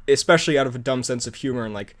can, especially out of a dumb sense of humor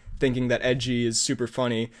and like thinking that edgy is super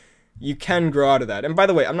funny, you can grow out of that. And by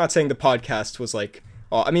the way, I'm not saying the podcast was like,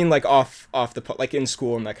 I mean like off the like in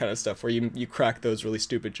school and that kind of stuff where you crack those really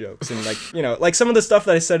stupid jokes and like like some of the stuff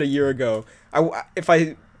that I said a year ago,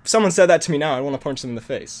 if someone said that to me now, I want to punch them in the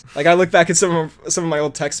face. Like I look back at some of my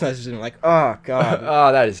old text messages and I'm like, oh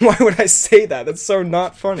god, that is. Why would I say that? That's so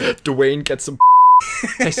not funny. Dwayne gets some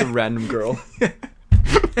takes some random girl.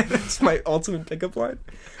 That's my ultimate pickup line.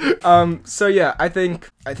 So yeah, I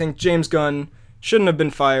think James Gunn shouldn't have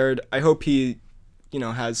been fired. I hope he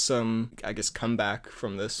has some, I guess, comeback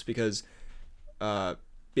from this because, and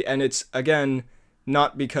it's, again,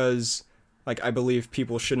 not because, like, I believe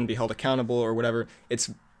people shouldn't be held accountable or whatever. It's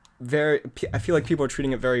I feel like people are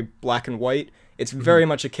treating it very black and white. It's very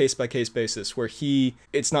much a case-by-case basis where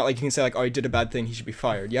it's not like you can say, like, oh, he did a bad thing, he should be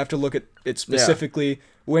fired. You have to look at it specifically. Yeah.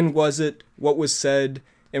 When was it? What was said?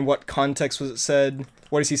 In what context was it said?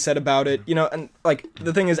 What has he said about it? And like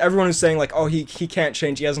the thing is, everyone who's saying like, oh, he can't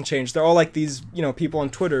change, he hasn't changed. They're all like these, people on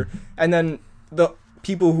Twitter. And then the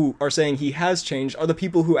people who are saying he has changed are the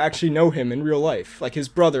people who actually know him in real life, like his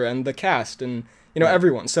brother and the cast and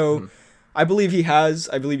everyone. So I believe he has.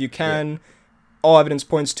 I believe you can. Yeah. All evidence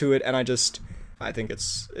points to it, and I think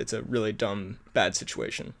it's a really dumb, bad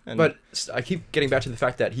situation. But I keep getting back to the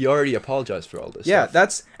fact that he already apologized for all this. Yeah,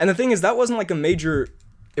 stuff. And the thing is, that wasn't like a major.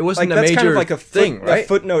 It wasn't like, a major kind of like a thing, right? A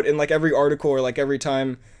footnote in like every article or like every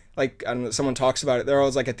time like I don't know, someone talks about it, they're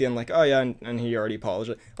always like at the end like, oh yeah, and he already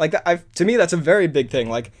apologized. Like that, to me, that's a very big thing.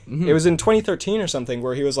 Like it was in 2013 or something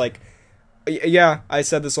where he was like, yeah, I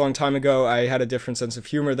said this a long time ago. I had a different sense of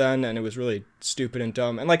humor then, and it was really stupid and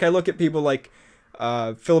dumb. And like I look at people like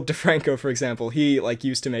Philip DeFranco, for example. He like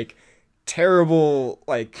used to make terrible,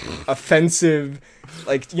 like offensive,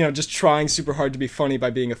 like just trying super hard to be funny by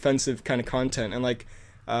being offensive kind of content. And like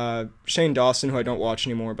Shane Dawson, who I don't watch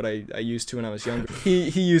anymore, but I used to when I was younger. He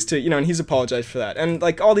used to, and he's apologized for that. And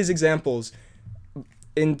like all these examples,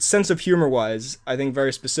 in sense of humor wise, I think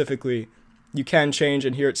very specifically, you can change,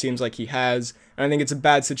 and here it seems like he has. And I think it's a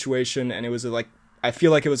bad situation, and it was I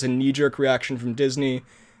feel like it was a knee-jerk reaction from Disney,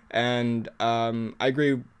 and I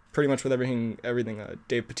agree pretty much with everything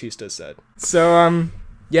Dave Bautista said. So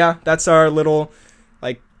yeah, that's our little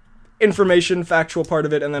like information, factual part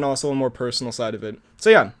of it, and then also a more personal side of it. So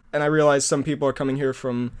yeah, and I realize some people are coming here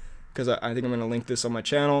from, because I think I'm going to link this on my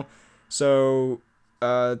channel, So,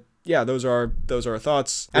 yeah, those are our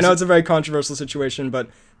thoughts. I know it's a very controversial situation, but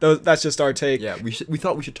that's just our take. Yeah, we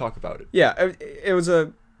thought we should talk about it. Yeah, it was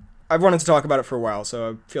I've wanted to talk about it for a while,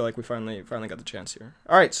 so I feel like we finally got the chance here.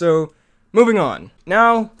 All right, so moving on.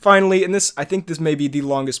 Now, finally, and I think this may be the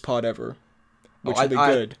longest pod ever, which will be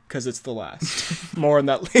good because it's the last. More on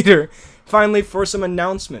that later. Finally, for some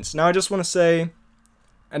announcements. Now, I just want to say,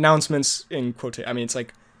 announcements in quotation. I mean, it's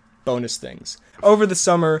like bonus things. Over the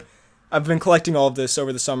summer, I've been collecting all of this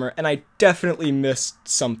over the summer, and I definitely missed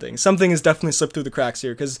something. Something has definitely slipped through the cracks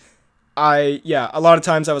here, because a lot of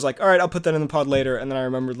times I was like, all right, I'll put that in the pod later, and then I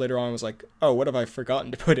remembered later on, I was like, oh, what have I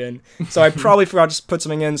forgotten to put in? So I probably forgot to put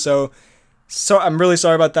something in, so I'm really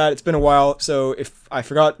sorry about that. It's been a while, so if I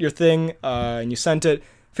forgot your thing, and you sent it,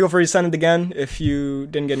 feel free to send it again if you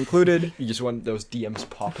didn't get included. You just want those DMs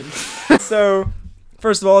popping. So,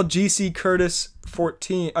 first of all, GC Curtis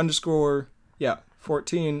 14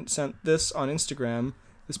 sent this on Instagram,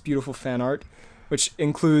 this beautiful fan art, which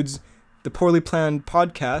includes the Poorly Planned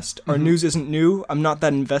Podcast. Our news isn't new. I'm not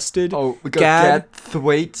that invested. Oh, we got Gad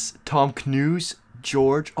Thwaites, Tom Cruise,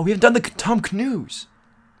 George. Oh, we haven't done the Tom Cruise.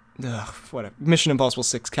 Ugh, whatever. Mission Impossible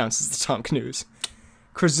 6 counts as the Tom Cruise.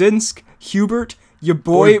 Krasinsk, Hubert, your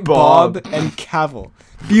boy Bob, and Cavill.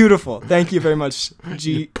 Beautiful. Thank you very much,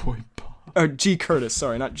 G. Boy Bob. Or G. Curtis.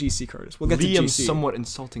 Sorry, not GC Curtis. We'll get Liam's to GC. somewhat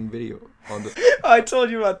insulting video on the. I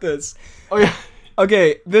told you about this. Oh yeah.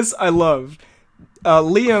 Okay, this I love.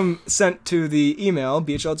 Liam sent to the email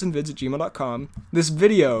bhlhudsonvids@gmail.com this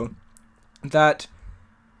video that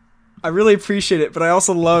I really appreciate it, but I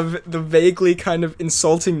also love the vaguely kind of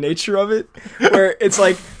insulting nature of it, where it's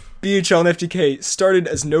like BHL and FDK started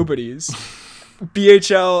as nobodies.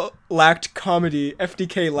 BHL lacked comedy.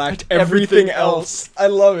 FDK lacked everything else. I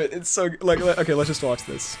love it. It's so like okay. Let's just watch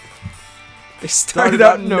this. They started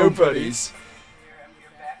out nobodies.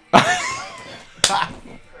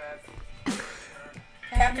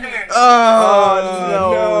 Oh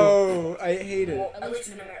no! I hate it.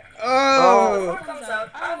 Oh!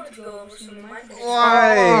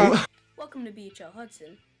 Why? Welcome to BHL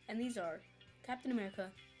Hudson, and these are Captain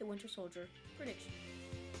America: The Winter Soldier predictions.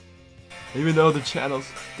 Even though the channels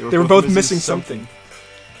they were both missing something.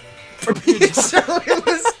 For BHL, it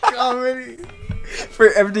was comedy. For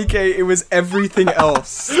FDK, it was everything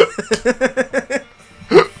else.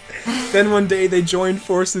 Then one day they joined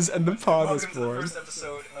forces and the pod was born. Welcome to the first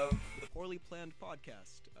episode of the Poorly Planned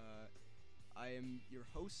Podcast. I am your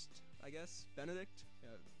host, I guess, Benedict.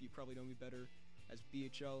 You probably know me better as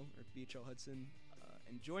BHL or BHL Hudson.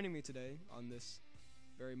 And joining me today on this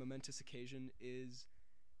very momentous occasion is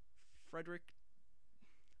Frederick.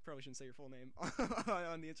 Probably shouldn't say your full name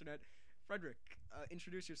on the internet. Frederick,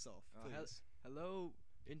 introduce yourself, please. Hello,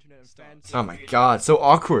 internet and fans. Oh my god, so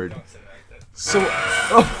awkward. So.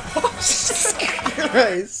 Oh, Jesus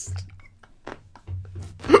Christ.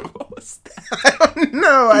 What was that? I don't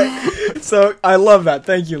know. So I love that.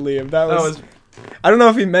 Thank you, Liam. That was. I don't know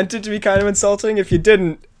if he meant it to be kind of insulting. If you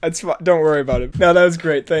didn't, don't worry about it. No, that was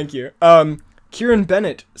great. Thank you. Kieran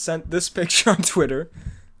Bennett sent this picture on Twitter,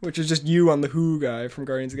 which is just you on the Who guy from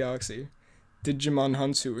Guardians of the Galaxy. Digimon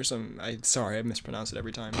Hansu or something. Sorry, I mispronounce it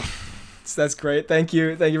every time. So that's great. Thank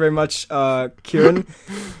you very much, Kieran.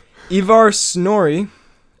 Ivar Snorri.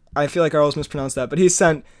 I feel like I always mispronounce that, but he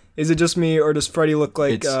sent. Is it just me, or does Freddy look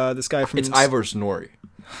like this guy from? It's Ivar Snorri.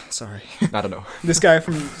 Sorry. I don't know. This guy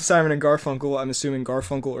from Simon and Garfunkel. I'm assuming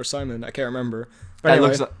Garfunkel or Simon. I can't remember. But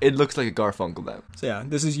anyway, it looks like a Garfunkel then. So yeah,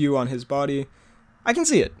 this is you on his body. I can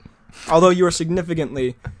see it. Although you are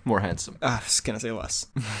significantly more handsome. I was gonna say less.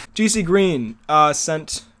 GC Green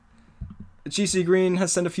sent. GC Green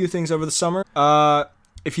has sent a few things over the summer.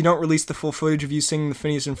 If you don't release the full footage of you singing the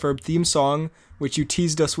Phineas and Ferb theme song, which you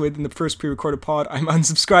teased us with in the first pre-recorded pod, I'm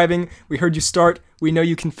unsubscribing. We heard you start. We know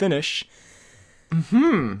you can finish.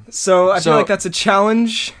 So I feel like that's a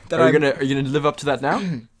challenge. That are you gonna live up to that now?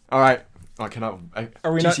 All right. Oh,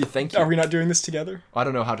 are we GC, not? Thank you. Are we not doing this together? I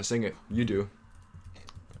don't know how to sing it. You do.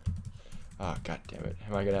 Oh, god damn it.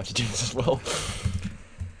 Am I gonna have to do this as well?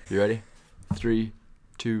 You ready? 3,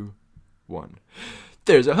 2, 1.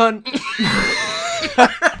 There's a hunt.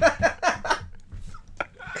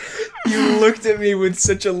 You looked at me with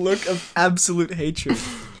such a look of absolute hatred.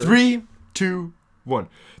 3, 2, 1.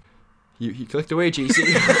 He clicked away,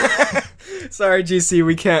 GC. Sorry, GC,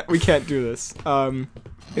 we can't do this.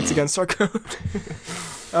 It's against our code.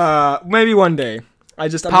 Maybe one day.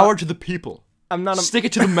 Power to the people. Stick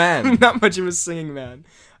it to the man. I'm not much of a singing man.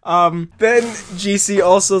 Then GC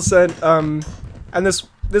also said, and this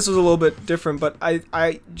was a little bit different, but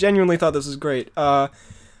I genuinely thought this was great. A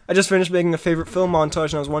I just finished making a favorite film montage,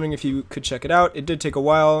 and I was wondering if you could check it out. It did take a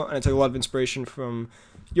while, and I took a lot of inspiration from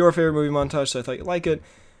your favorite movie montage, so I thought you'd like it.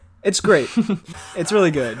 It's great. It's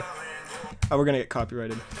really good. Oh, we're gonna get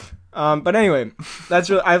copyrighted. But anyway,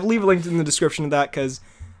 I leave a link in the description of that because,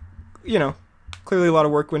 clearly a lot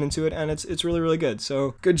of work went into it, and it's really, really good.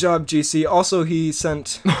 So, good job, GC. Also, he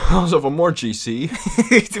sent... Also, for more GC.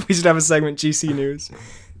 We should have a segment, GC News.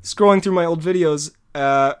 Scrolling through my old videos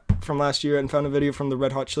from last year and found a video from the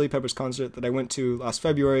Red Hot Chili Peppers concert that I went to last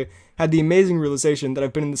February. Had the amazing realization that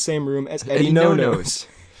I've been in the same room as Eddie No-Nose.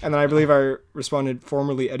 And then I believe I responded,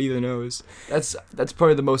 formerly Eddie the Nose. That's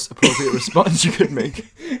probably the most appropriate response you could make.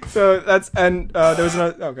 So there was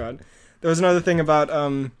another, oh god. There was another thing about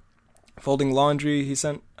folding laundry he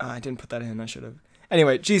sent. I didn't put that in, I should have.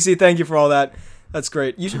 Anyway, GC, thank you for all that. That's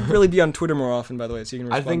great. You should really be on Twitter more often, by the way, so you can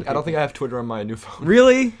respond. I don't think I have Twitter on my new phone.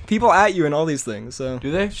 Really? People at you and all these things, so...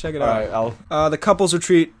 Do they? Check it out. Alright, the couples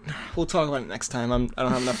retreat, we'll talk about it next time. I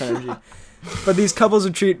don't have enough energy. But these couples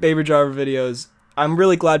retreat Baby Driver videos, I'm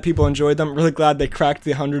really glad people enjoyed them. I'm really glad they cracked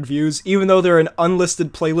the 100 views. Even though they're an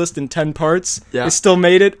unlisted playlist in 10 parts, They still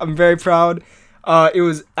made it. I'm very proud. It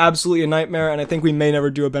was absolutely a nightmare, and I think we may never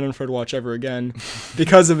do a Ben and Fred watch ever again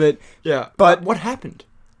because of it. Yeah. But what happened?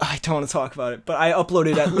 I don't want to talk about it, but I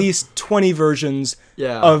uploaded at least 20 versions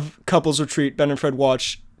of Couples Retreat Ben and Fred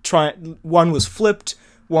watch. One was flipped,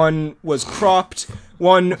 one was cropped,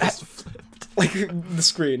 one like the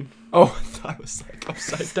screen. Oh, I thought it was like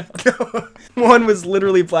upside down. One was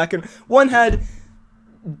literally black and one had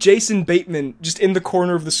Jason Bateman just in the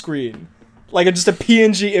corner of the screen. Like just a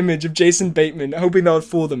PNG image of Jason Bateman, hoping that would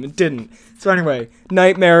fool them. It didn't. So anyway,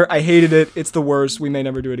 nightmare. I hated it. It's the worst. We may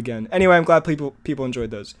never do it again. Anyway, I'm glad people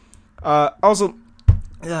enjoyed those. Also,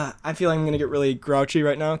 I feel like I'm gonna get really grouchy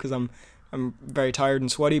right now because I'm very tired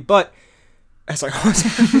and sweaty. But as I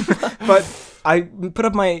was, but I put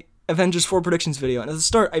up my Avengers 4 predictions video, and at the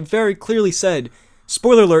start, I very clearly said,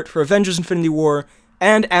 spoiler alert for Avengers Infinity War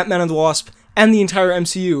and Ant-Man and the Wasp and the entire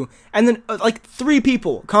MCU. And then like 3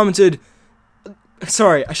 people commented.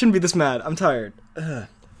 Sorry, I shouldn't be this mad. I'm tired.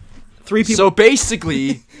 3 people. So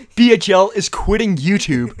basically, BHL is quitting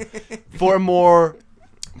YouTube for a more,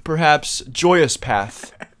 perhaps, joyous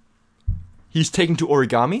path. He's taking to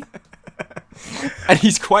origami, and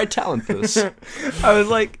he's quite talented. I was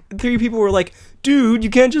like, 3 people were like, dude,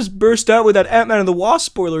 you can't just burst out with that Ant-Man and the Wasp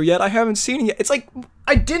spoiler yet. I haven't seen it yet. It's like,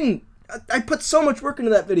 I didn't. I put so much work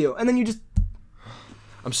into that video, and then you just...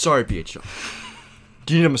 I'm sorry, BHL.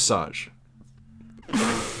 Do you need a massage?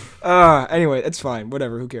 Anyway, it's fine.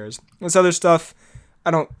 Whatever, who cares? This other stuff,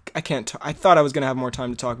 I thought I was gonna have more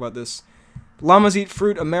time to talk about this. Llamas Eat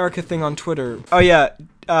Fruit America thing on Twitter. Oh yeah,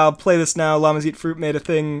 I'll play this now. Llamas Eat Fruit made a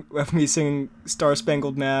thing of me singing Star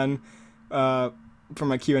Spangled Man, for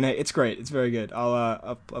my Q&A. It's great. It's very good.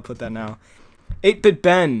 I'll put that now. 8-Bit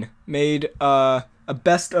Ben made, a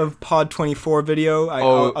best of Pod 24 video.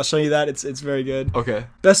 I'll show you that. It's very good. Okay.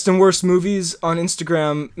 Best and Worst Movies on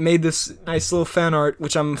Instagram made this nice little fan art,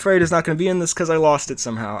 which I'm afraid is not going to be in this because I lost it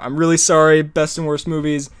somehow. I'm really sorry. Best and Worst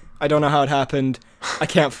Movies. I don't know how it happened. I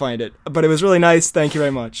can't find it. But it was really nice. Thank you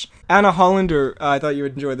very much. Anna Hollander, I thought you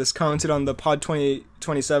would enjoy this, commented on the Pod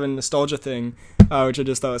 2027 nostalgia thing, which I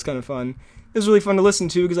just thought was kind of fun. It was really fun to listen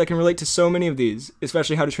to because I can relate to so many of these,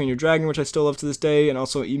 especially How to Train Your Dragon, which I still love to this day, and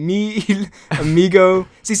also Amigo.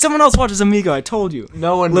 See, someone else watches Amigo, I told you.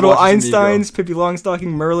 No one Little watches Einsteins, Amigo. Pippi Longstocking,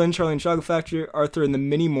 Merlin, Charlie and Chocolate Factory, Arthur and the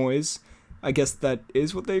Minimoys. I guess that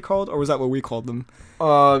is what they called, or was that what we called them?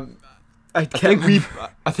 I think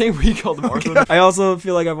we called them Arthur. I also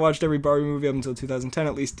feel like I've watched every Barbie movie up until 2010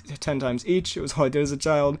 at least 10 times each. It was all I did as a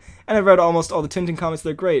child. And I've read almost all the Tintin comics.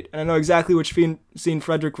 They're great. And I know exactly which scene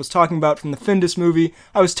Frederick was talking about from the Findus movie.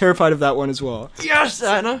 I was terrified of that one as well. Yes,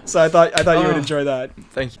 Anna! So I thought you would enjoy that.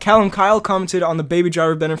 Thank you. Callum Kyle commented on the Baby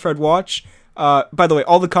Driver Ben and Fred watch. By the way,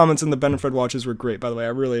 all the comments in the Ben and Fred watches were great, by the way. I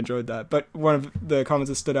really enjoyed that. But one of the comments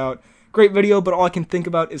that stood out, great video, but all I can think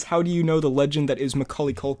about is how do you know the legend that is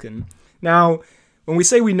Macaulay Culkin? Now... when we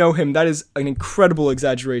say we know him, that is an incredible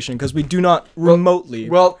exaggeration because we do not remotely.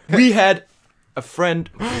 Well, we had a friend.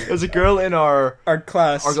 There's a girl in our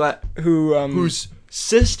class whose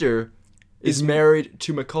sister is married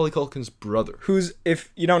to Macaulay Culkin's brother. Who's,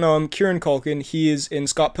 if you don't know him, Kieran Culkin. He is in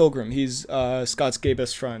Scott Pilgrim. He's Scott's gay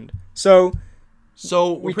best friend. So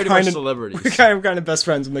we're pretty much celebrities. We're kind of best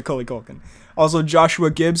friends with Macaulay Culkin. Also,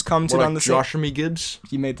 Joshua Gibbs commented More like on the Joshua Gibbs.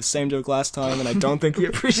 He made the same joke last time, and I don't think he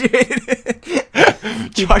appreciated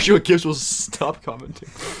it. Joshua Gibbs will stop commenting.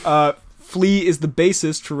 Flea is the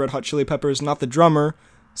bassist for Red Hot Chili Peppers, not the drummer,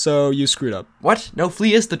 so you screwed up. What? No,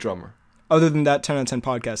 Flea is the drummer. Other than that, 10 out of 10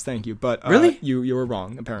 podcast, thank you. But Really? You were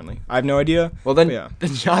wrong, apparently. I have no idea. Well, then, Yeah.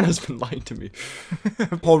 then John has been lying to me.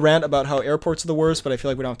 Whole rant about how airports are the worst, but I feel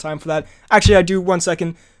like we don't have time for that. Actually, I do, 1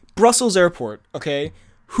 second. Brussels airport, okay?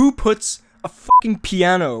 Who puts a fucking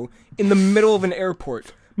piano in the middle of an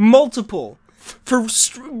airport? Multiple. For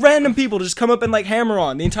random people to just come up and, like, hammer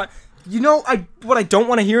on the entire... You know, what I don't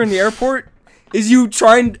want to hear in the airport is you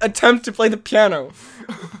try and attempt to play the piano.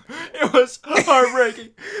 It was heartbreaking.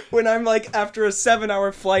 When I'm like after a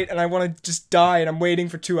 7-hour flight and I want to just die and I'm waiting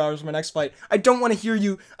for 2 hours for my next flight, I don't want to hear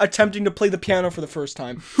you attempting to play the piano for the first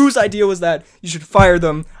time. Whose idea was that? You should fire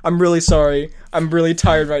them. I'm really sorry. I'm really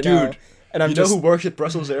tired right now. Dude, And I'm you know who works at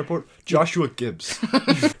Brussels Airport? Joshua Gibbs.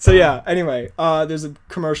 So yeah, anyway, there's a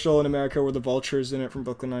commercial in America where the Vulture's in it from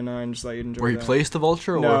Brooklyn Nine-Nine, just like you'd enjoy Where he that. plays the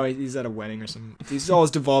vulture? Or? No, he's at a wedding or something. He's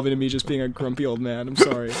always devolving to me just being a grumpy old man. I'm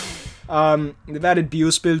sorry. They've added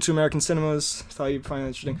Biospill to American cinemas. Thought you'd find that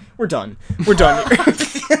interesting. We're done. We're done.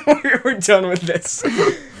 We're done with this.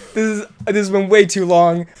 This has been way too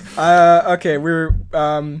long. Okay,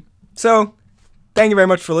 so thank you very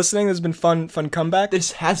much for listening. This has been fun comeback.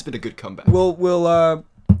 This has been a good comeback. We'll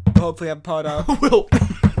hopefully have a pod out. We'll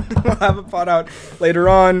have a pod out later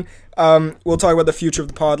on. We'll talk about the future of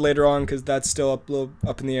the pod later on because that's still a little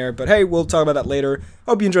up in the air. But hey, we'll talk about that later.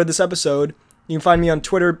 Hope you enjoyed this episode. You can find me on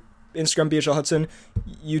Twitter, Instagram, BHL Hudson,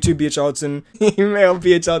 YouTube, BHL Hudson, email,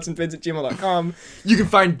 bhlhudsonpins@gmail.com. You can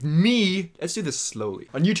find me, let's do this slowly,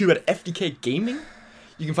 on YouTube at FDK Gaming.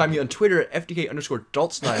 You can find me on Twitter at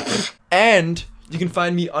FDK_DaltSniper. And you can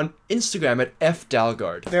find me on Instagram at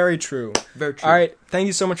FDalgard. Very true. Very true. All right, thank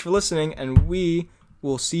you so much for listening, and we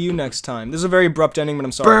will see you next time. This is a very abrupt ending, but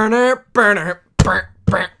I'm sorry. Burner, burner, burner.